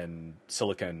Taiwan and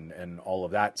silicon and all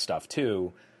of that stuff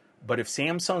too. But if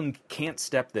Samsung can't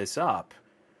step this up,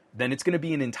 then it's going to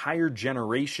be an entire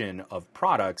generation of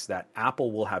products that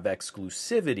Apple will have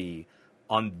exclusivity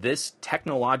on this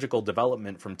technological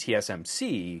development from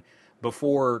TSMC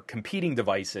before competing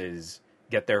devices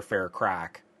get their fair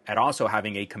crack at also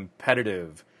having a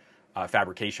competitive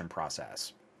fabrication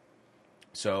process.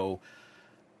 So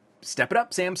step it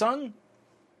up, Samsung.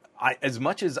 As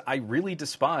much as I really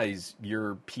despise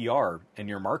your PR and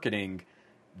your marketing,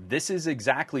 this is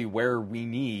exactly where we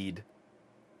need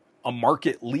a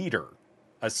market leader,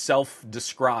 a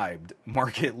self-described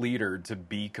market leader to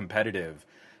be competitive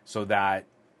so that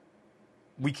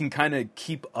we can kind of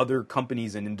keep other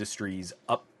companies and industries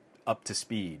up to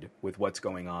speed with what's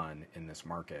going on in this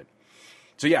market.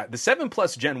 So yeah, the 7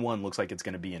 Plus Gen 1 looks like it's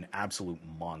going to be an absolute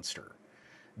monster.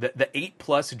 The 8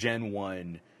 Plus Gen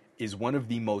 1 is one of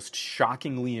the most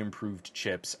shockingly improved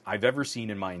chips I've ever seen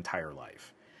in my entire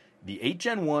life. The 8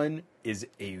 Gen 1 is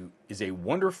a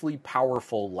wonderfully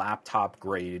powerful laptop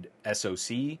grade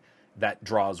SoC that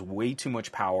draws way too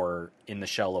much power in the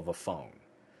shell of a phone.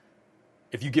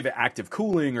 If you give it active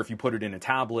cooling or if you put it in a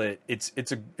tablet,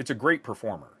 it's a great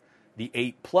performer. The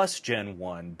 8 Plus Gen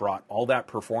 1 brought all that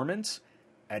performance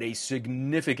at a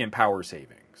significant power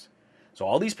savings. So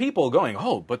all these people going,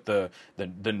 oh, but the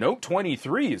Note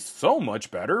 23 is so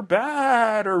much better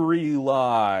battery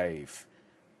life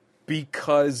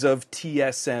because of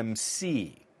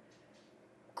TSMC.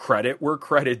 Credit where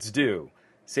credit's due.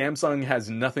 Samsung has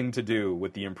nothing to do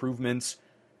with the improvements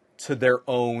to their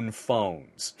own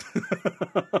phones.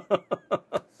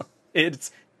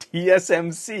 It's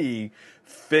TSMC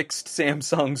fixed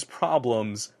Samsung's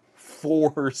problems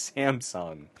for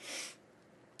Samsung.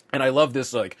 And I love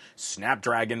this like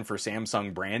Snapdragon for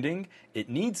Samsung branding. It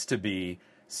needs to be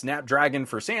Snapdragon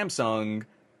for Samsung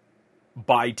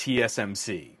by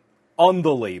TSMC on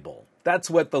the label. That's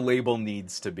what the label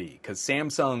needs to be, because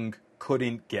Samsung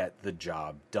couldn't get the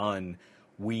job done.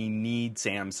 We need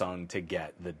Samsung to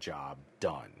get the job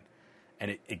done.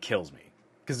 And it kills me.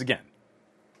 Because again,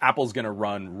 Apple's going to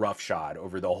run roughshod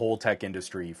over the whole tech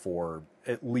industry for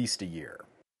at least a year.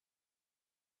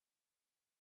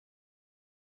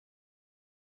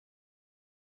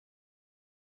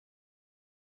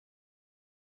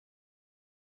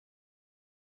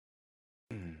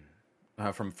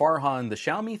 From Farhan, the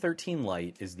Xiaomi 13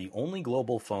 Lite is the only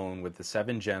global phone with the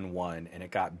 7 Gen 1, and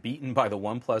it got beaten by the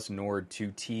OnePlus Nord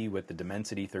 2T with the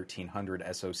Dimensity 1300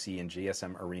 SoC in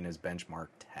GSM Arena's benchmark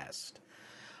test.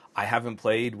 I haven't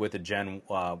played with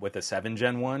a 7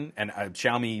 Gen 1, and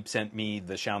Xiaomi sent me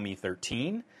the Xiaomi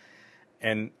 13,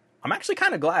 and I'm actually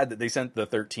kind of glad that they sent the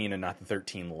 13 and not the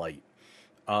 13 Lite.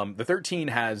 The 13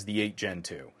 has the 8 Gen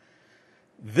 2.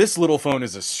 This little phone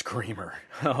is a screamer.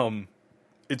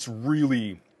 It's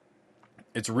really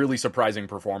surprising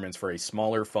performance for a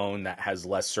smaller phone that has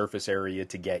less surface area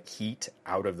to get heat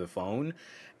out of the phone.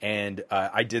 And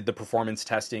I did the performance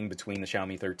testing between the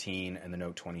Xiaomi 13 and the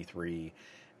Note 23.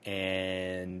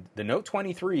 And the Note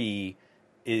 23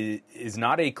 is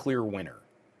not a clear winner.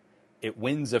 It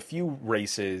wins a few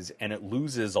races and it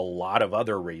loses a lot of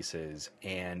other races.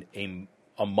 And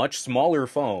a much smaller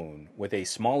phone with a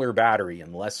smaller battery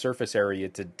and less surface area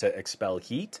to expel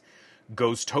heat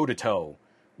goes toe-to-toe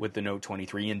with the Note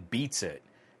 23 and beats it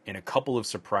in a couple of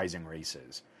surprising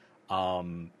races.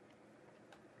 MediaTek,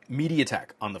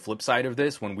 on the flip side of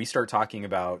this, when we start talking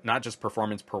about not just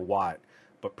performance per watt,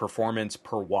 but performance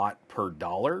per watt per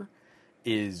dollar,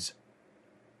 is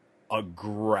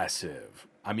aggressive.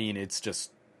 I mean, it's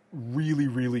just really,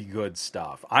 really good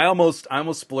stuff. I almost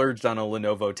splurged on a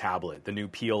Lenovo tablet, the new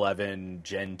P11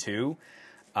 Gen 2,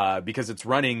 because it's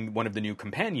running one of the new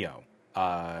Compagno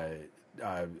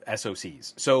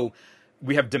SoCs. So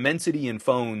we have Dimensity in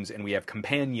phones and we have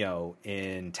Compagno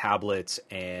in tablets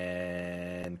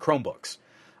and Chromebooks.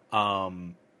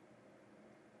 The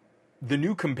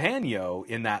new Compagno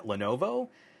in that Lenovo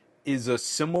is a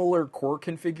similar core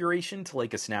configuration to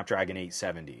like a Snapdragon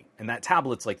 870, and that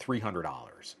tablet's like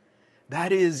 $300.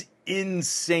 That is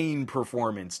insane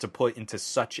performance to put into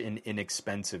such an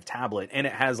inexpensive tablet. And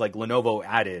it has, like, Lenovo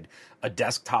added a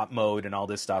desktop mode and all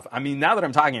this stuff. I mean, now that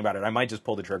I'm talking about it, I might just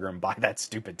pull the trigger and buy that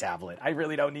stupid tablet. I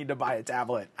really don't need to buy a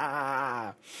tablet.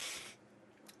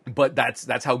 But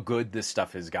that's how good this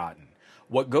stuff has gotten.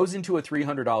 what goes into a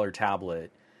 $300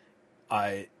 tablet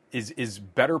is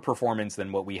better performance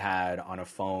than what we had on a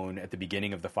phone at the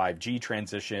beginning of the 5G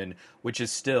transition, which is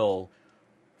still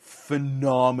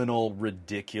phenomenal,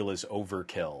 ridiculous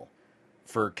overkill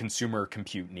for consumer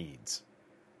compute needs.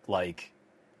 Like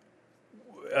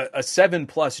a 7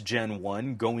 Plus Gen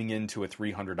 1 going into a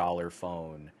 $300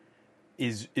 phone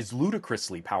is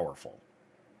ludicrously powerful.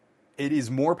 It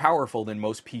is more powerful than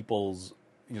most people's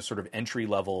sort of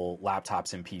entry-level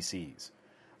laptops and PCs.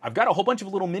 I've got a whole bunch of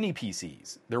little mini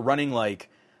PCs. They're running like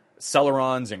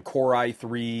Celerons and Core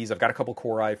i3s. I've got a couple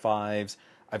Core i5s.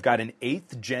 I've got an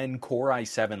 8th gen Core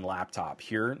i7 laptop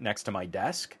here next to my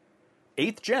desk.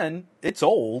 8th gen, it's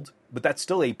old, but that's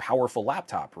still a powerful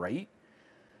laptop, right?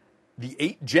 The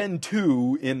 8 Gen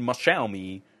 2 in my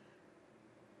Xiaomi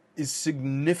is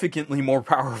significantly more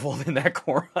powerful than that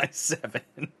Core i7.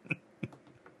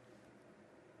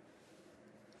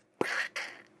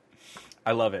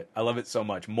 I love it. I love it so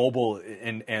much. Mobile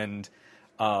and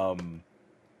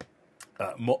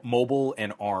mobile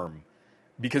and ARM,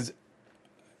 because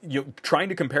trying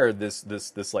to compare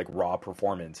this like raw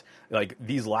performance, like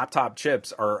these laptop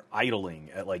chips are idling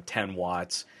at like 10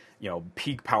 watts.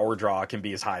 Peak power draw can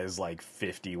be as high as like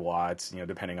 50 watts,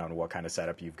 depending on what kind of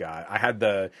setup you've got. I had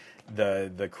the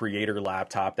Creator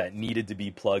laptop that needed to be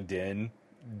plugged in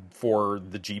for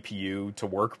the GPU to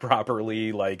work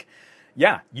properly. Like,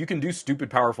 yeah, you can do stupid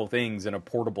powerful things in a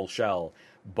portable shell,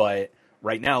 but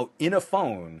right now in a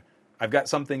phone, I've got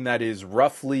something that is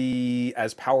roughly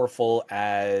as powerful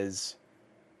as,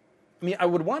 I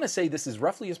would want to say this is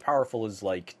roughly as powerful as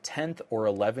like 10th or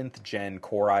 11th gen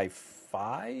Core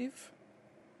i5,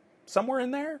 somewhere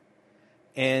in there.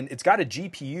 And it's got a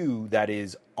GPU that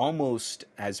is almost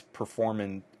as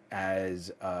performant as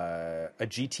a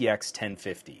GTX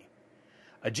 1050.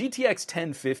 A GTX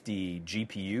 1050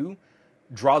 GPU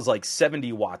draws like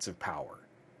 70 watts of power.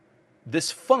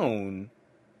 This phone,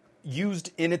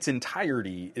 used in its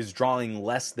entirety, is drawing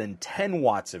less than 10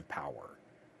 watts of power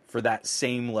for that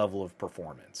same level of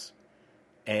performance.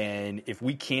 And if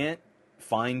we can't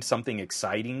find something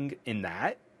exciting in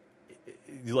that,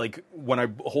 like when I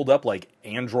hold up like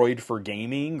Android for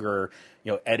gaming, or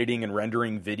editing and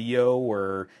rendering video,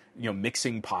 or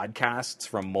mixing podcasts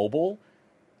from mobile,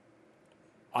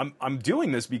 I'm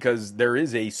doing this because there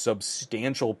is a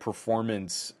substantial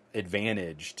performance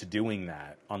advantage to doing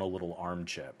that on a little ARM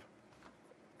chip.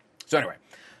 So anyway,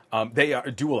 they are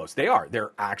Dualos.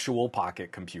 They're actual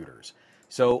pocket computers.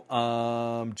 So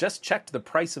just checked the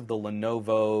price of the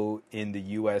Lenovo in the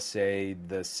USA.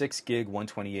 The 6 gig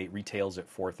 128 retails at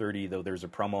 $430, though there's a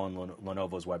promo on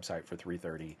Lenovo's website for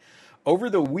 $330. Over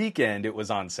the weekend, it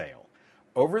was on sale.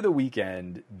 Over the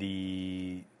weekend,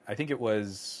 I think it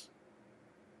was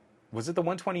it the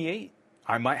 128?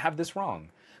 I might have this wrong.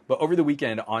 But over the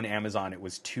weekend on Amazon, it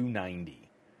was $290,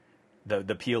 the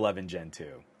P11 Gen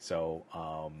 2. So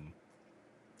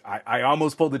I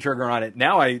almost pulled the trigger on it.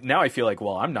 Now I feel like,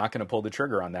 well, I'm not going to pull the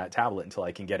trigger on that tablet until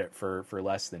I can get it for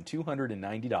less than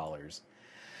 $290.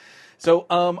 So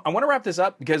I want to wrap this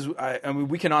up because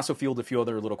we can also field a few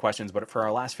other little questions. But for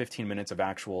our last 15 minutes of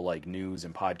actual like news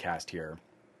and podcast here,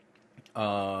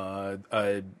 a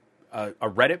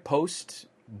Reddit post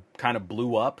kind of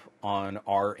blew up on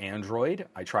our Android.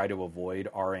 I try to avoid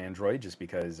our Android just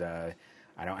because I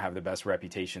don't have the best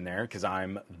reputation there, because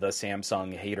I'm the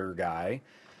Samsung hater guy,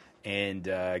 and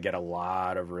get a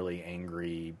lot of really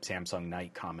angry Samsung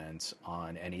Night comments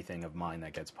on anything of mine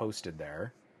that gets posted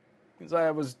there. Because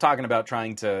I was talking about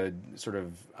trying to sort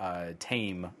of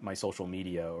tame my social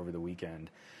media over the weekend.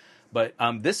 But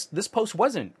this post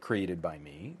wasn't created by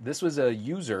me. This was a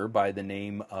user by the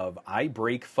name of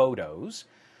iBreakPhotos,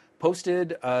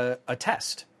 posted a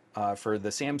test for the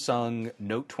Samsung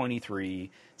Note 23.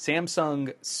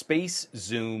 Samsung Space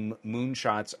Zoom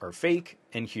moonshots are fake,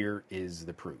 and here is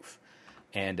the proof.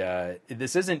 And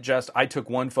this isn't just I took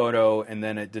one photo and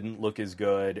then it didn't look as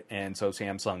good, and so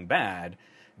Samsung bad.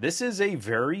 This is a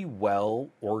very well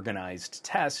organized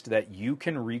test that you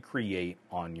can recreate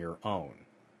on your own.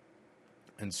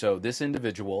 And so this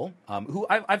individual, who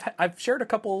I've shared a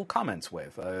couple comments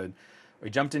with, we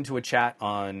jumped into a chat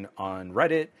on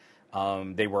Reddit.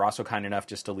 They were also kind enough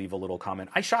just to leave a little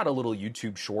comment. I shot a little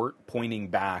YouTube short pointing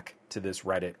back to this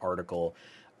Reddit article,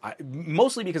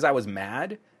 mostly because I was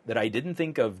mad that I didn't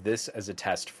think of this as a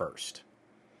test first.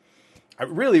 It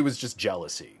really was just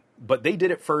jealousy. But they did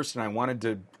it first, and I wanted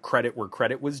to credit where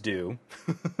credit was due.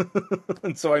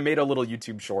 And so I made a little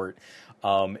YouTube short.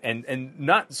 And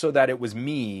not so that it was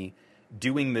me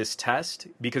doing this test,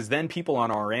 because then people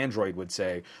on our Android would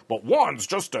say, but Juan's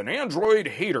just an Android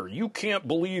hater. You can't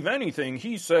believe anything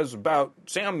he says about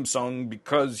Samsung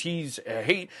because he's a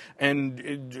hate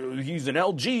and he's an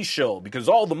LG shill because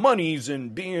all the money's in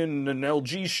being an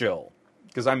LG shill.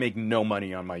 Because I make no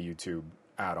money on my YouTube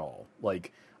at all.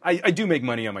 Like, I do make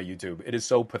money on my YouTube. It is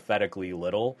so pathetically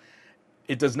little.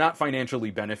 It does not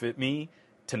financially benefit me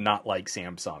to not like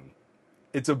Samsung.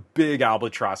 It's a big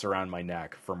albatross around my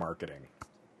neck for marketing.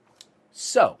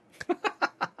 So,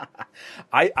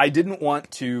 I didn't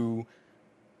want to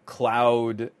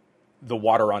cloud the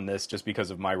water on this just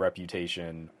because of my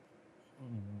reputation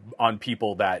on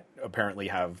people that apparently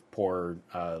have poor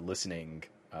listening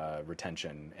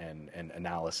retention and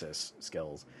analysis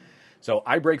skills. So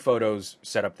iBreakPhotos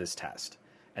set up this test.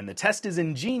 And the test is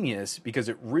ingenious because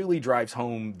it really drives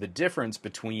home the difference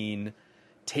between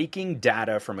taking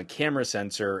data from a camera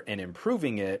sensor and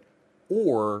improving it,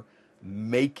 or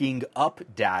making up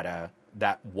data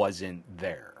that wasn't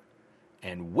there.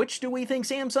 And which do we think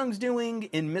Samsung's doing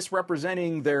in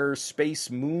misrepresenting their space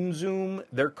moon zoom?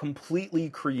 They're completely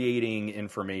creating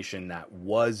information that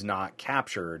was not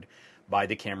captured by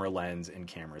the camera lens and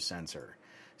camera sensor.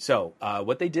 So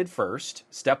what they did first,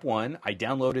 step one, I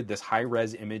downloaded this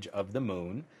high-res image of the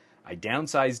moon. I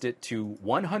downsized it to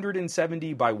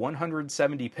 170 by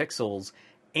 170 pixels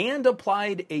and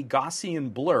applied a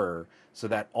Gaussian blur so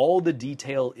that all the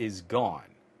detail is gone.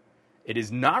 It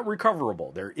is not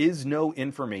recoverable. There is no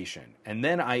information. And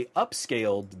then I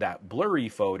upscaled that blurry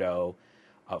photo,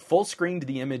 full screened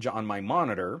the image on my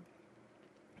monitor,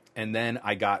 and then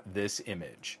I got this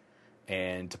image.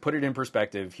 And to put it in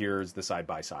perspective, here's the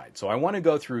side-by-side. So I want to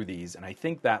go through these, and I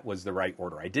think that was the right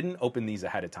order. I didn't open these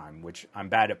ahead of time, which I'm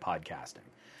bad at podcasting.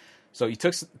 So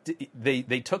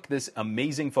they took this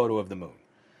amazing photo of the moon.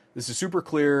 This is super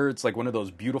clear. It's like one of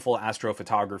those beautiful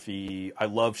astrophotography. I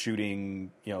love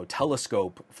shooting,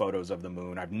 telescope photos of the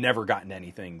moon. I've never gotten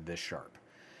anything this sharp.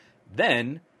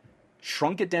 Then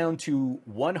shrunk it down to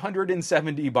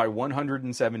 170 by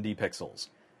 170 pixels.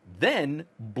 Then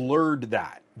blurred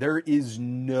that. There is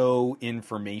no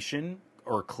information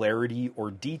or clarity or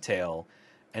detail,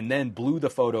 and then blew the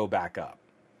photo back up.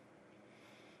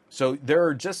 So there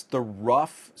are just the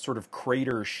rough sort of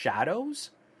crater shadows,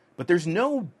 but there's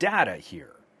no data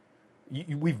here.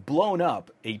 We've blown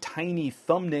up a tiny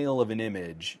thumbnail of an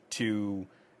image to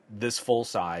this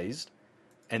full-sized,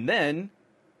 and then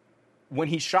when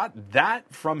he shot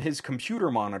that from his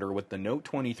computer monitor with the Note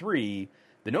 23,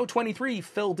 the Note 23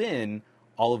 filled in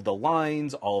all of the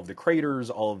lines, all of the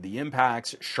craters, all of the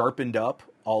impacts, sharpened up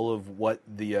all of what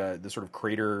the sort of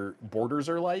crater borders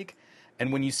are like.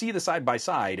 And when you see the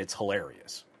side-by-side, it's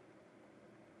hilarious.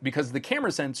 Because the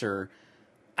camera sensor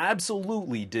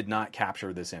absolutely did not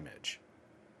capture this image.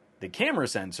 The camera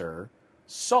sensor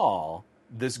saw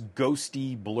this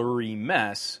ghosty, blurry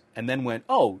mess and then went,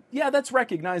 oh, yeah, that's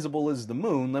recognizable as the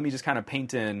moon. Let me just kind of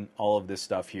paint in all of this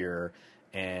stuff here,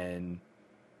 and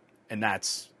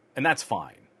that's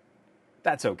fine.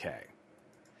 That's okay.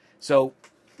 So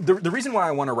the reason why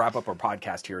I want to wrap up our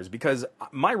podcast here is because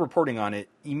my reporting on it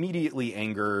immediately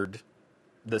angered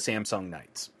the Samsung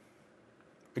Knights.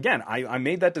 Again, I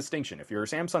made that distinction. If you're a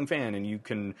Samsung fan and you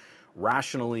can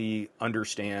rationally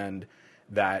understand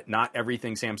that not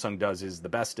everything Samsung does is the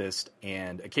bestest,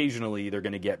 and occasionally they're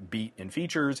going to get beat in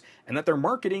features, and that their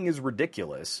marketing is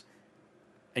ridiculous,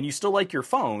 and you still like your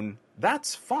phone,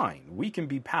 that's fine. We can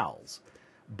be pals.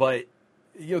 But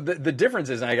the difference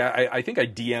is, I think I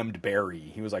DM'd Barry.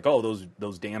 He was like, oh,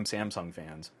 those damn Samsung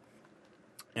fans.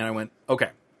 And I went,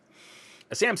 okay.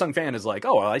 A Samsung fan is like,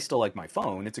 oh, well, I still like my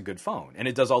phone. It's a good phone. And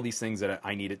it does all these things that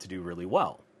I need it to do really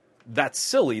well. That's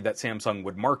silly that Samsung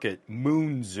would market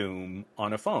moon zoom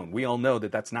on a phone. We all know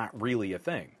that that's not really a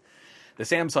thing. The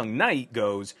Samsung Knight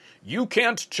goes, you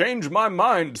can't change my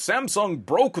mind. Samsung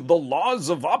broke the laws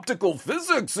of optical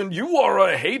physics and you are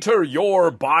a hater.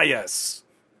 You're biased.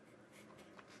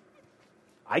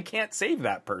 I can't save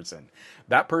that person.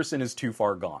 That person is too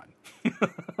far gone.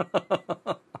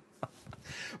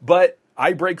 But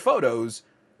iBreakPhotos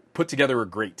put together a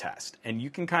great test, and you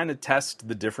can kind of test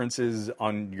the differences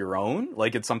on your own,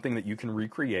 like it's something that you can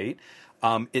recreate.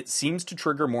 It seems to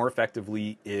trigger more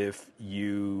effectively if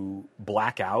you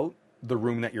black out the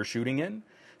room that you're shooting in.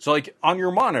 So like on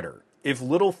your monitor, if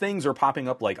little things are popping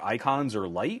up like icons or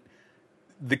light,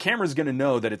 the camera's going to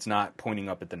know that it's not pointing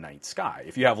up at the night sky.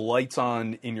 If you have lights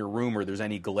on in your room or there's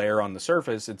any glare on the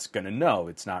surface, it's going to know.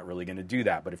 It's not really going to do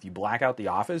that. But if you black out the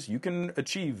office, you can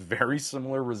achieve very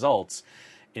similar results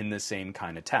in the same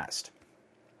kind of test.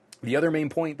 The other main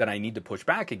point that I need to push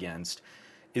back against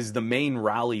is the main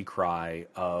rally cry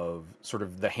of sort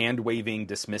of the hand-waving,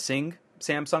 dismissing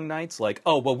Samsung Knights. Like,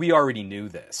 oh, well, we already knew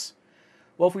this.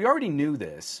 Well, if we already knew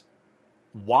this,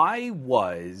 why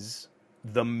was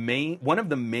one of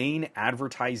the main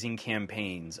advertising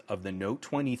campaigns of the Note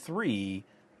 23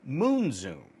 Moon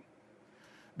Zoom?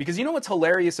 Because you know what's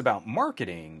hilarious about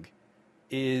marketing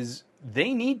is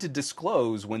they need to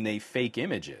disclose when they fake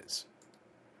images.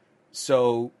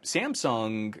 So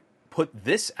Samsung put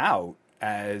this out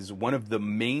as one of the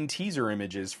main teaser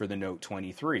images for the Note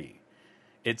 23.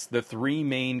 It's the 3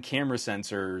 main camera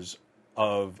sensors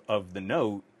of the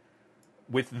Note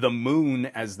with the moon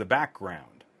as the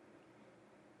background.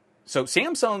 So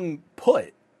Samsung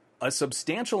put a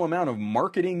substantial amount of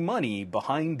marketing money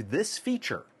behind this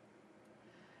feature.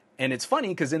 And it's funny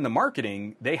because in the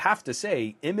marketing, they have to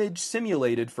say image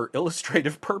simulated for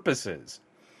illustrative purposes.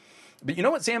 But you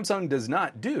know what Samsung does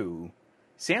not do?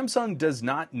 Samsung does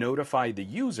not notify the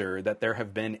user that there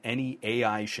have been any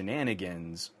AI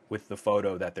shenanigans with the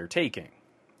photo that they're taking.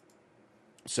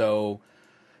 So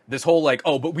this whole like,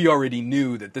 oh, but we already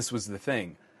knew that this was the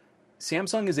thing.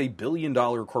 Samsung is a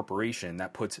billion-dollar corporation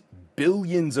that puts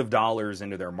billions of dollars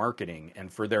into their marketing.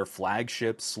 And for their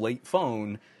flagship Slate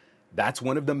phone, that's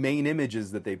one of the main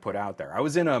images that they put out there. I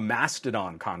was in a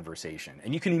Mastodon conversation,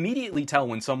 and you can immediately tell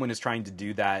when someone is trying to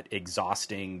do that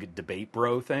exhausting debate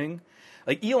bro thing.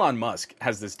 Like Elon Musk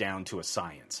has this down to a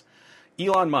science.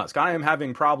 Elon Musk, I am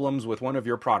having problems with one of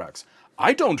your products.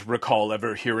 I don't recall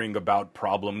ever hearing about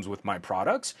problems with my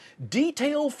products.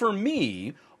 Detail for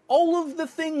me all of the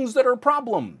things that are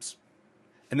problems.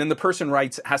 And then the person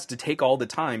has to take all the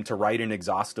time to write an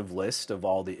exhaustive list of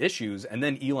all the issues. And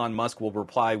then Elon Musk will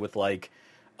reply with like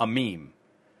a meme.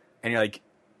 And you're like,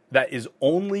 that is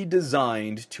only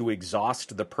designed to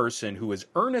exhaust the person who is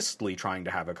earnestly trying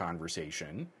to have a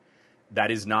conversation. That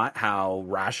is not how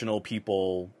rational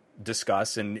people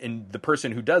discuss. And the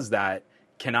person who does that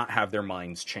cannot have their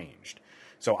minds changed.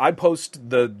 So I post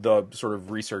the sort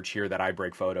of research here that I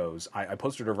break photos. I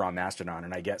posted over on Mastodon,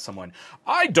 and I get someone,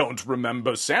 I don't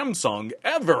remember Samsung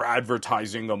ever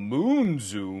advertising a moon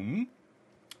zoom.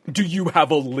 Do you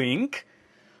have a link?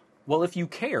 Well, if you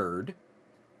cared,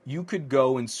 you could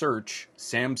go and search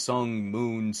Samsung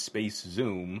moon space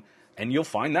zoom, and you'll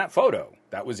find that photo.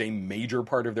 That was a major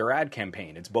part of their ad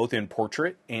campaign. It's both in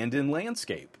portrait and in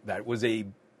landscape. That was a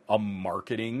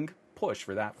marketing push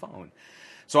for that phone.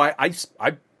 So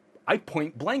I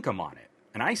point blank them on it,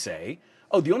 and I say,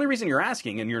 oh, the only reason you're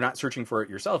asking and you're not searching for it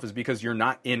yourself is because you're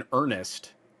not in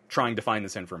earnest trying to find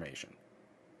this information.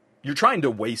 You're trying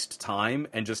to waste time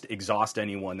and just exhaust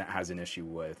anyone that has an issue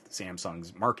with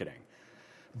Samsung's marketing.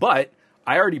 But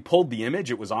I already pulled the image.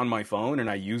 It was on my phone, and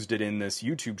I used it in this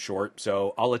YouTube short,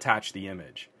 so I'll attach the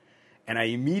image. And I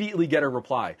immediately get a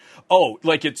reply. Oh,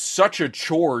 like it's such a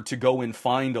chore to go and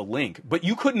find a link, but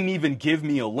you couldn't even give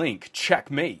me a link.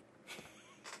 Checkmate.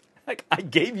 Like, I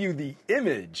gave you the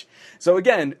image. So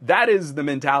again, that is the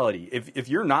mentality. If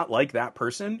you're not like that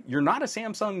person, you're not a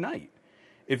Samsung Knight.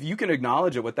 If you can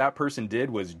acknowledge that what that person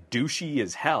did was douchey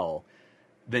as hell,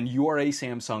 then you are a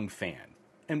Samsung fan,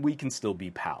 and we can still be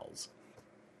pals.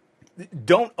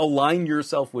 Don't align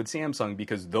yourself with Samsung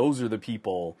because those are the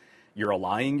people you're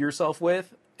aligning yourself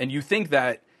with, and you think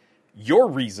that you're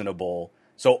reasonable,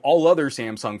 so all other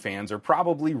Samsung fans are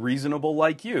probably reasonable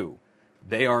like you.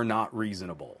 They are not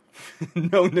reasonable.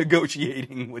 No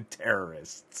negotiating with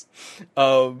terrorists.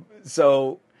 The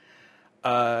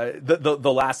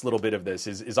last little bit of this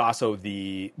is also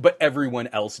but everyone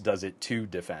else does it too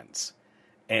defense.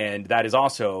 And that is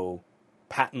also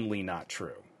patently not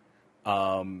true.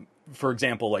 For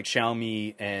example, like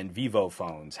Xiaomi and Vivo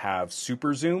phones have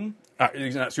Super Zoom.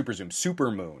 Not Super Zoom,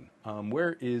 Super Moon.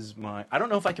 Where is I don't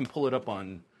know if I can pull it up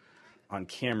on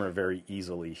camera very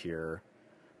easily here.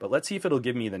 But let's see if it'll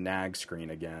give me the nag screen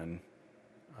again.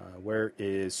 Where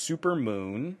is Super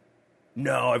Moon?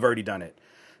 No, I've already done it.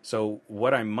 So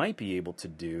what I might be able to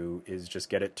do is just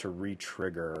get it to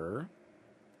re-trigger.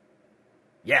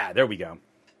 Yeah, there we go.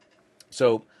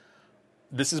 So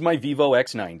this is my Vivo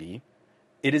X90.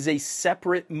 It is a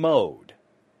separate mode.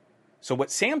 So what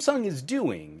Samsung is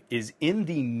doing is in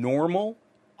the normal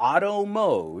auto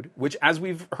mode, which, as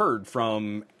we've heard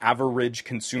from average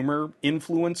consumer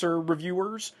influencer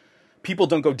reviewers, people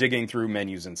don't go digging through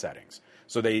menus and settings.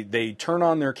 So they turn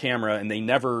on their camera and they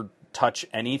never touch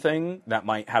anything that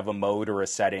might have a mode or a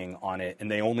setting on it, and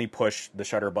they only push the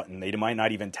shutter button. They might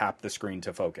not even tap the screen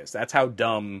to focus. That's how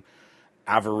dumb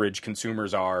average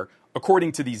consumers are,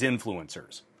 according to these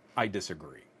influencers. I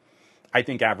disagree. I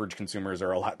think average consumers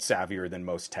are a lot savvier than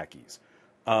most techies.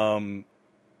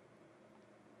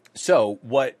 So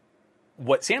what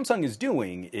what Samsung is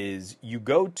doing is you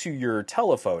go to your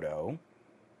telephoto,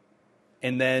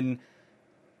 and then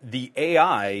the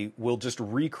AI will just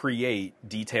recreate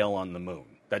detail on the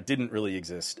moon that didn't really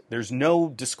exist. There's no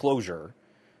disclosure.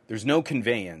 There's no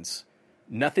conveyance.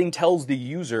 Nothing tells the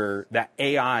user that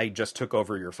AI just took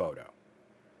over your photo.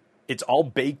 It's all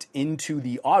baked into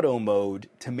the auto mode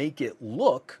to make it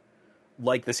look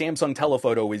like the Samsung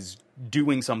telephoto is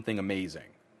doing something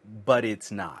amazing, but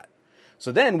it's not.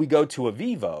 So then we go to a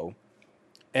Vivo,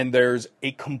 and there's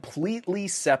a completely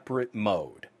separate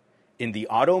mode. In the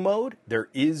auto mode, there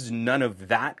is none of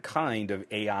that kind of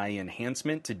AI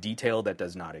enhancement to detail that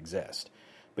does not exist.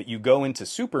 But you go into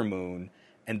Supermoon,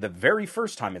 and the very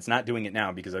first time, it's not doing it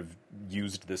now because I've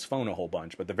used this phone a whole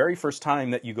bunch, but the very first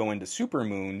time that you go into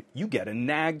Supermoon, you get a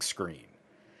nag screen.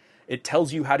 It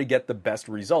tells you how to get the best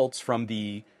results from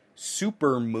the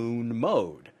Supermoon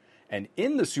mode. And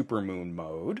in the Supermoon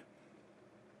mode,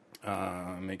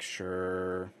 make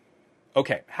sure...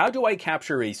 Okay, how do I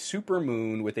capture a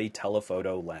supermoon with a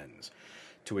telephoto lens?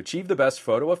 To achieve the best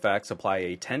photo effects, apply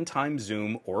a 10 times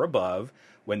zoom or above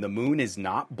when the moon is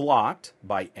not blocked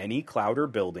by any cloud or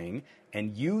building,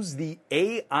 and use the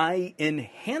AI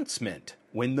enhancement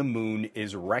when the moon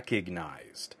is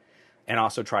recognized. And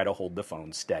also try to hold the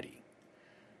phone steady.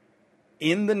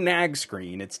 In the nag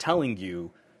screen, it's telling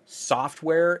you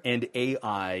software and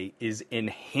AI is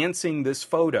enhancing this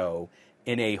photo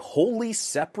in a wholly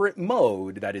separate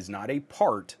mode that is not a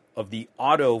part of the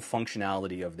auto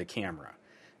functionality of the camera.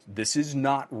 This is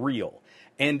not real.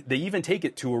 And they even take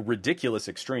it to a ridiculous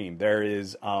extreme. There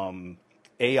is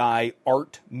AI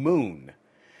art moon.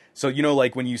 So, you know,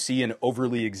 like when you see an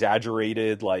overly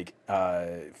exaggerated, like,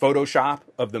 Photoshop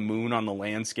of the moon on the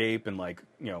landscape and, like,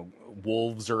 you know,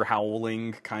 wolves are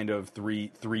howling kind of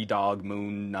three dog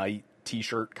moon night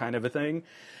t-shirt kind of a thing.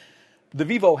 The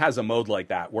Vivo has a mode like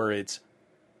that where it's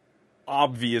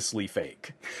obviously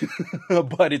fake,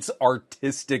 but it's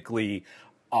artistically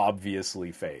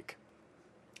obviously fake.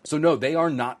 So no, they are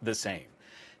not the same.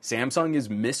 Samsung is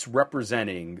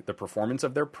misrepresenting the performance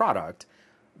of their product.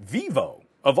 Vivo,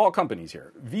 of all companies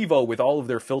here, Vivo with all of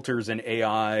their filters and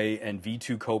AI and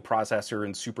V2 coprocessor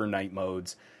and super night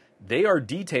modes, they are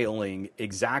detailing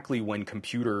exactly when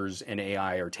computers and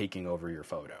AI are taking over your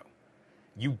photo.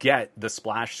 You get the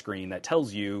splash screen that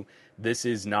tells you this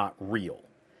is not real.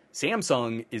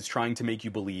 Samsung is trying to make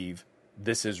you believe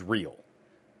this is real.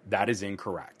 That is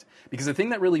incorrect. Because the thing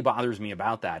that really bothers me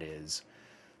about that is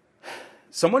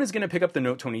someone is going to pick up the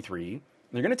Note 23, and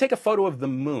they're going to take a photo of the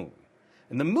moon.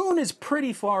 And the moon is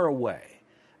pretty far away.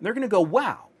 And they're going to go,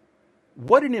 wow,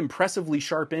 what an impressively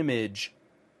sharp image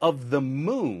of the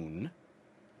moon.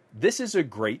 This is a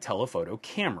great telephoto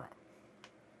camera.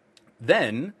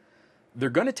 Then they're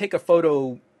going to take a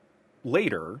photo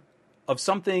later of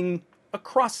something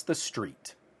across the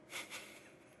street.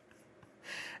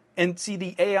 And see,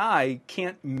 the AI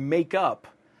can't make up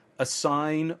a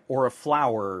sign or a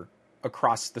flower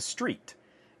across the street.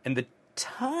 And the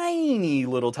tiny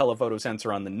little telephoto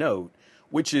sensor on the Note,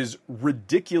 which is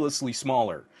ridiculously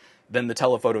smaller than the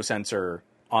telephoto sensor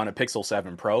on a Pixel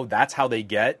 7 Pro, that's how they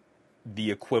get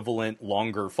the equivalent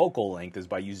longer focal length, is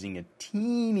by using a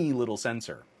teeny little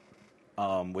sensor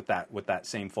with that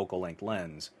same focal length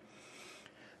lens.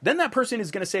 Then that person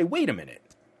is going to say, wait a minute,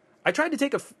 I tried to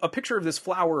take a picture of this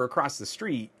flower across the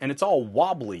street, and it's all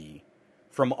wobbly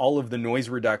from all of the noise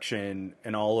reduction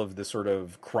and all of the sort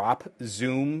of crop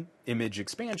zoom image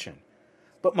expansion.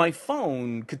 But my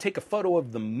phone could take a photo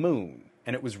of the moon,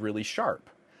 and it was really sharp.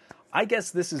 I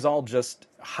guess this is all just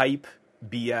hype,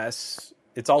 BS.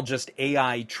 It's all just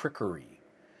AI trickery.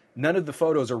 None of the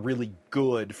photos are really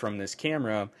good from this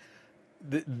camera.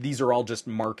 These are all just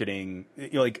marketing.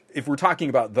 Like, if we're talking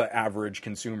about the average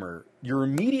consumer, you're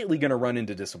immediately going to run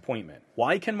into disappointment.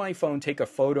 Why can my phone take a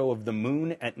photo of the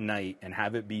moon at night and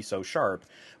have it be so sharp,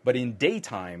 but in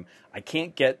daytime, I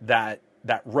can't get that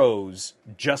rose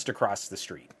just across the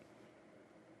street?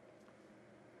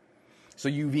 So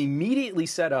you've immediately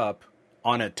set up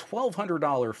on a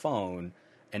 $1,200 phone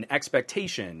an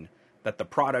expectation that the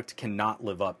product cannot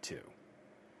live up to.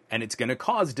 And it's going to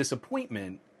cause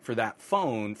disappointment for that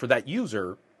phone, for that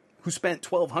user who spent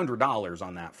 $1,200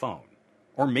 on that phone.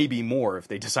 Or maybe more if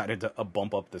they decided to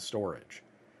bump up the storage.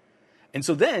 And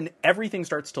so then everything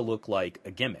starts to look like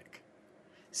a gimmick.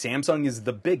 Samsung is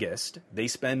the biggest. They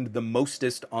spend the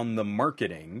mostest on the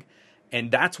marketing.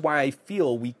 And that's why I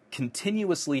feel we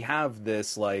continuously have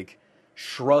this like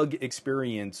shrug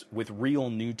experience with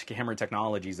real new camera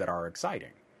technologies that are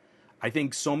exciting. I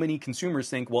think so many consumers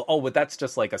think, well, oh, but that's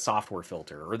just like a software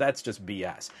filter, or that's just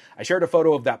BS. I shared a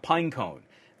photo of that pine cone.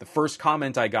 the first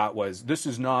comment I got was, this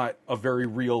is not a very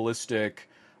realistic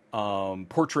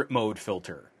portrait mode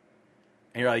filter.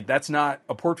 And you're like, that's not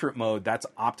a portrait mode, that's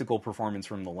optical performance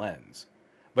from the lens.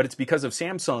 But it's because of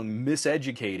Samsung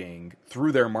miseducating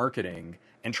through their marketing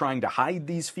and trying to hide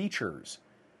these features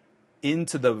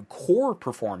into the core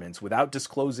performance without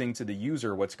disclosing to the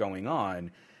user what's going on,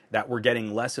 that we're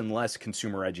getting less and less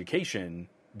consumer education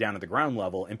down at the ground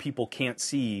level, and people can't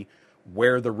see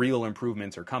where the real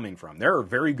improvements are coming from. There are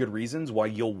very good reasons why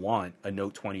you'll want a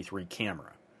Note 23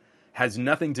 camera. Has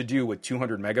nothing to do with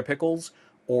 200 megapixels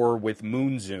or with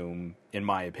moon zoom, in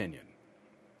my opinion.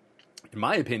 In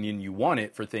my opinion, you want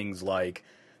it for things like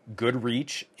good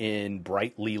reach in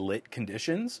brightly lit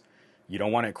conditions. You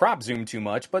don't want it crop zoom too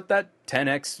much, but that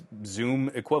 10x zoom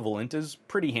equivalent is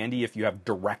pretty handy if you have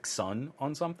direct sun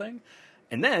on something.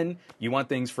 And then you want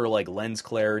things for like lens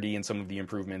clarity and some of the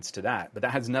improvements to that. But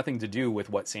that has nothing to do with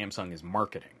what Samsung is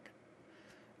marketing.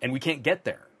 And we can't get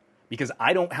there because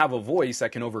I don't have a voice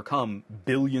that can overcome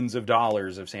billions of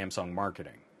dollars of Samsung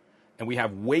marketing. And we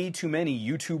have way too many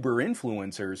YouTuber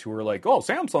influencers who are like, oh,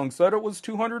 Samsung said it was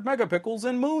 200 megapixels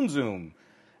in moon zoom.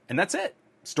 And that's it.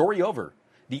 Story over.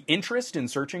 The interest in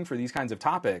searching for these kinds of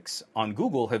topics on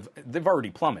Google, they've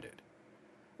already plummeted.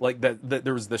 Like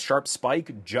there was the sharp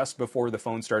spike just before the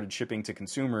phone started shipping to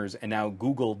consumers, and now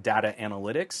Google data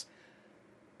analytics,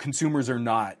 consumers are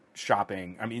not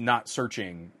not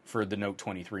searching for the Note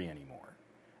 23 anymore.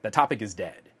 That topic is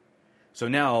dead. So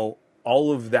now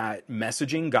all of that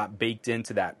messaging got baked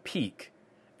into that peak,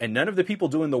 and none of the people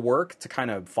doing the work to kind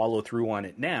of follow through on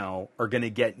it now are going to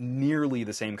get nearly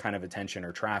the same kind of attention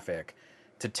or traffic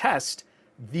to test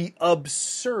the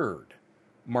absurd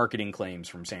marketing claims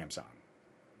from Samsung.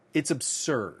 It's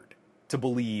absurd to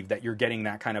believe that you're getting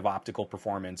that kind of optical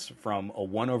performance from a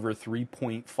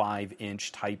 1/3.5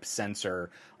 inch type sensor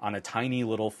on a tiny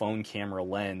little phone camera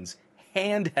lens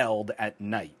handheld at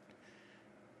night.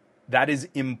 That is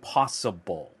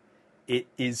impossible. It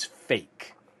is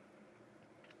fake.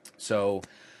 So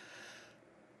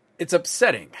it's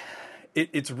upsetting.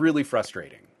 It's really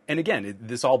frustrating. And again,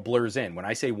 this all blurs in. When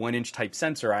I say 1 inch type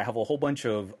sensor, I have a whole bunch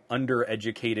of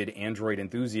undereducated Android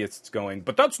enthusiasts going,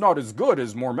 but that's not as good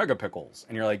as more megapixels.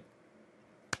 And you're like,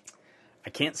 I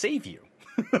can't save you.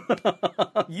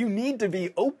 You need to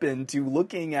be open to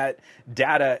looking at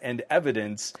data and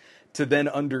evidence to then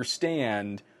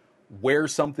understand where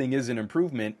something is an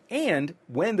improvement, and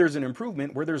when there's an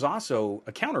improvement, where there's also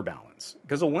a counterbalance.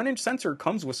 Because a 1 inch sensor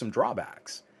comes with some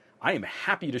drawbacks. I am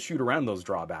happy to shoot around those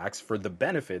drawbacks for the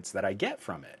benefits that I get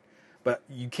from it. But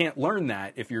you can't learn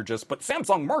that if you're just, but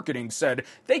Samsung marketing said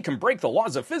they can break the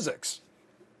laws of physics.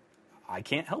 I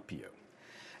can't help you.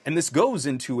 And this goes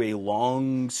into a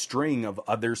long string of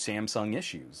other Samsung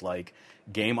issues, like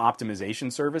game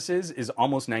optimization services is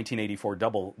almost 1984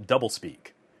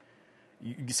 doublespeak.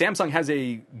 Samsung has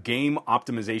a game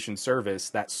optimization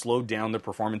service that slowed down the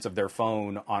performance of their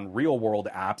phone on real-world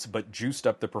apps, but juiced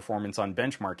up the performance on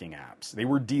benchmarking apps. They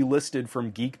were delisted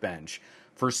from Geekbench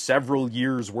for several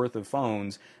years' worth of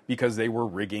phones because they were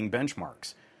rigging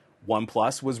benchmarks.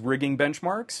 OnePlus was rigging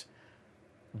benchmarks.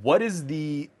 What is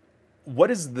the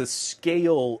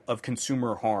scale of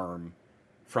consumer harm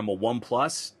from a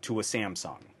OnePlus to a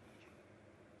Samsung?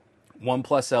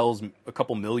 OnePlus sells a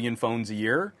couple million phones a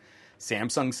year.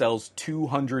 Samsung sells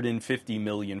 250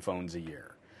 million phones a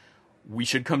year. We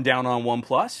should come down on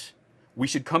OnePlus. We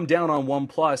should come down on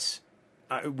OnePlus.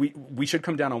 We should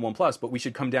come down on OnePlus, but we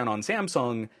should come down on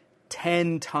Samsung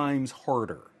 10 times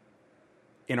harder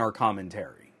in our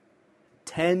commentary.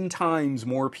 10 times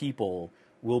more people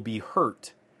will be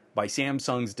hurt by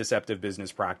Samsung's deceptive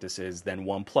business practices than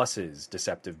OnePlus's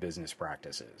deceptive business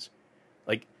practices.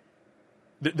 Like,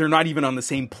 they're not even on the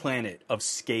same planet of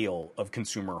scale of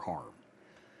consumer harm.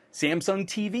 Samsung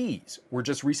TVs were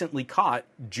just recently caught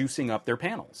juicing up their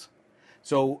panels.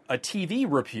 So a TV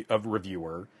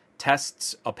reviewer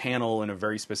tests a panel in a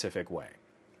very specific way.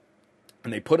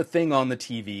 And they put a thing on the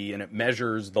TV and it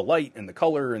measures the light and the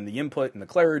color and the input and the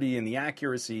clarity and the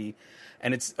accuracy.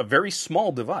 And it's a very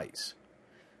small device.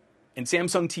 And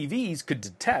Samsung TVs could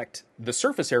detect the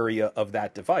surface area of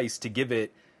that device to give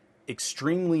it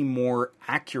extremely more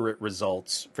accurate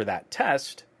results for that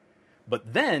test,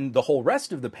 but then the whole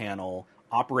rest of the panel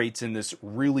operates in this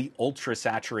really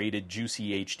ultra-saturated,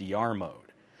 juicy HDR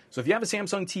mode. So if you have a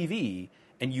Samsung TV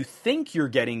and you think you're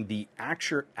getting the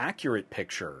accurate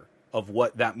picture of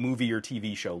what that movie or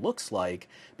TV show looks like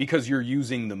because you're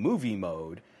using the movie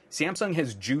mode, Samsung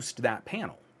has juiced that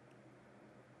panel.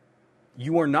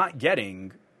 You are not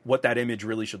getting what that image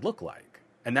really should look like.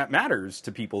 And that matters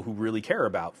to people who really care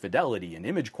about fidelity and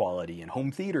image quality and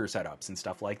home theater setups and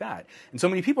stuff like that. And so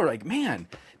many people are like, man,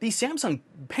 these Samsung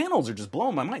panels are just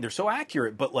blowing my mind. They're so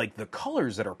accurate, but like the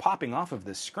colors that are popping off of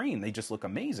this screen, they just look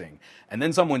amazing. And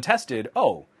then someone tested,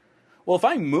 oh, well, if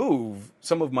I move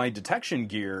some of my detection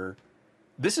gear,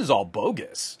 this is all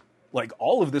bogus. Like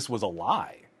all of this was a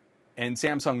lie. And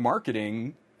Samsung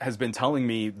marketing has been telling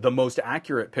me the most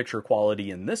accurate picture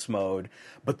quality in this mode,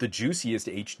 but the juiciest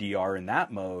HDR in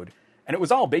that mode. And it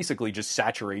was all basically just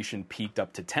saturation peaked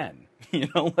up to 10. You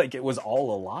know, like it was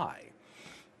all a lie.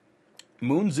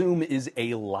 Moon zoom is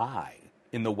a lie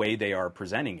in the way they are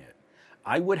presenting it.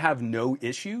 I would have no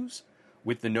issues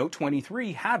with the Note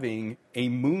 23 having a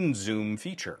moon zoom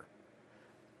feature.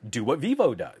 Do what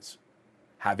Vivo does.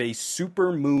 Have a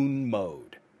super moon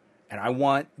mode. And I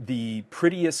want the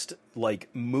prettiest like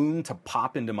moon to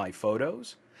pop into my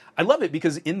photos. I love it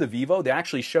because in the Vivo, they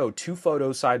actually show two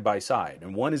photos side by side.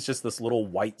 And one is just this little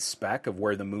white speck of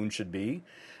where the moon should be.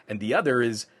 And the other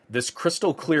is this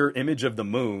crystal clear image of the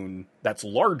moon that's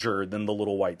larger than the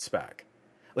little white speck.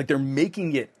 Like they're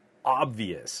making it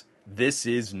obvious. This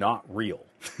is not real.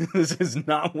 This is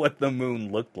not what the moon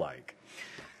looked like.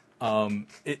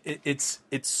 It's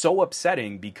so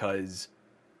upsetting because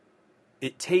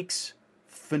it takes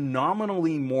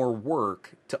phenomenally more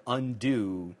work to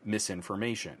undo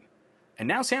misinformation. And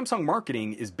now Samsung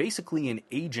marketing is basically an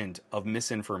agent of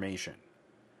misinformation.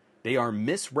 They are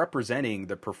misrepresenting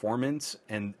the performance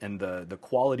and the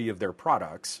quality of their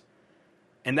products.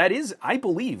 And that is, I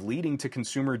believe, leading to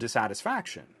consumer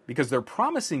dissatisfaction because they're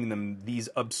promising them these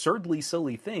absurdly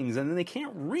silly things and then they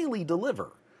can't really deliver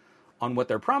on what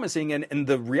they're promising, and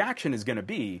the reaction is going to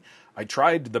be, I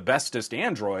tried the bestest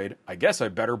Android, I guess I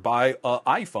better buy an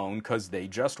iPhone because they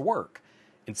just work.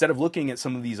 Instead of looking at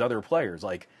some of these other players,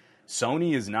 like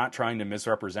Sony is not trying to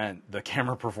misrepresent the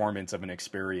camera performance of an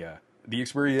Xperia. The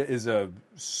Xperia is a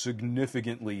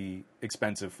significantly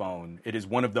expensive phone. It is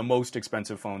one of the most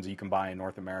expensive phones you can buy in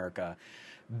North America.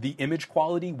 The image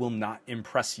quality will not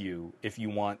impress you if you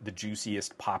want the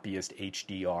juiciest, poppiest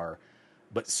HDR.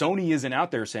 But Sony isn't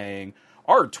out there saying,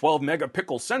 our 12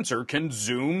 megapixel sensor can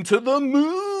zoom to the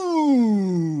moon.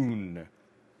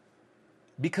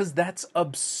 Because that's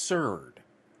absurd.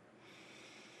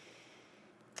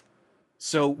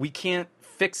 So we can't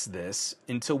fix this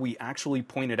until we actually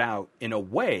point it out in a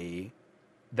way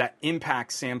that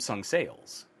impacts Samsung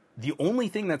sales. The only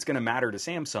thing that's going to matter to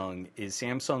Samsung is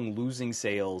Samsung losing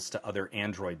sales to other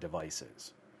Android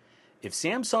devices. If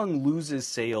Samsung loses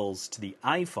sales to the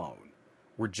iPhone,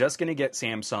 we're just going to get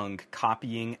Samsung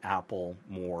copying Apple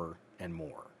more and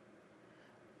more.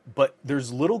 But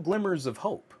there's little glimmers of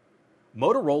hope.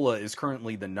 Motorola is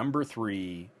currently the number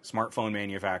 3 smartphone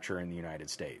manufacturer in the United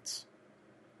States.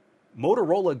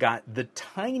 Motorola got the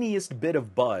tiniest bit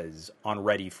of buzz on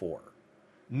Ready 4.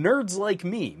 Nerds like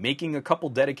me making a couple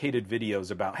dedicated videos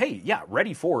about, hey, yeah,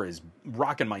 Ready 4 is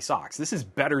rocking my socks. This is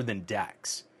better than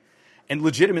DeX. And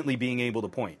legitimately being able to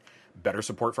point. Better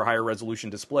support for higher resolution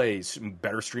displays,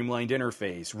 better streamlined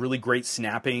interface, really great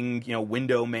snapping,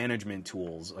 window management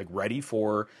tools. Like Ready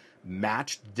 4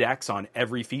 matched DeX on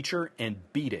every feature and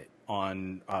beat it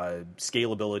on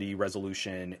scalability,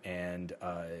 resolution, and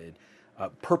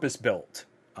purpose-built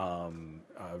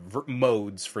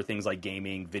modes for things like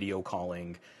gaming, video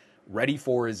calling. Ready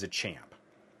 4 is a champ.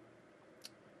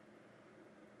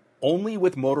 Only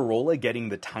with Motorola getting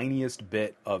the tiniest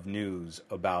bit of news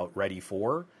about Ready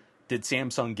 4 did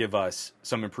Samsung give us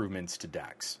some improvements to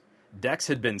DeX. DeX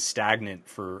had been stagnant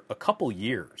for a couple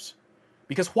years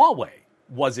because Huawei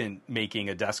wasn't making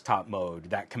a desktop mode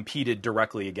that competed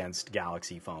directly against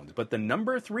Galaxy phones. But the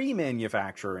number 3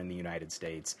 manufacturer in the United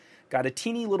States got a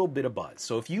teeny little bit of buzz.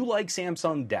 So if you like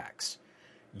Samsung DeX,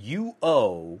 you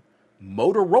owe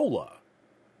Motorola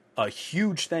a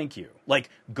huge thank you. Like,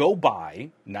 go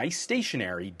buy nice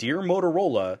stationery, dear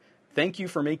Motorola, thank you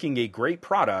for making a great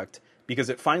product, because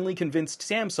it finally convinced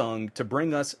Samsung to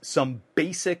bring us some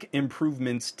basic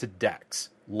improvements to DeX.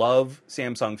 Love,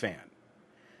 Samsung fan.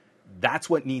 That's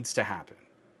what needs to happen.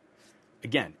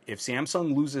 Again, if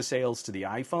Samsung loses sales to the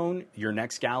iPhone, your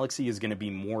next Galaxy is going to be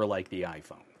more like the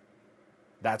iPhone.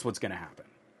 That's what's going to happen.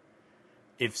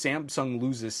 If Samsung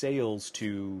loses sales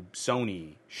to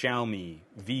Sony, Xiaomi,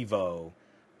 Vivo,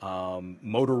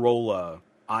 Motorola,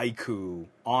 iQOO,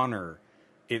 Honor,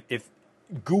 if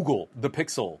Google, the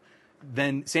Pixel,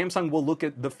 then Samsung will look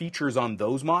at the features on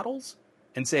those models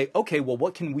and say, okay, well,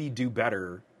 what can we do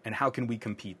better and how can we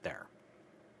compete there?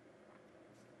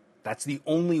 That's the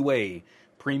only way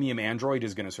premium Android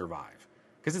is going to survive,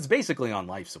 because it's basically on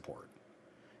life support.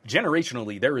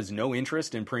 Generationally, there is no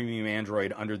interest in premium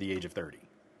Android under the age of 30.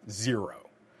 Zero.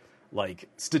 Like,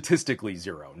 statistically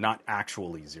zero, not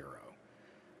actually zero.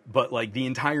 But, like, the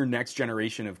entire next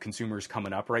generation of consumers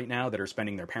coming up right now that are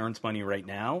spending their parents' money right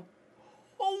now,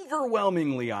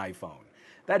 overwhelmingly iPhone.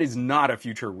 That is not a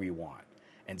future we want.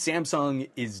 And Samsung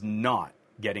is not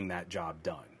getting that job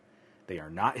done. They are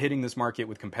not hitting this market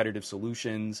with competitive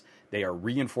solutions. They are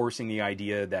reinforcing the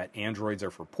idea that Androids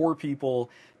are for poor people.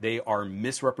 They are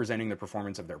misrepresenting the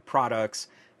performance of their products.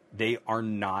 They are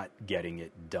not getting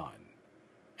it done.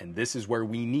 And this is where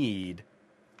we need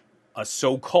a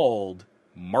so-called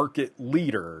market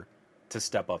leader to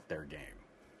step up their game.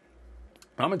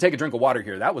 I'm going to take a drink of water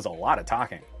here. That was a lot of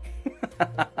talking.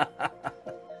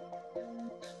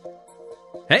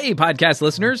 Hey, podcast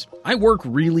listeners. I work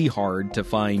really hard to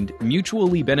find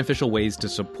mutually beneficial ways to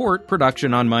support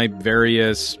production on my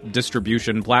various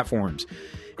distribution platforms.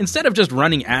 Instead of just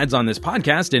running ads on this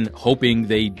podcast and hoping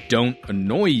they don't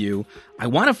annoy you, I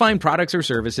want to find products or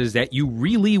services that you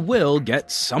really will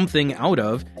get something out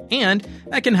of and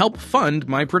that can help fund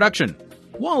my production.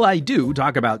 While I do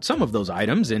talk about some of those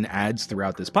items in ads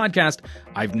throughout this podcast,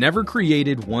 I've never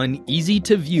created one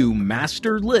easy-to-view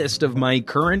master list of my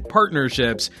current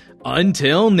partnerships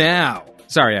until now.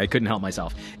 Sorry, I couldn't help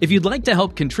myself. If you'd like to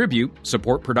help contribute,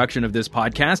 support production of this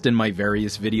podcast and my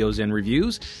various videos and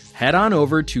reviews, head on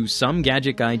over to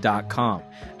somegadgetguy.com.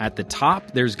 At the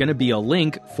top, there's going to be a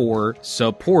link for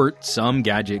Support Some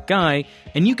Gadget Guy,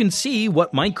 and you can see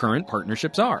what my current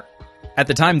partnerships are. At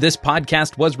the time this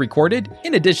podcast was recorded,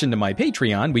 in addition to my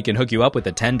Patreon, we can hook you up with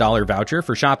a $10 voucher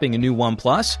for shopping a new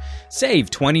OnePlus, save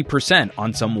 20%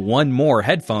 on some One More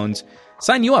headphones,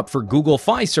 sign you up for Google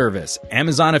Fi service,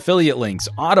 Amazon affiliate links,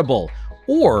 Audible,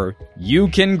 or you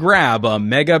can grab a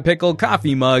Mega Pickle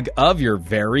coffee mug of your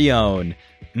very own.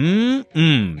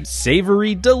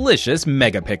 Savory, delicious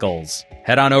Mega Pickles.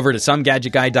 Head on over to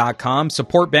somegadgetguy.com,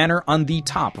 support banner on the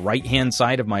top right-hand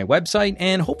side of my website,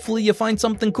 and hopefully you find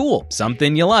something cool,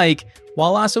 something you like,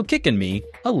 while also kicking me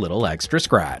a little extra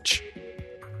scratch.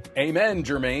 Amen,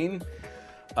 Jermaine.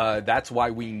 That's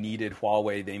why we needed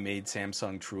Huawei. They made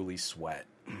Samsung truly sweat.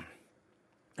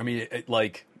 I mean,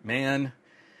 man,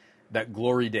 that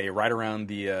glory day right around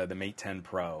the Mate 10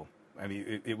 Pro. I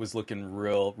mean, it was looking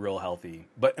real healthy.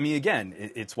 But I mean, again,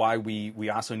 it's why we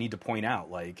also need to point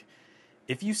out, like,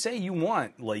 if you say you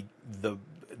want like the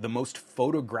most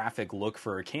photographic look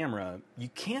for a camera, you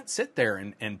can't sit there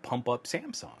and pump up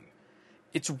Samsung.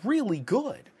 It's really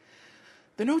good.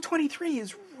 The Note 23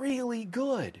 is really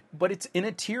good, but it's in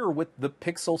a tier with the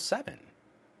Pixel 7.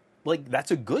 Like,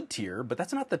 that's a good tier, but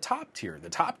that's not the top tier. The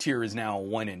top tier is now a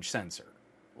 1-inch sensor.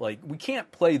 Like, we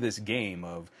can't play this game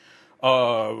of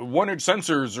 1-inch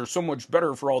sensors are so much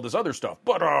better for all this other stuff,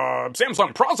 but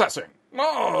Samsung processing,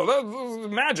 that's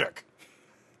magic.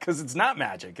 Because it's not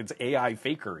magic, it's AI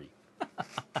fakery.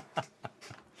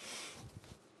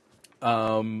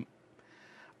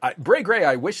 Bray Gray,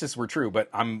 I wish this were true, but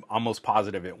I'm almost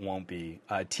positive it won't be.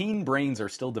 Teen brains are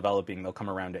still developing. They'll come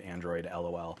around to Android,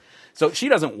 LOL. So she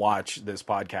doesn't watch this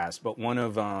podcast, but one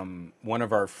of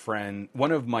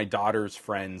my daughter's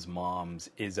friends' moms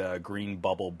is a green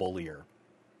bubble bullier.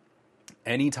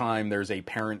 Anytime there's a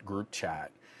parent group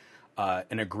chat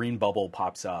and a green bubble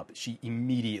pops up, she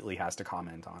immediately has to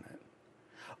comment on it.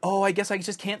 Oh, I guess I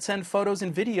just can't send photos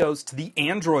and videos to the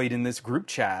Android in this group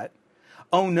chat.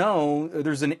 Oh no,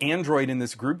 there's an Android in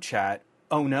this group chat.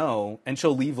 Oh no. And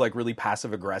she'll leave like really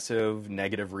passive aggressive,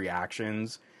 negative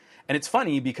reactions. And it's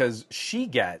funny because she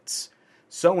gets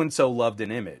so-and-so loved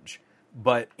an image,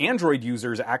 but Android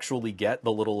users actually get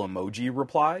the little emoji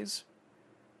replies.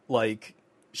 Like,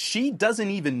 she doesn't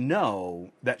even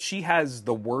know that she has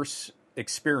the worst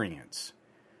experience.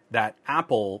 That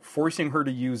Apple forcing her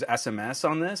to use SMS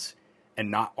on this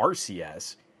and not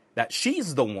RCS, that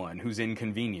she's the one who's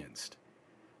inconvenienced.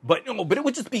 But it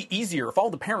would just be easier if all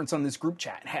the parents on this group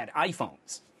chat had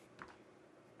iPhones.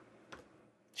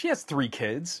 She has 3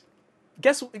 kids.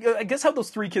 Guess how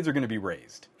those 3 kids are going to be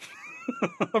raised.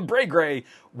 Bray Gray,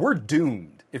 we're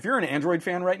doomed. If you're an Android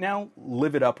fan right now,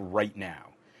 live it up right now.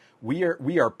 We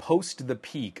are post the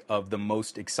peak of the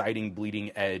most exciting bleeding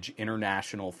edge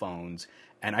international phones,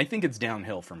 and I think it's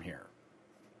downhill from here.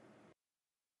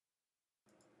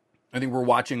 I think we're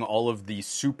watching all of the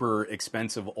super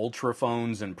expensive Ultra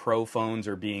phones and Pro phones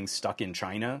are being stuck in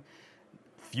China.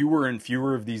 Fewer and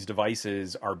fewer of these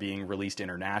devices are being released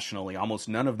internationally. Almost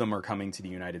none of them are coming to the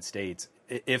United States.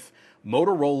 If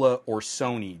Motorola or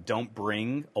Sony don't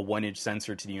bring a 1-inch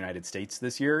sensor to the United States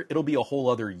this year, it'll be a whole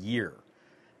other year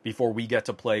before we get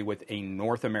to play with a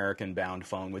North American-bound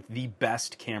phone with the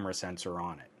best camera sensor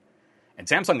on it. And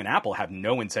Samsung and Apple have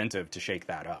no incentive to shake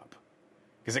that up,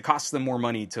 because it costs them more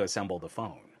money to assemble the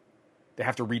phone. they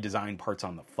have to redesign parts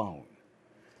on the phone.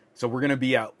 So we're going to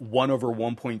be at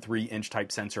 1/1.3 inch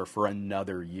type sensor for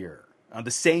another year.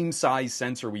 The same size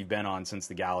sensor we've been on since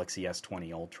the Galaxy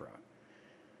S20 Ultra.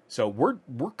 So we're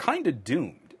kind of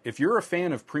doomed. If you're a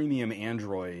fan of premium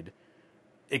Android,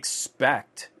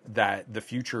 expect that the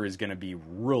future is going to be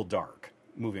real dark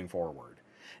moving forward.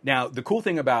 Now, the cool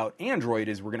thing about Android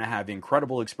is we're going to have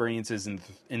incredible experiences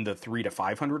in the $300 to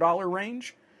 $500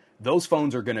 range. Those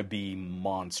phones are going to be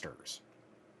monsters.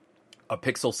 A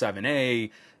Pixel 7a,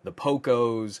 the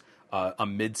Pocos, a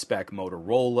mid-spec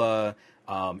Motorola.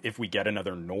 If we get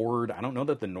another Nord, I don't know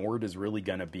that the Nord is really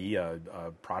going to be a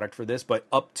product for this, but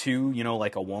up to,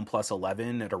 like a OnePlus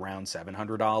 11 at around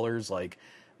 $700, like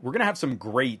we're going to have some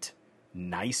great,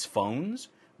 nice phones,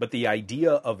 but the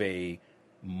idea of a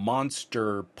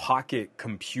monster pocket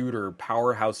computer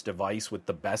powerhouse device with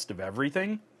the best of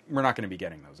everything, we're not going to be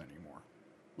getting those anymore.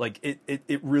 Like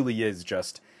it really is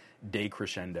just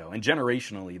decrescendo. And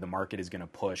generationally, the market is going to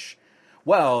push,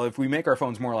 well, if we make our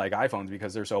phones more like iPhones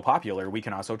because they're so popular, we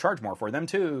can also charge more for them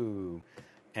too.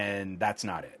 And that's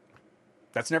not it.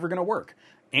 That's never going to work.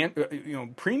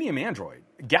 And premium Android,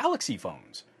 Galaxy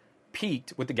phones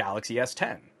peaked with the Galaxy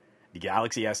S10. The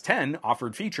Galaxy S10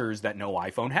 offered features that no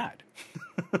iPhone had.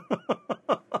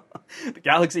 The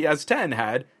Galaxy S10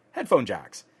 had headphone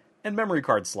jacks and memory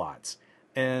card slots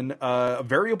and a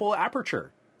variable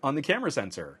aperture on the camera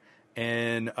sensor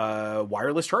and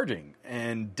wireless charging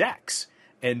and DeX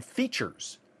and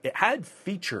features. It had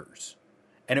features,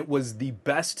 and it was the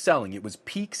best selling. It was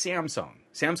peak Samsung.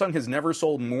 Samsung has never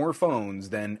sold more phones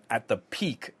than at the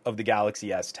peak of the Galaxy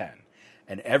S10.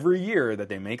 And every year that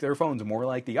they make their phones more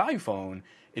like the iPhone,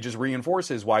 it just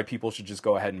reinforces why people should just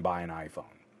go ahead and buy an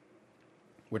iPhone,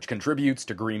 which contributes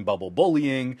to green bubble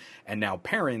bullying. And now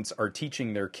parents are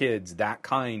teaching their kids that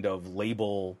kind of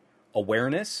label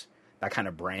awareness, that kind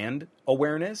of brand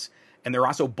awareness, and they're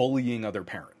also bullying other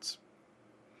parents.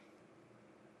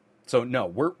 So no,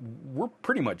 we're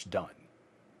pretty much done.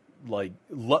 Like,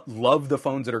 love the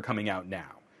phones that are coming out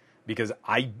now, because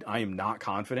I am not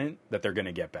confident that they're going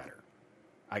to get better.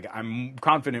 I'm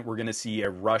confident we're going to see a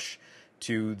rush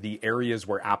to the areas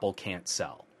where Apple can't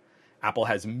sell. Apple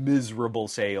has miserable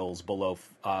sales below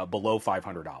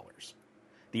 $500.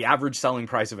 The average selling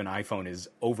price of an iPhone is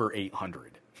over $800.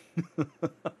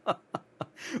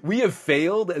 We have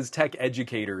failed as tech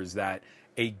educators that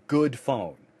a good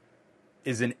phone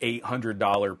is an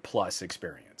 $800 plus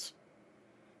experience.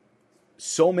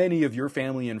 So many of your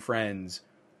family and friends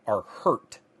are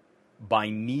hurt by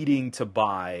needing to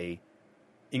buy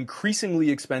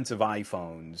increasingly expensive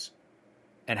iPhones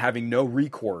and having no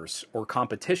recourse or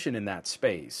competition in that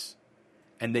space.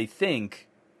 And they think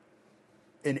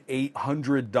an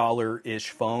 $800-ish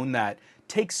phone that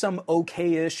takes some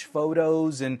okay-ish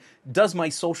photos and does my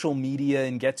social media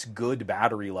and gets good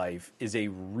battery life is a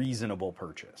reasonable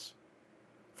purchase.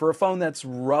 For a phone that's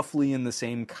roughly in the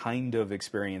same kind of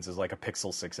experience as like a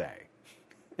Pixel 6a.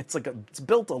 It's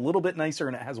built a little bit nicer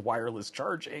and it has wireless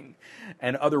charging.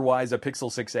 And otherwise, a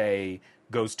Pixel 6a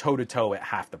goes toe-to-toe at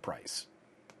half the price.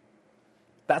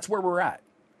 That's where we're at.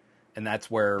 And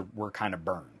that's where we're kind of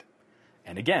burned.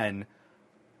 And again,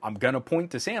 I'm going to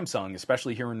point to Samsung,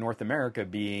 especially here in North America,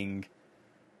 being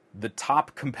the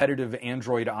top competitive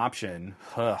Android option,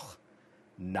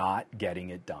 not getting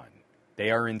it done. They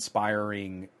are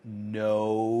inspiring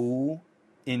no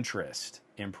interest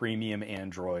in premium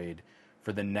Android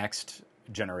for the next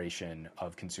generation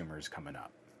of consumers coming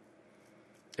up.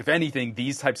 If anything,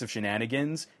 these types of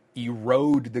shenanigans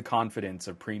erode the confidence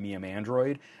of premium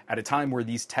Android at a time where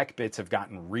these tech bits have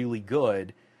gotten really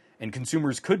good, and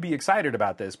consumers could be excited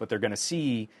about this, but they're going to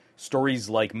see stories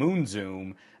like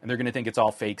MoonZoom, and they're going to think it's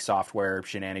all fake software,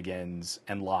 shenanigans,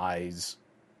 and lies,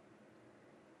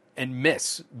 and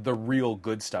miss the real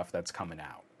good stuff that's coming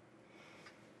out.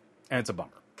 And it's a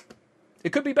bummer. It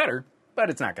could be better,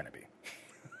 but it's not going to be.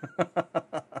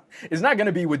 It's not going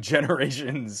to be with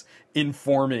generations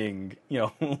informing,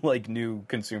 like new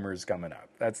consumers coming up.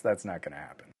 That's not going to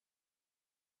happen.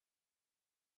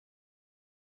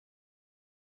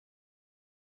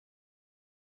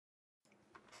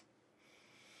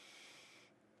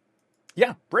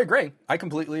 Yeah, Bray Gray, I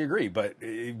completely agree. But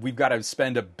we've got to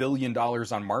spend $1 billion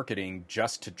on marketing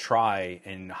just to try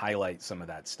and highlight some of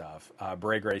that stuff.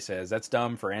 Bray Gray says, that's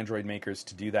dumb for Android makers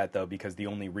to do that, though, because the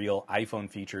only real iPhone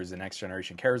features the next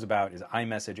generation cares about is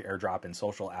iMessage, AirDrop, and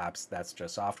social apps. That's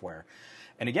just software.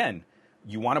 And again,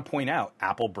 you want to point out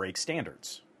Apple breaks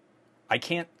standards. I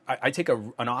take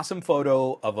an awesome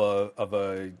photo of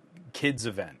a kids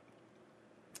event,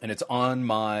 and it's on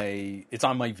my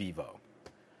Vivo.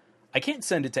 I can't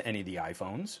send it to any of the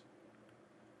iPhones.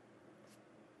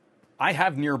 I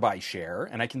have nearby share,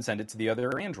 and I can send it to the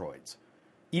other Androids.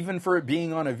 Even for it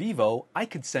being on a Vivo, I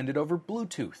could send it over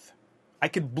Bluetooth. I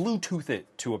could Bluetooth it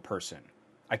to a person.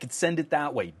 I could send it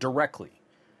that way, directly.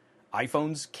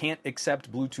 iPhones can't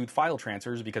accept Bluetooth file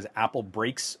transfers because Apple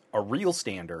breaks a real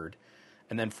standard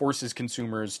and then forces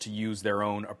consumers to use their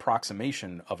own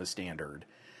approximation of a standard.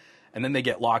 And then they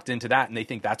get locked into that and they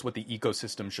think that's what the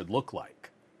ecosystem should look like.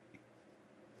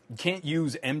 You can't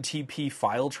use MTP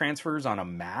file transfers on a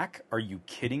Mac? Are you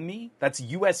kidding me? That's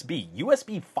USB.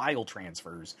 USB file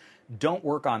transfers don't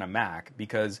work on a Mac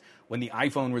because when the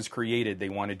iPhone was created, they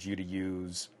wanted you to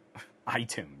use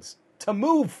iTunes to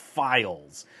move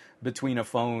files between a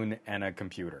phone and a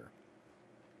computer.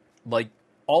 Like,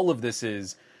 all of this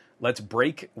is, let's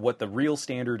break what the real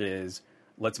standard is.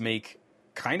 Let's make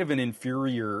kind of an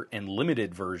inferior and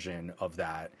limited version of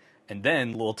that. And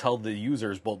then we'll tell the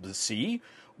users, well, to see,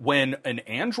 when an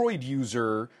Android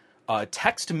user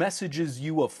text messages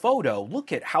you a photo,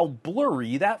 look at how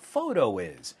blurry that photo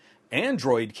is.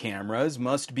 Android cameras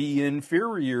must be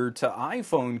inferior to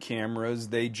iPhone cameras.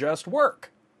 They just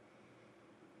work.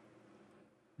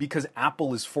 Because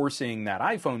Apple is forcing that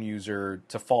iPhone user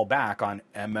to fall back on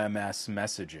MMS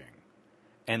messaging.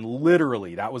 And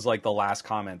literally, that was like the last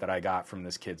comment that I got from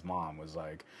this kid's mom was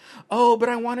like, oh, but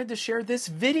I wanted to share this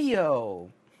video.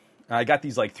 And I got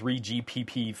these like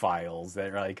 3GPP files that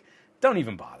are like, don't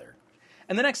even bother.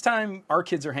 And the next time our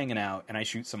kids are hanging out and I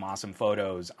shoot some awesome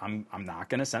photos, I'm not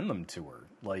going to send them to her.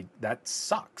 Like, that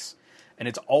sucks. And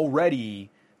it's already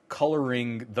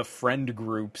coloring the friend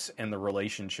groups and the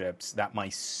relationships that my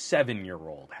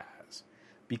 7-year-old has.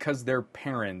 Because their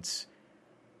parents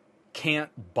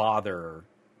can't bother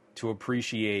to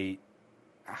appreciate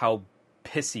how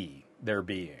pissy they're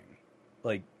being.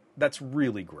 Like, that's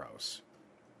really gross.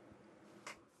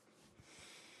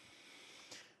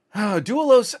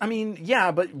 Dualos, I mean,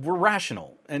 yeah, but we're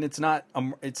rational, and it's not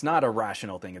a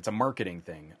rational thing. It's a marketing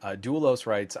thing. Dualos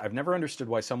writes, I've never understood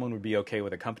why someone would be okay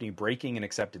with a company breaking an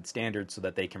accepted standard so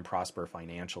that they can prosper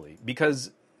financially.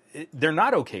 Because they're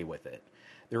not okay with it.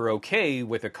 They're okay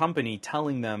with a company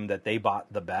telling them that they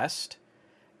bought the best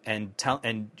and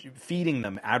feeding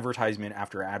them advertisement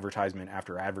after advertisement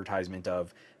after advertisement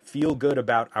of feel good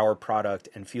about our product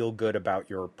and feel good about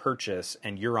your purchase,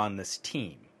 and you're on this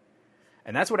team.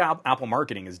 And that's what Apple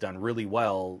marketing has done really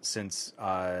well since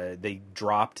they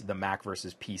dropped the Mac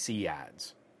versus PC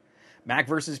ads. Mac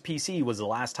versus PC was the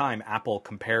last time Apple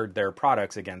compared their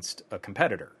products against a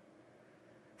competitor.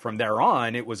 From there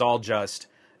on, it was all just,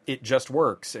 it just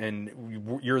works,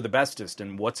 and you're the bestest,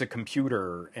 and what's a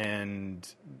computer, and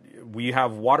we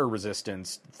have water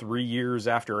resistance 3 years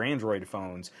after Android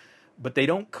phones. But they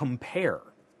don't compare,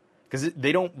 because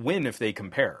they don't win if they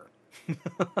compare.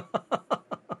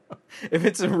 If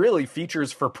it's really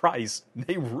features for price,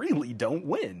 they really don't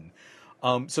win.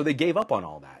 So they gave up on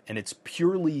all that. And it's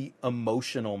purely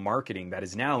emotional marketing that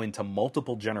is now into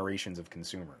multiple generations of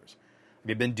consumers.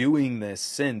 They've been doing this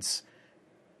since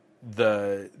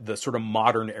the sort of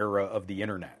modern era of the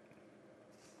internet.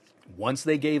 Once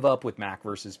they gave up with Mac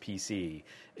versus PC,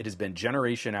 it has been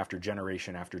generation after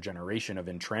generation after generation of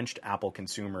entrenched Apple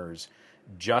consumers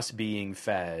just being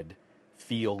fed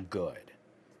feel good.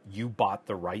 You bought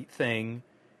the right thing.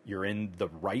 You're in the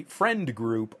right friend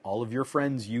group. All of your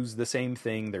friends use the same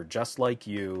thing. They're just like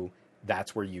you.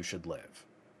 That's where you should live.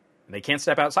 And they can't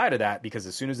step outside of that because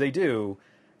as soon as they do,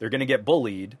 they're going to get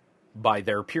bullied by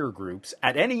their peer groups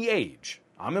at any age.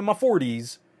 I'm in my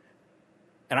 40s,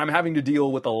 and I'm having to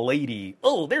deal with a lady.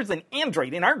 Oh, there's an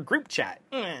Android in our group chat.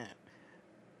 And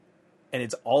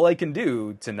it's all I can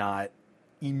do to not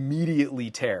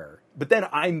immediately tear. But then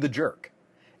I'm the jerk.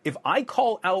 If I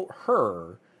call out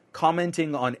her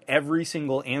commenting on every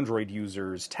single Android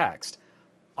user's text,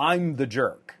 I'm the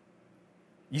jerk.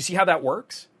 You see how that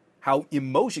works? How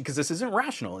emotion, because this isn't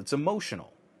rational, it's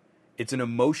emotional. It's an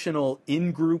emotional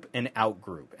in-group and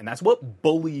out-group. And that's what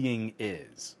bullying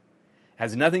is. It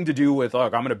has nothing to do with,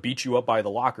 I'm going to beat you up by the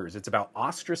lockers. It's about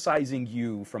ostracizing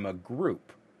you from a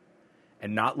group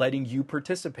and not letting you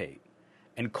participate.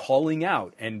 And calling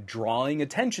out and drawing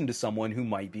attention to someone who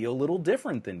might be a little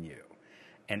different than you.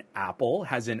 And Apple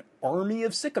has an army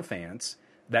of sycophants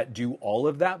that do all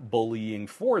of that bullying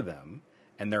for them,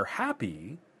 and they're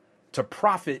happy to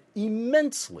profit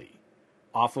immensely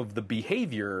off of the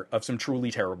behavior of some truly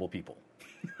terrible people.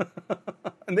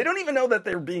 And they don't even know that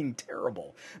they're being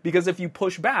terrible. Because if you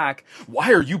push back,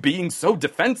 why are you being so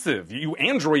defensive, you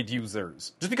Android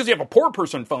users? Just because you have a poor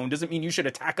person phone doesn't mean you should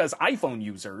attack us iPhone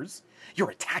users. You're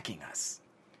attacking us.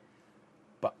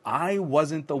 But I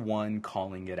wasn't the one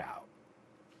calling it out.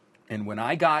 And when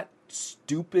I got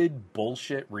stupid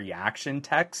bullshit reaction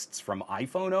texts from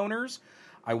iPhone owners,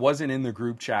 I wasn't in the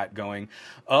group chat going,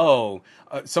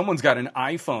 someone's got an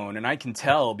iPhone and I can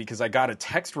tell because I got a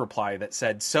text reply that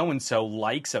said so-and-so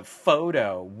likes a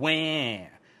photo. Wah.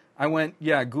 I went,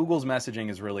 yeah, Google's messaging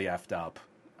is really effed up.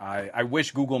 I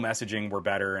wish Google messaging were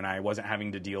better and I wasn't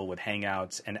having to deal with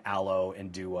Hangouts and Allo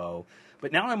and Duo.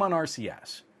 But now I'm on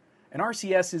RCS. And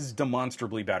RCS is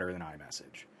demonstrably better than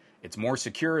iMessage. It's more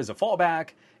secure as a fallback.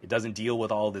 It doesn't deal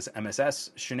with all this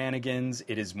MSS shenanigans.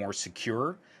 It is more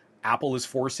secure. Apple is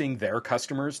forcing their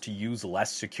customers to use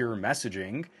less secure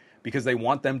messaging because they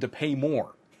want them to pay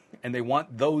more. And they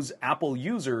want those Apple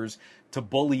users to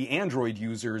bully Android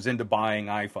users into buying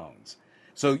iPhones.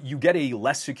 So you get a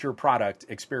less secure product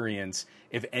experience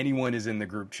if anyone is in the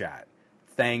group chat.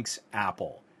 Thanks,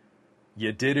 Apple.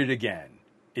 You did it again.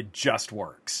 It just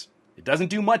works. It doesn't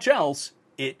do much else.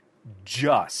 It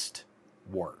just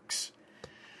works.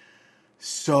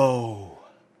 So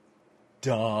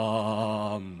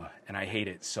dumb. And I hate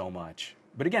it so much.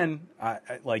 But again,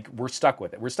 we're stuck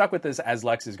with it. We're stuck with this as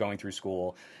Lex is going through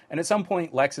school. And at some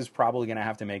point, Lex is probably going to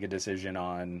have to make a decision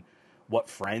on what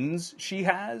friends she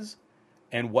has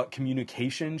and what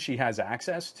communication she has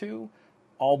access to,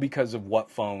 all because of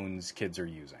what phones kids are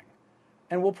using.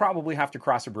 And we'll probably have to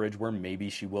cross a bridge where maybe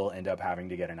she will end up having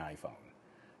to get an iPhone.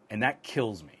 And that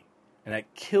kills me. And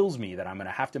that kills me that I'm going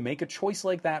to have to make a choice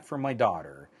like that for my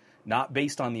daughter, not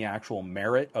based on the actual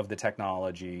merit of the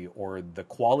technology or the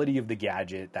quality of the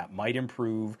gadget that might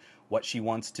improve what she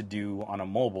wants to do on a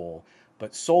mobile,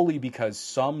 but solely because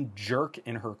some jerk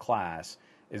in her class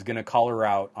is going to call her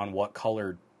out on what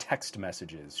colored text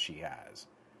messages she has.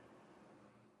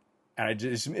 And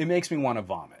it makes me want to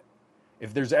vomit.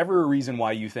 If there's ever a reason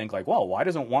why you think like, well, why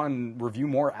doesn't one review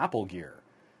more Apple gear?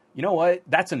 You know what?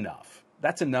 That's enough.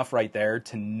 That's enough right there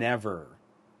to never,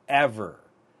 ever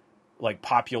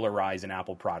popularize an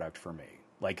Apple product for me.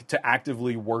 To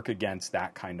actively work against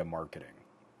that kind of marketing.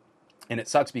 And it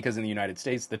sucks because in the United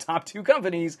States, the top two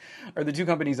companies are the two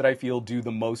companies that I feel do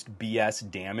the most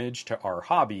BS damage to our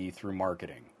hobby through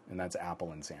marketing. And that's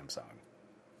Apple and Samsung.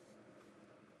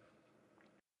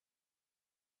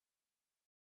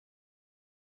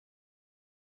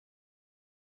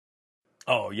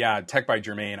 Oh, yeah, Tech by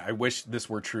Jermaine. I wish this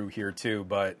were true here, too,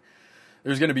 but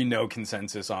there's going to be no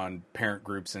consensus on parent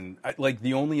groups. And,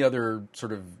 the only other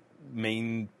sort of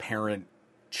main parent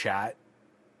chat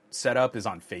setup is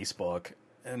on Facebook.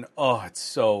 And, it's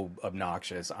so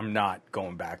obnoxious. I'm not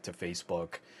going back to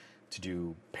Facebook to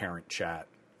do parent chat.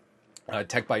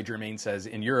 Tech by Jermaine says,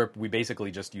 in Europe, we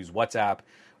basically just use WhatsApp.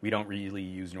 We don't really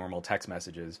use normal text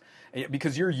messages.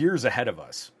 Because you're years ahead of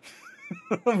us.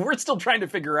 We're still trying to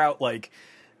figure out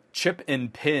chip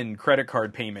and pin credit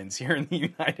card payments here in the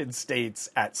United States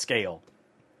at scale.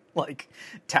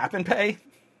 Tap and pay.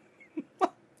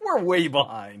 We're way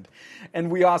behind. And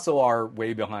we also are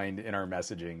way behind in our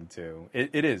messaging too.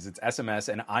 It's SMS,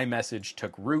 and iMessage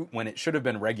took root when it should have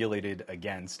been regulated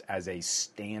against as a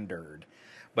standard.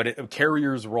 But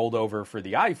carriers rolled over for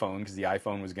the iPhone because the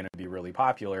iPhone was going to be really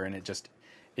popular, and it just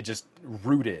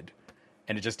rooted.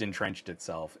 And it just entrenched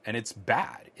itself. And it's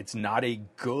bad. It's not a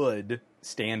good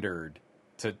standard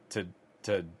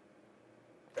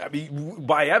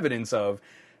by evidence of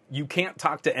you can't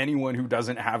talk to anyone who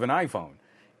doesn't have an iPhone.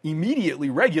 Immediately,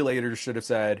 regulators should have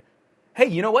said, hey,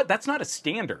 you know what? That's not a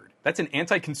standard. That's an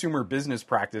anti-consumer business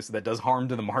practice that does harm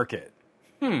to the market.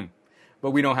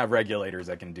 But we don't have regulators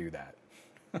that can do that.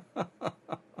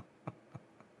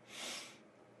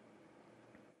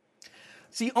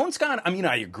 See, Onscon,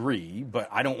 I agree, but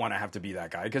I don't want to have to be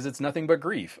that guy because it's nothing but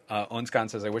grief. Onscon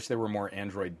says, I wish there were more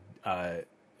Android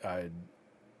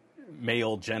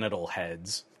male genital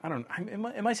heads.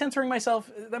 Am I censoring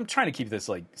myself? I'm trying to keep this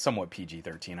somewhat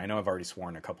PG-13. I know I've already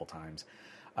sworn a couple times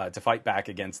to fight back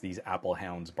against these Apple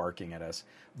hounds barking at us.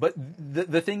 But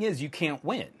the thing is, you can't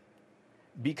win.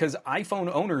 Because iPhone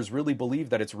owners really believe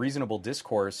that it's reasonable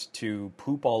discourse to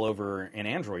poop all over an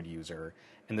Android user.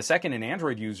 And the second an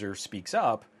Android user speaks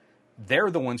up,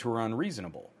 they're the ones who are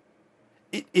unreasonable.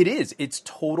 It is. It's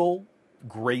total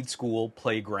grade school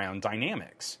playground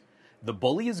dynamics. The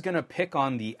bully is going to pick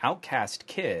on the outcast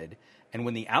kid, and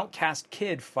when the outcast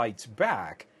kid fights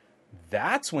back,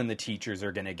 that's when the teachers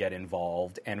are going to get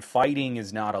involved, and fighting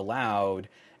is not allowed,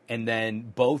 and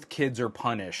then both kids are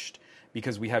punished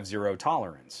because we have zero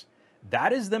tolerance.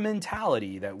 That is the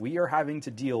mentality that we are having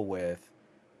to deal with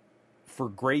for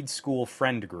grade school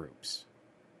friend groups.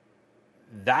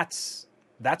 That's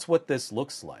what this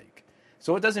looks like.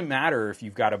 So it doesn't matter if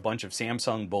you've got a bunch of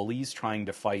Samsung bullies trying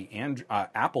to fight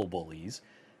Apple bullies,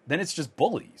 then it's just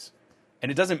bullies.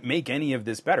 And it doesn't make any of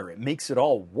this better. It makes it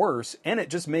all worse, and it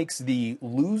just makes the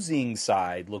losing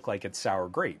side look like it's sour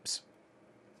grapes.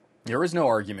 There is no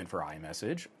argument for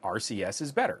iMessage. RCS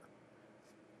is better.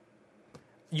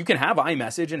 You can have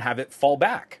iMessage and have it fall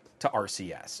back to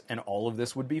RCS, and all of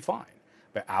this would be fine.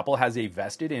 But Apple has a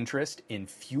vested interest in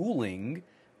fueling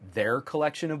their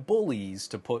collection of bullies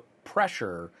to put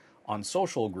pressure on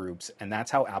social groups, and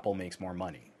that's how Apple makes more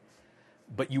money.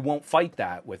 But you won't fight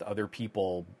that with other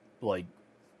people like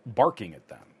barking at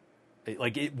them.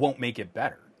 It won't make it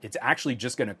better. It's actually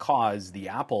just going to cause the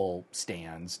Apple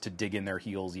stands to dig in their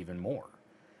heels even more.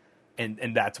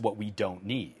 And that's what we don't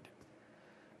need.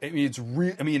 I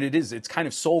mean, it's kind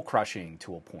of soul crushing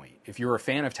to a point. If you're a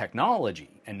fan of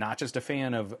technology and not just a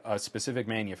fan of a specific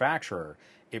manufacturer,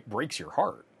 it breaks your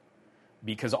heart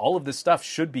because all of this stuff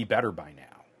should be better by now.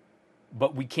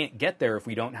 But we can't get there if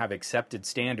we don't have accepted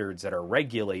standards that are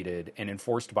regulated and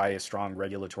enforced by a strong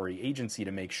regulatory agency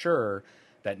to make sure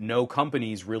that no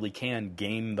companies really can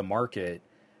game the market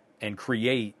and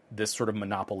create this sort of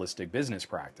monopolistic business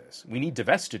practice. We need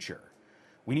divestiture.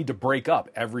 We need to break up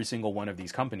every single one of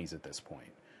these companies at this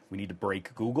point. We need to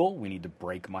break Google. We need to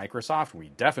break Microsoft. We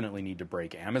definitely need to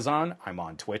break Amazon. I'm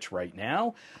on Twitch right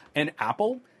now. And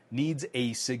Apple needs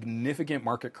a significant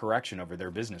market correction over their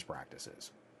business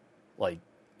practices. Like,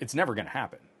 it's never going to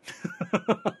happen.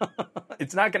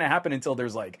 It's not going to happen until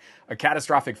there's like a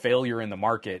catastrophic failure in the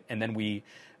market, and then we,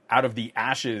 out of the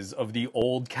ashes of the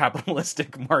old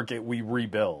capitalistic market, we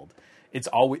rebuild.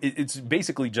 It's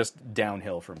basically just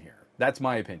downhill from here. That's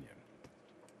my opinion.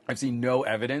 I've seen no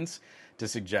evidence to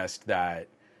suggest that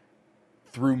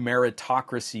through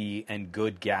meritocracy and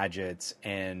good gadgets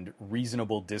and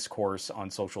reasonable discourse on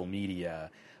social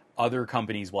media, other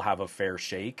companies will have a fair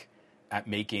shake at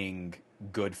making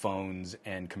good phones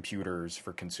and computers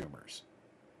for consumers.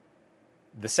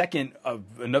 The second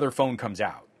another phone comes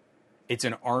out, it's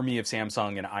an army of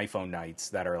Samsung and iPhone knights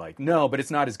that are like, no, but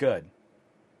it's not as good.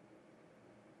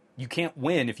 You can't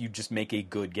win if you just make a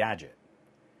good gadget.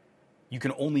 You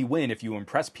can only win if you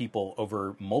impress people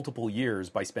over multiple years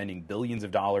by spending billions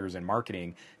of dollars in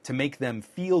marketing to make them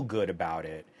feel good about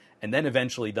it. And then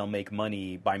eventually they'll make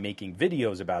money by making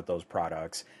videos about those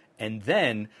products. And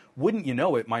then, wouldn't you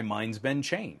know it, my mind's been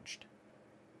changed.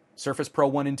 Surface Pro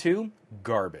 1 and 2,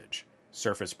 garbage.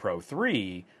 Surface Pro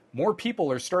 3, more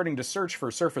people are starting to search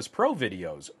for Surface Pro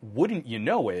videos. Wouldn't you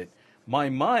know it, my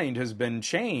mind has been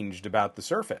changed about the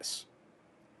Surface.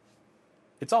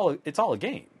 It's all a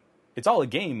game. It's all a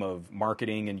game of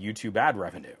marketing and YouTube ad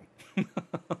revenue.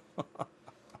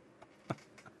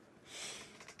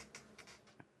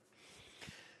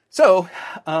 So,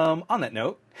 on that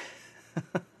note,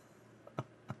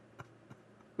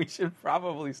 we should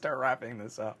probably start wrapping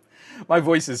this up. My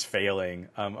voice is failing.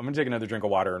 I'm gonna take another drink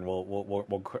of water, and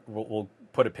we'll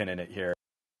put a pin in it here.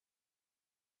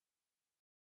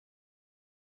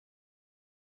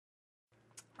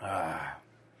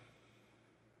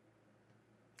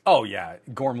 Oh yeah,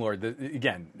 Gormlord.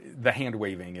 Again, the hand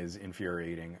waving is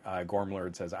infuriating.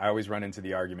 Gormlord says, "I always run into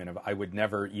the argument of I would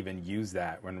never even use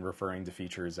that when referring to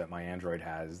features that my Android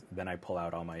has. Then I pull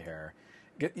out all my hair,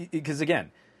 because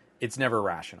again, it's never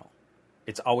rational.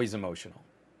 It's always emotional.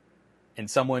 And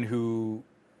someone who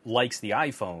likes the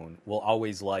iPhone will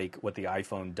always like what the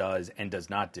iPhone does and does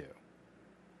not do.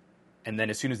 And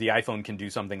then as soon as the iPhone can do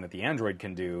something that the Android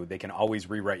can do, they can always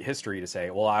rewrite history to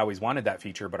say, well, I always wanted that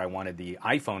feature, but I wanted the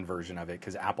iPhone version of it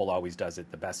because Apple always does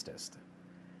it the bestest.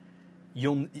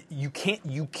 You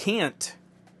can't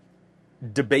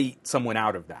debate someone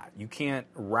out of that. You can't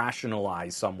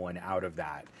rationalize someone out of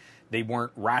that. They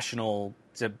weren't rational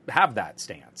to have that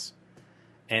stance.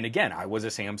 And again, I was a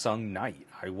Samsung Knight.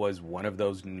 I was one of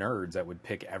those nerds that would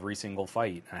pick every single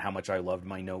fight and how much I loved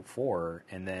my Note 4.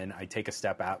 And then I take a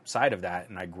step outside of that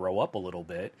and I grow up a little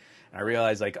bit. And I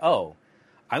realize like, oh,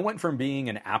 I went from being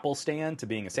an Apple stan to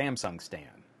being a Samsung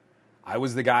stan. I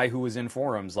was the guy who was in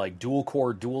forums like dual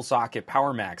core, dual socket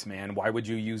Power Max, man. Why would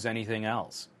you use anything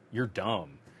else? You're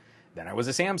dumb. Then I was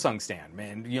a Samsung stan,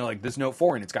 man. You know, like this Note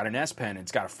 4, and it's got an S Pen,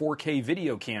 it's got a 4K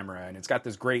video camera, and it's got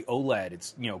this great OLED.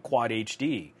 It's, you know, quad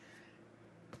HD.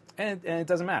 And it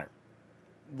doesn't matter.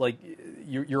 Like,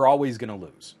 you're always going to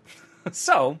lose.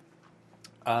 So,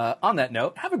 on that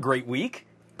note, have a great week.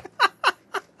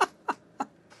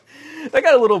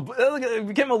 It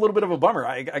became a little bit of a bummer.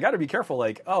 I got to be careful.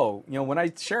 Like, oh, you know, when I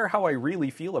share how I really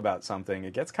feel about something,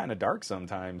 it gets kind of dark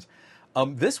sometimes.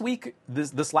 This week,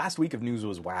 this last week of news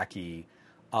was wacky.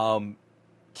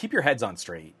 Keep your heads on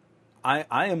straight. I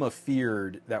am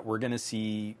afeared that we're going to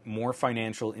see more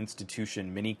financial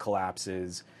institution mini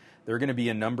collapses There are going to be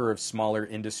a number of smaller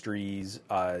industries,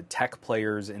 tech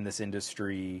players in this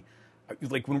industry.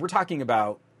 Like when we're talking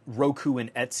about Roku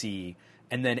and Etsy,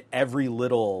 and then every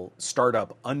little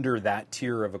startup under that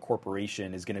tier of a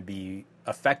corporation is going to be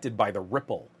affected by the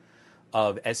ripple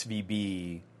of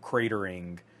SVB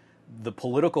cratering, the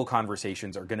political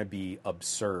conversations are going to be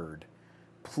absurd.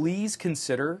 Please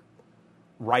consider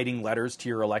writing letters to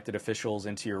your elected officials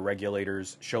and to your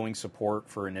regulators, showing support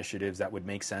for initiatives that would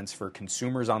make sense for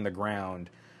consumers on the ground,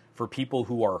 for people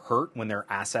who are hurt when their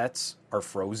assets are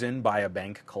frozen by a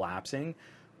bank collapsing.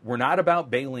 We're not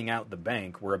about bailing out the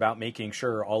bank. We're about making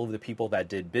sure all of the people that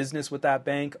did business with that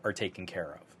bank are taken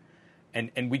care of.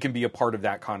 And we can be a part of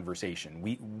that conversation.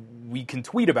 We can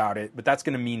tweet about it, but that's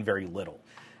going to mean very little.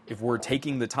 If we're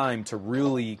taking the time to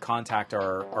really contact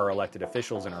our elected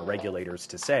officials and our regulators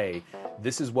to say,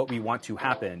 this is what we want to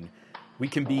happen, we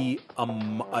can be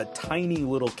a tiny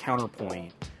little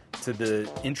counterpoint to the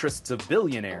interests of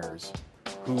billionaires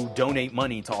who donate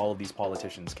money to all of these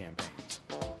politicians' campaigns.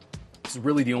 It's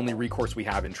really the only recourse we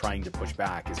have in trying to push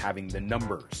back is having the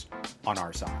numbers on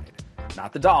our side.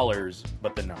 Not the dollars,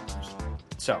 but the numbers.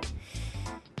 So,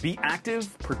 be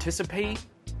active, participate,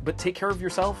 but take care of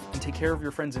yourself and take care of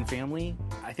your friends and family.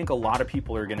 I think a lot of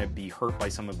people are going to be hurt by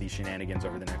some of these shenanigans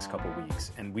over the next couple of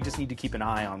weeks, and we just need to keep an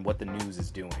eye on what the news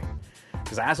is doing.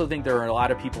 Because I also think there are a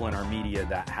lot of people in our media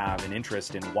that have an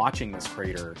interest in watching this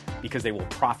crater because they will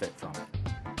profit from it.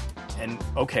 And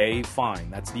okay, fine,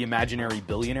 that's the imaginary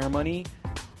billionaire money,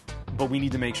 but we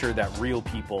need to make sure that real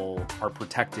people are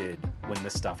protected when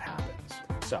this stuff happens.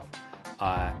 So,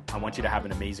 I want you to have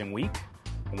an amazing week.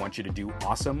 I want you to do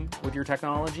awesome with your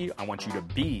technology. I want you to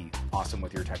be awesome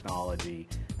with your technology.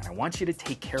 And I want you to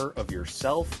take care of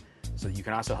yourself so that you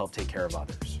can also help take care of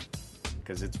others.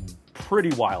 Because it's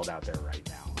pretty wild out there right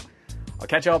now. I'll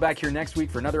catch y'all back here next week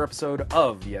for another episode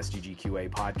of the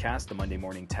SDGQA podcast, the Monday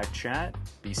Morning Tech Chat.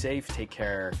 Be safe, take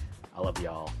care. I love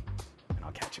y'all, and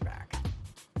I'll catch you back.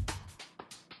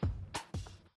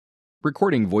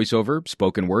 Recording voiceover,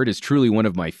 spoken word, is truly one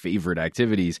of my favorite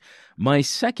activities. My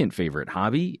second favorite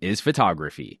hobby is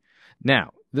photography.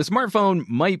 Now, the smartphone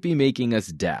might be making us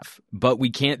deaf, but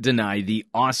we can't deny the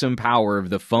awesome power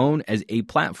of the phone as a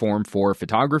platform for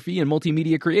photography and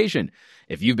multimedia creation.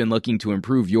 If you've been looking to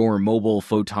improve your mobile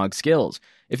photog skills,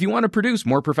 if you want to produce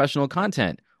more professional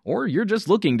content, or you're just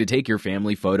looking to take your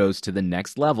family photos to the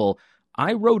next level,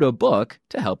 I wrote a book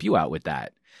to help you out with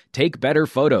that. Take Better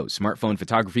Photos, Smartphone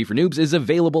Photography for Noobs is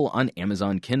available on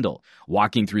Amazon Kindle,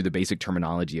 walking through the basic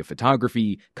terminology of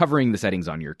photography, covering the settings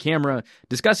on your camera,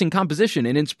 discussing composition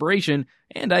and inspiration,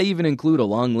 and I even include a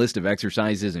long list of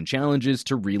exercises and challenges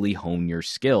to really hone your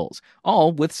skills,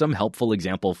 all with some helpful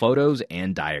example photos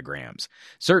and diagrams.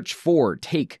 Search for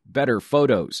Take Better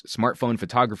Photos, Smartphone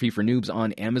Photography for Noobs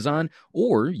on Amazon,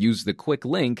 or use the quick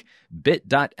link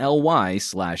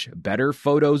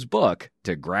bit.ly/betterphotosbook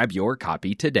to grab your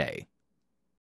copy today.